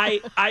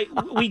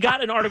 we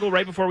got an article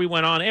right before we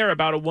went on air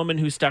about a woman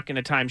who's stuck in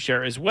a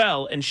timeshare as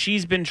well, and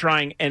she's been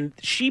trying, and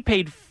she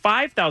paid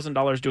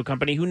 $5,000 to a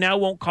company who now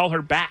won't call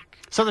her back.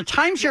 So the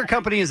timeshare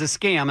company is a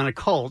scam and a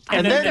cult,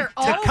 and then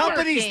the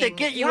companies that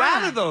get you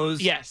out of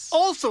those,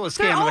 also a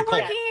scam and a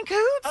cult. working in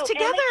cahoots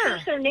together. And they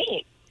change their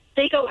name.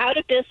 They go out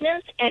of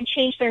business and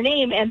change their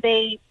name, and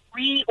they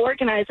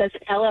reorganize as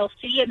an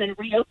LLC and then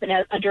reopen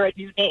as under a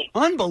new name.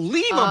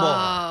 Unbelievable.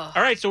 All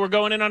right, so we're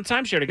going in on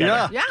timeshare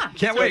together. Yeah.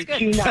 Can't wait.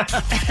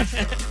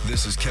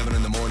 This is Kevin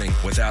in the Morning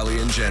with Ali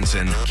and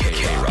Jensen.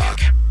 K-Rock.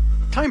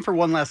 Time for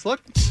one last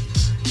look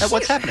at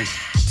what's happening.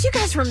 Do you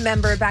guys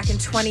remember back in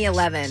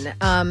 2011,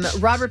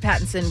 Robert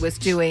Pattinson was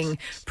doing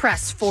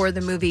press for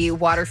the movie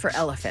Water for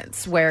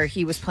Elephants, where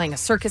he was playing a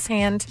circus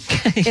hand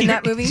in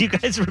that movie? Do you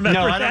guys remember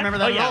No, that? I don't remember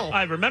that at all.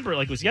 I remember it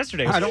like it was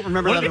yesterday. I don't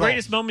remember One that of the at all.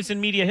 greatest moments in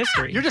media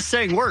history. You're just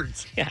saying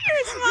words. Yeah.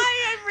 Here's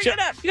why I bring it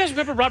up. You guys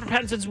remember Robert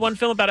Pattinson's one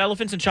film about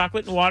elephants and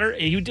chocolate and water?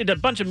 He did a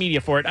bunch of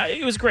media for it.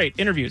 It was great.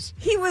 Interviews.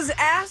 He was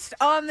asked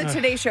on the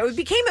Today Show. It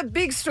became a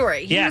big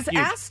story. He was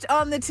asked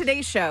on the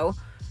Today Show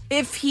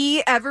if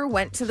he ever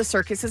went to the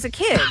circus as a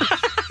kid.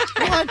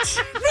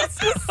 What?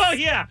 Oh,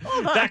 yeah.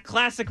 That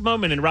classic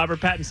moment in Robert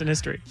Pattinson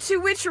history. To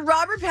which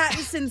Robert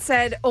Pattinson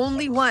said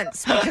only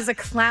once because a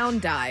clown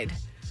died.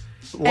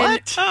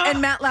 What?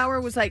 And Matt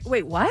Lauer was like,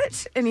 wait,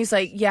 what? And he's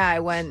like, yeah, I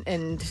went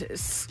and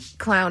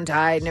clown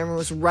died and everyone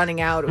was running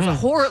out. It was a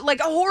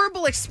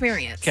horrible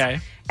experience.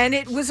 Okay. And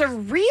it was a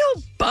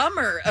real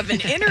bummer of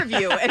an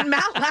interview. And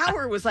Matt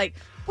Lauer was like,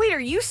 wait, are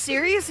you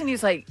serious? And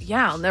he's like,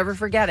 yeah, I'll never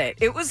forget it.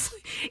 It was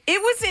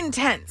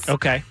intense.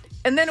 Okay.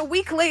 And then a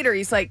week later,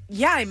 he's like,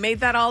 yeah, I made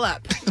that all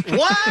up.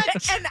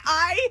 What? And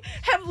I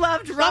have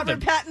loved Robert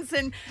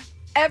Pattinson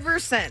ever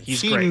since.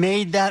 He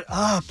made that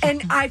up.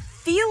 And I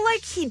feel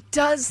like he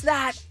does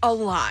that a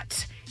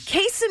lot.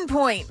 Case in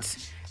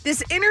point,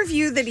 this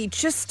interview that he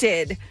just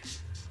did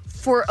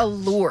for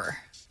Allure.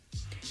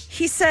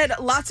 He said,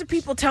 lots of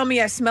people tell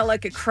me I smell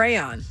like a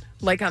crayon,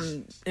 like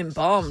I'm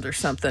embalmed or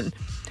something.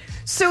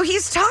 So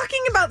he's talking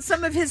about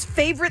some of his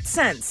favorite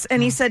scents,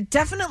 and he said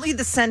definitely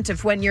the scent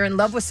of when you're in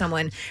love with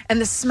someone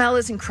and the smell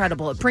is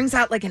incredible. It brings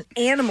out like an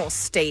animal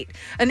state,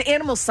 an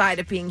animal side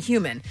of being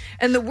human.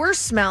 And the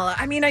worst smell,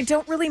 I mean, I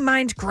don't really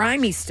mind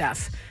grimy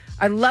stuff.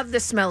 I love the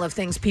smell of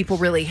things people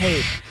really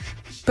hate.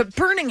 But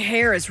burning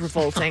hair is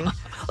revolting. Like,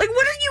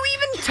 what are you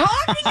even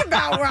talking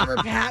about, Robert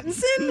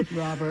Pattinson?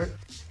 Robert.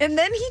 And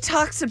then he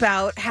talks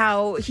about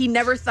how he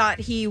never thought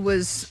he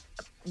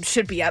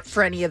should be up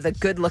for any of the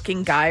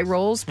good-looking guy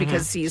roles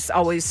because he's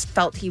always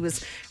felt he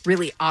was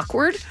really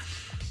awkward.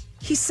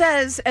 He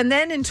says, and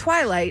then in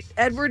Twilight,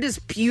 Edward is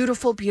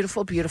beautiful,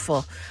 beautiful,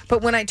 beautiful.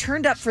 But when I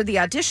turned up for the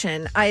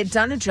audition, I had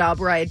done a job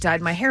where I had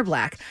dyed my hair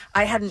black.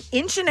 I had 1.5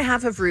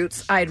 inches of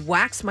roots. I had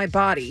waxed my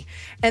body.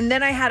 And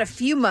then I had a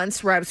few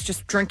months where I was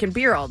just drinking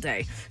beer all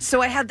day.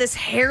 So I had this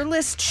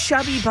hairless,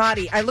 chubby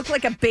body. I looked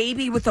like a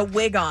baby with a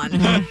wig on.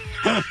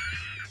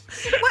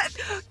 What?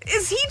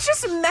 Is he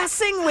just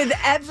messing with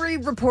every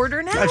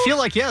reporter now? I feel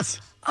like yes.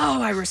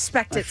 Oh, I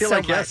respect it I feel so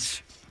like much.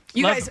 yes.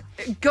 You Love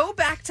guys, go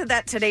back to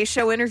that Today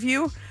Show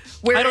interview.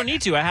 Where I don't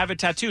need to. I have it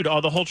tattooed,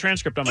 the whole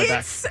transcript on my back.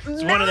 It's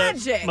one of the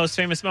magic. most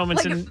famous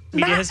moments in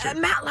media history.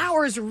 Matt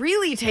Lauer's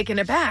really taken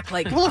it back.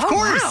 Like, well, of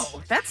course.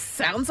 Wow, that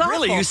sounds awful.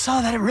 Really, you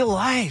saw that in real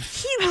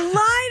life. He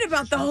lied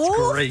about the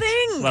whole great.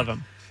 thing. Love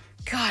him.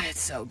 God,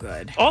 it's so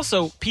good.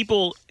 Also,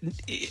 people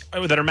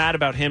that are mad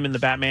about him in the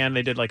Batman,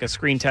 they did like a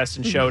screen test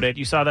and showed it.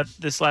 You saw that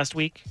this last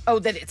week? Oh,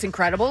 that it's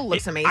incredible.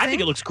 Looks amazing. I think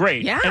it looks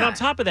great. Yeah. And on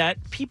top of that,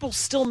 people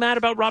still mad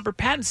about Robert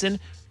Pattinson.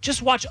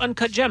 Just watch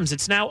Uncut Gems.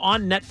 It's now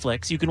on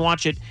Netflix. You can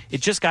watch it.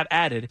 It just got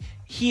added.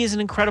 He is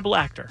an incredible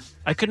actor.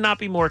 I could not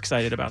be more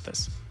excited about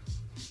this.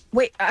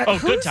 Wait,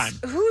 Good Time.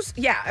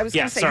 I was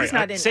going to say sorry. he's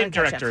not in same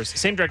Uncut directors, Gems.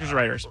 Same directors and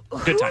writers.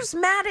 Good Time. Who's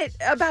mad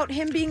about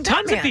him being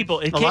Tons Batman? of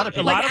people. A lot of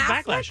people. A lot Like of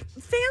Affleck backlash.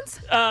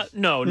 Fans?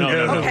 No.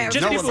 Okay,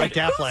 Just no people one liked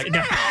Affleck.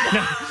 No.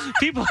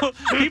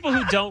 People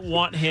who don't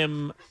want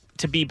him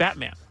to be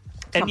Batman.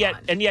 And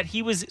yet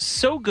he was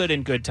so good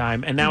in Good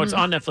Time, and now it's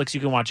on Netflix. You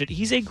can watch it.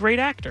 He's a great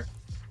actor.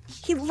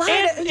 He lied.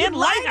 And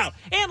Lighthouse.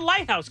 And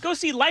Lighthouse. Go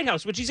see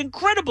Lighthouse, which he's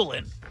incredible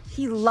in.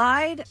 He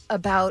lied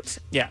about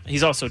Yeah,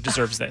 he's also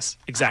deserves this.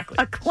 Exactly.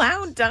 a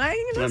clown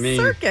dying in a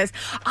circus.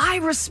 I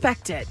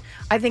respect it.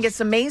 I think it's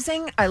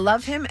amazing. I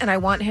love him, and I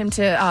want him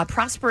to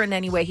prosper in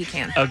any way he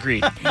can.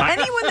 Agreed.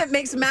 Anyone that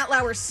makes Matt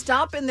Lauer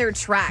stop in their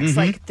tracks,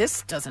 like,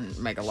 this doesn't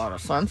make a lot of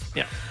sense.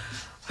 Yeah.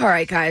 All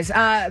right, guys.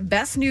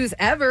 Best news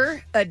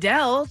ever.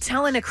 Adele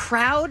telling a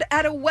crowd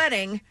at a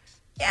wedding,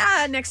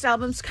 yeah, next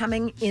album's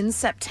coming in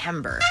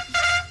September.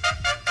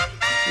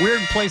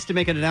 Weird place to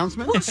make an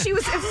announcement. Well, she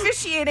was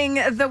officiating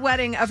the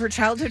wedding of her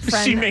childhood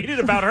friend. She made it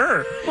about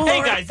her.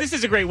 Hey, guys, this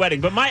is a great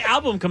wedding, but my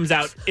album comes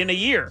out in a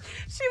year.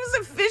 She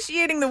was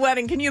officiating the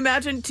wedding. Can you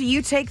imagine? Do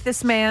you take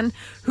this man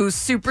who's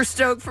super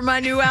stoked for my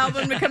new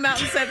album to come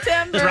out in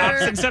September?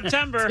 Drops in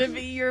September. To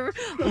be your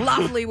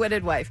lovely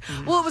wedded wife.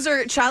 Well, it was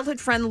her childhood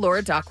friend,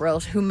 Laura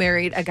Dockrell, who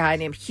married a guy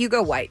named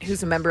Hugo White,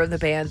 who's a member of the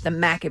band The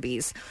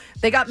Maccabees.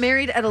 They got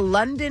married at a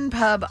London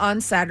pub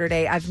on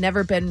Saturday. I've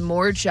never been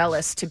more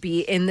jealous to be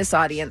in this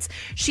audience.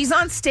 She's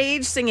on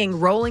stage singing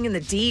Rolling in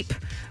the Deep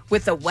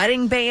with a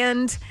wedding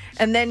band,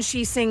 and then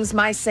she sings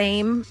My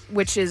Same,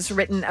 which is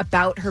written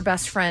about her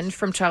best friend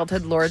from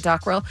childhood, Laura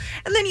Dockrell.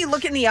 And then you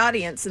look in the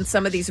audience in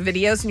some of these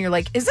videos and you're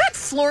like, is that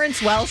Florence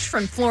Welch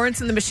from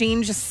Florence and the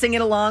Machine just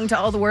singing along to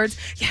all the words?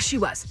 Yeah, she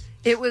was.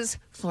 It was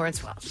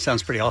Florence Welch.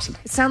 Sounds pretty awesome.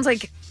 It sounds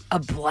like a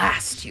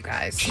blast, you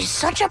guys. She's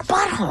such a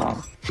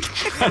butthole.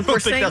 I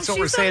don't think that's what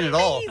we're saying at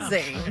all.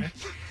 Amazing.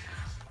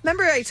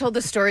 Remember I told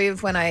the story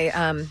of when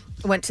I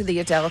went to the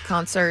Adele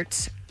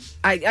concert?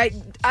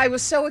 I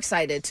was so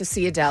excited to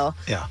see Adele.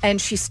 Yeah.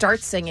 And she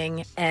starts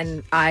singing,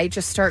 and I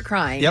just start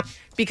crying. Yep.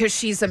 Because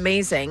she's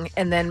amazing.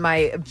 And then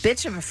my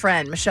bitch of a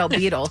friend, Michelle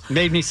Beadle,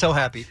 made me so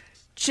happy.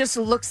 Just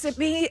looks at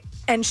me,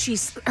 and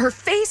her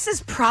face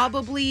is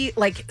probably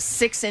like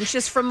 6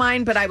 inches from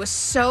mine, but I was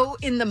so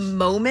in the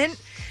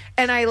moment,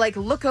 and I like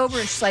look over,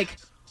 and she's like,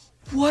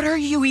 what are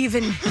you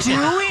even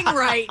doing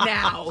right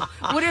now?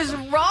 What is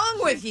wrong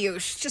with you?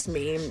 She's just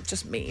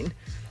mean.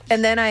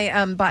 And then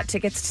I bought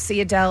tickets to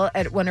see Adele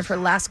at one of her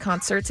last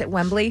concerts at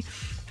Wembley.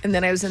 And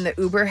then I was in the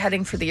Uber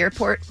heading for the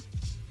airport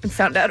and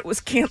found out it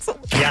was canceled.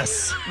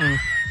 Yes.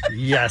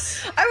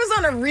 Yes. I was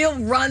on a real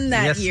run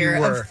that Yes, you year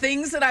were. of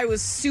things that I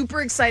was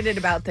super excited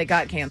about that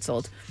got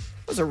canceled.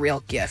 It was a real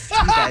gift,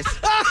 you guys.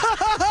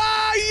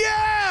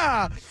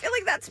 Yeah! I feel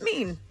like that's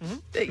mean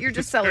that you're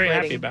just Very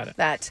celebrating happy about it.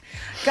 that.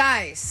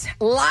 Guys,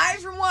 live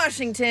from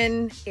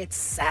Washington, it's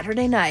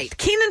Saturday night.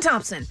 Kenan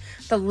Thompson,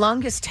 the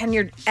longest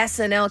tenured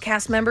SNL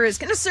cast member, is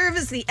going to serve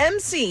as the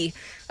MC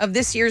of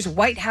this year's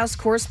White House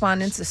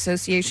Correspondents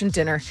Association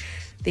dinner,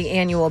 the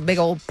annual big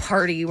old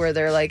party where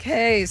they're like,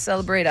 hey,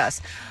 celebrate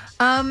us.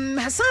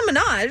 Hassan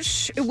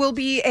Minhaj will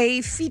be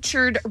a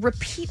featured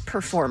repeat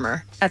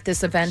performer at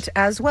this event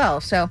as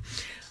well. So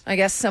I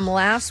guess some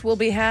laughs will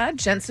be had.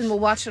 Jensen will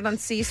watch it on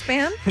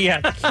C-SPAN. Yeah.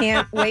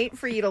 Can't wait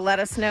for you to let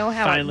us know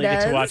how Finally it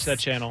does. get to watch that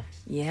channel.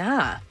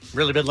 Yeah.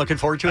 Really been looking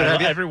forward to it.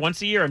 have you? Every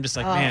once a year, I'm just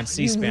like, man, You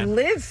C-SPAN.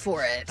 live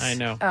for it. I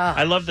know. Oh.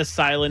 I love the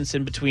silence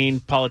in between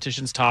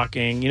politicians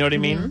talking. You know what I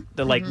mean?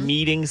 The like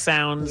meeting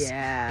sounds.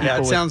 Yeah. Yeah, it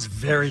People sounds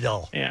very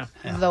dull. Yeah.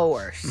 The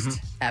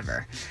worst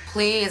ever.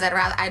 Please,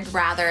 I'd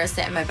rather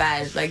sit in my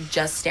bed, like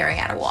just staring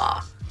at a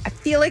wall. I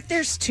feel like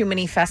there's too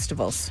many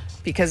festivals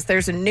because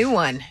there's a new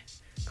one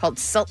called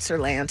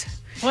Seltzerland.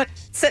 What?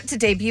 Set to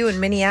debut in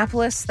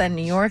Minneapolis, then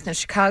New York, then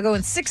Chicago,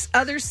 and 6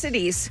 other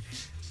cities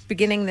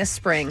beginning this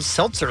spring.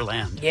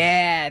 Seltzerland.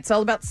 Yeah, it's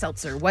all about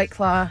seltzer. White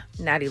Claw,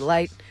 Natty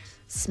Light,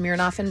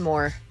 Smirnoff, and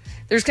more.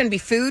 There's going to be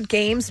food,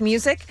 games,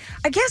 music.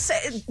 I guess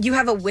you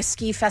have a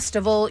whiskey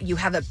festival. You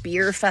have a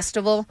beer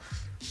festival.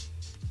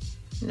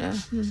 No.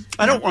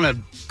 I don't want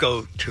to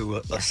go to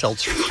a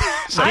seltzer.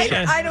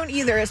 I don't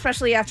either,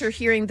 especially after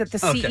hearing that the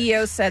Okay.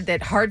 CEO said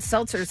that hard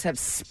seltzers have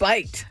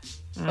spiked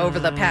over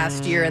the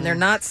past year and they're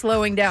not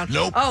slowing down.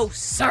 Nope. Oh,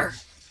 sir,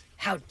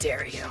 how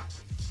dare you?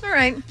 All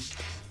right.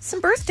 Some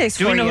birthdays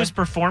Do for we know you. who's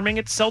performing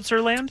at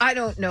Seltzerland? I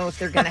don't know if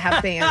they're going to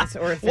have bands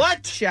or if What?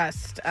 it's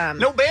just...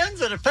 No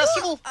bands at a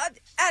festival? At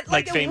Like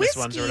like a famous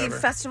ones or whiskey whatever.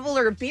 festival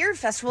or a beer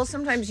festival,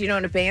 sometimes you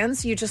don't have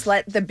bands. You just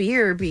let the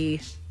beer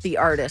be the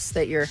artist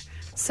that you're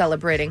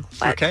celebrating.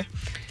 But Okay.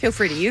 feel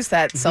free to use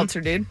that,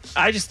 seltzer dude.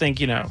 I just think,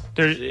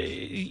 there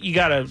you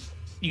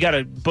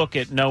gotta book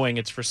it knowing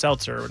it's for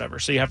seltzer or whatever.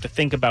 So you have to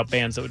think about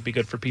bands that would be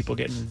good for people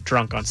getting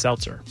drunk on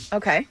seltzer,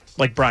 Okay.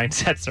 like Brian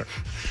Setzer,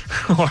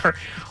 or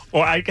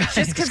I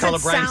Just because call it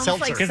it Brian sounds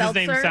Seltzer. like because his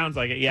name seltzer? sounds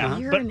like it. Yeah,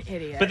 You're but an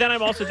idiot. but then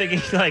I'm also thinking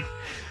like,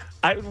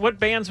 what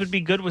bands would be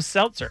good with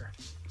seltzer?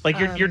 Like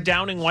you're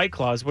downing White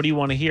Claws. What do you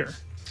want to hear?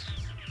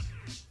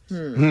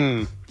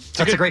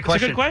 That's a great question.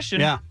 It's a good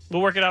question. Yeah.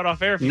 We'll work it out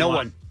off air if you No want.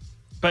 one.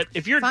 But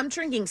if you're If I'm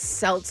drinking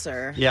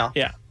seltzer, Yeah.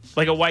 yeah,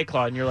 like a White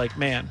Claw, and you're like,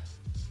 man,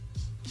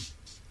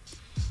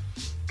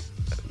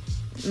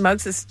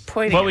 Muggs is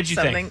pointing What at would you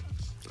something.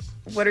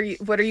 What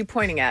are you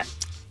pointing at?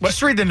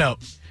 Just read the note.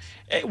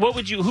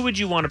 who would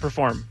you want to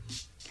perform?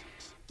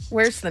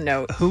 Where's the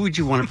note? Who would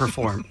you want to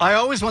perform? I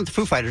always want the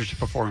Foo Fighters to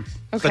perform.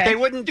 Okay. But they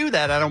wouldn't do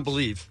that, I don't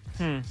believe.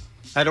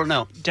 I don't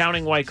know.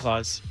 Downing White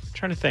Claws. I'm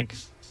trying to think.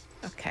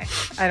 Okay.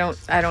 I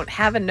don't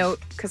have a note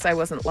because I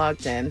wasn't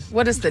logged in.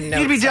 What is the note?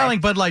 You'd be say? telling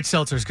Bud Light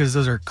seltzers because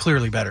those are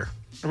clearly better.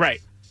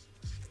 Right.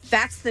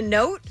 That's the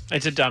note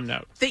It's a dumb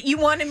note. that you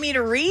wanted me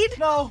to read?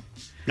 No,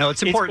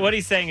 it's important. What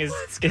he's saying is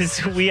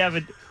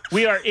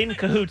we are in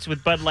cahoots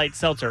with Bud Light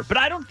Seltzer, but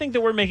I don't think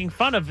that we're making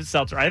fun of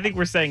seltzer. I think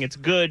we're saying it's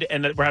good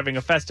and that we're having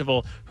a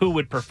festival. Who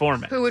would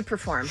perform it? Who would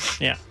perform?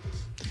 Yeah.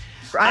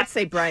 I'd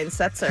say Brian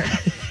Setzer.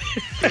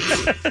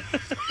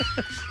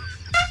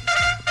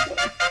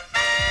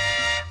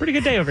 Pretty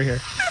good day over here.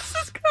 This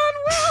has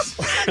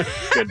gone well.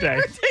 Good day.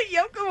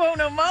 Yoko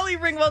Ono, Molly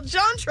Ringwald,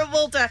 John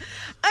Travolta,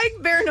 Ike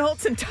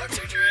Barinholtz, and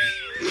Dr.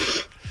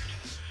 Dre.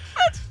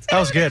 that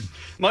was good.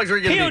 Mugs,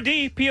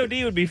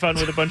 POD would be fun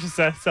with a bunch of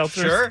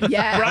seltzers. Sure.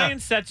 Yeah. Brian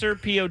Setzer,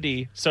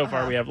 POD. So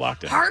far, we have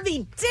locked in.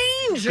 Harvey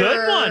Danger.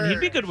 Good one. He'd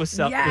be good with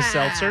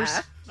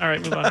seltzers. All right,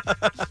 move on.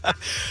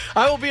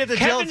 I will be at the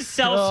Kevin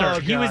Seltzer. Oh,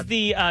 he was God.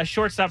 the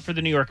shortstop for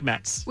the New York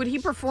Mets. Would he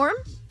perform?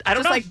 I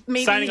don't Just know. like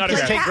maybe Signing he'd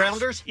autographs. play Take catch.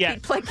 grounders? Yeah.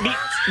 He'd play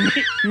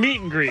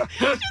Meet and greet.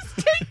 Just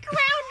take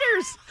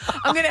grounders.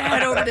 I'm going to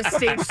head over to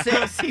stage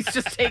 6. He's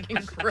just taking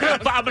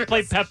grounders. I'm going to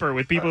play Pepper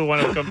with people who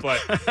want to come play.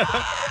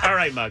 All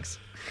right, Muggs.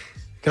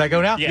 Can I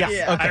go now? Yeah.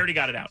 Okay. I already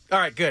got it out. All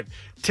right, good.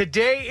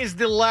 Today is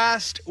the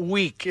last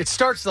week. It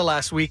starts the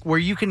last week where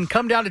you can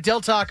come down to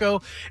Del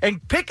Taco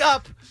and pick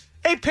up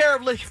a pair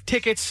of lift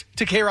tickets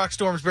to K-Rock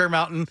Storms Bear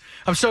Mountain.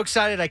 I'm so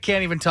excited I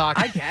can't even talk.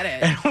 I get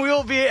it. And we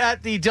will be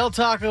at the Del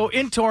Taco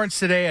in Torrance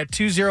today at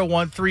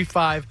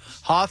 20135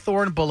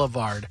 Hawthorne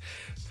Boulevard.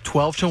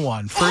 12 to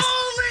 1.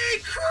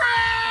 Holy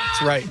crap!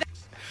 That's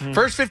right.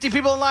 First 50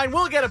 people in line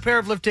will get a pair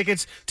of lift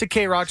tickets to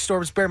K-Rock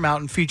Storms Bear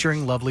Mountain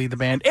featuring Lovely the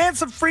band and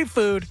some free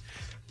food.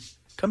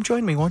 Come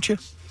join me, won't you?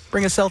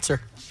 Bring a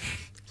seltzer.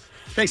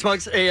 Thanks,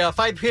 Muggs. A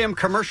 5 p.m.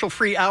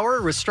 commercial-free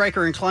hour with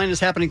Stryker and Klein is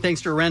happening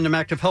thanks to a random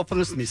act of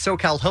helpfulness from the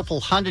SoCal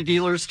Helpful Honda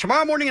dealers.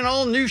 Tomorrow morning, an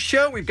all-new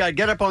show. We've got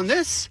Get Up on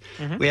This.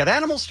 We have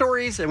Animal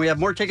Stories, and we have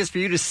more tickets for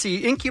you to see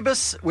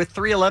Incubus with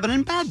 311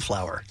 and Bad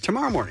Flower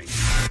tomorrow morning.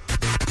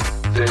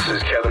 This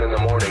is Kevin in the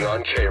Morning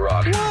on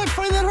K-Rock. What? I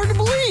find that hard to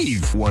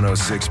believe.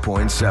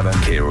 106.7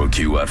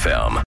 KROQ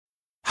FM.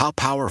 How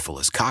powerful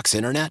is Cox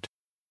Internet?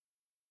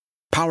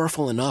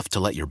 Powerful enough to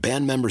let your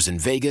band members in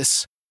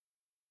Vegas,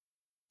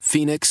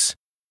 Phoenix,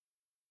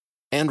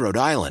 and Rhode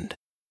Island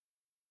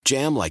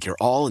jam like you're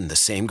all in the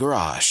same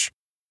garage.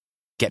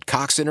 Get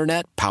Cox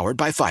Internet powered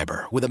by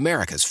fiber with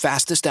America's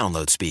fastest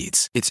download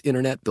speeds. It's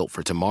internet built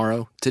for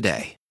tomorrow,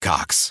 today.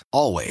 Cox,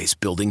 always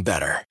building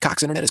better.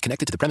 Cox Internet is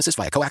connected to the premises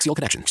via coaxial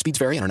connection. Speeds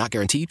vary and are not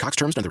guaranteed. Cox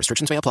terms and other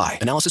restrictions may apply.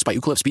 Analysis by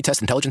Ookla Speed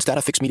Test Intelligence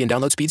Data. Fixed median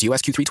download speeds.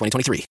 US Q3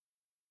 2023.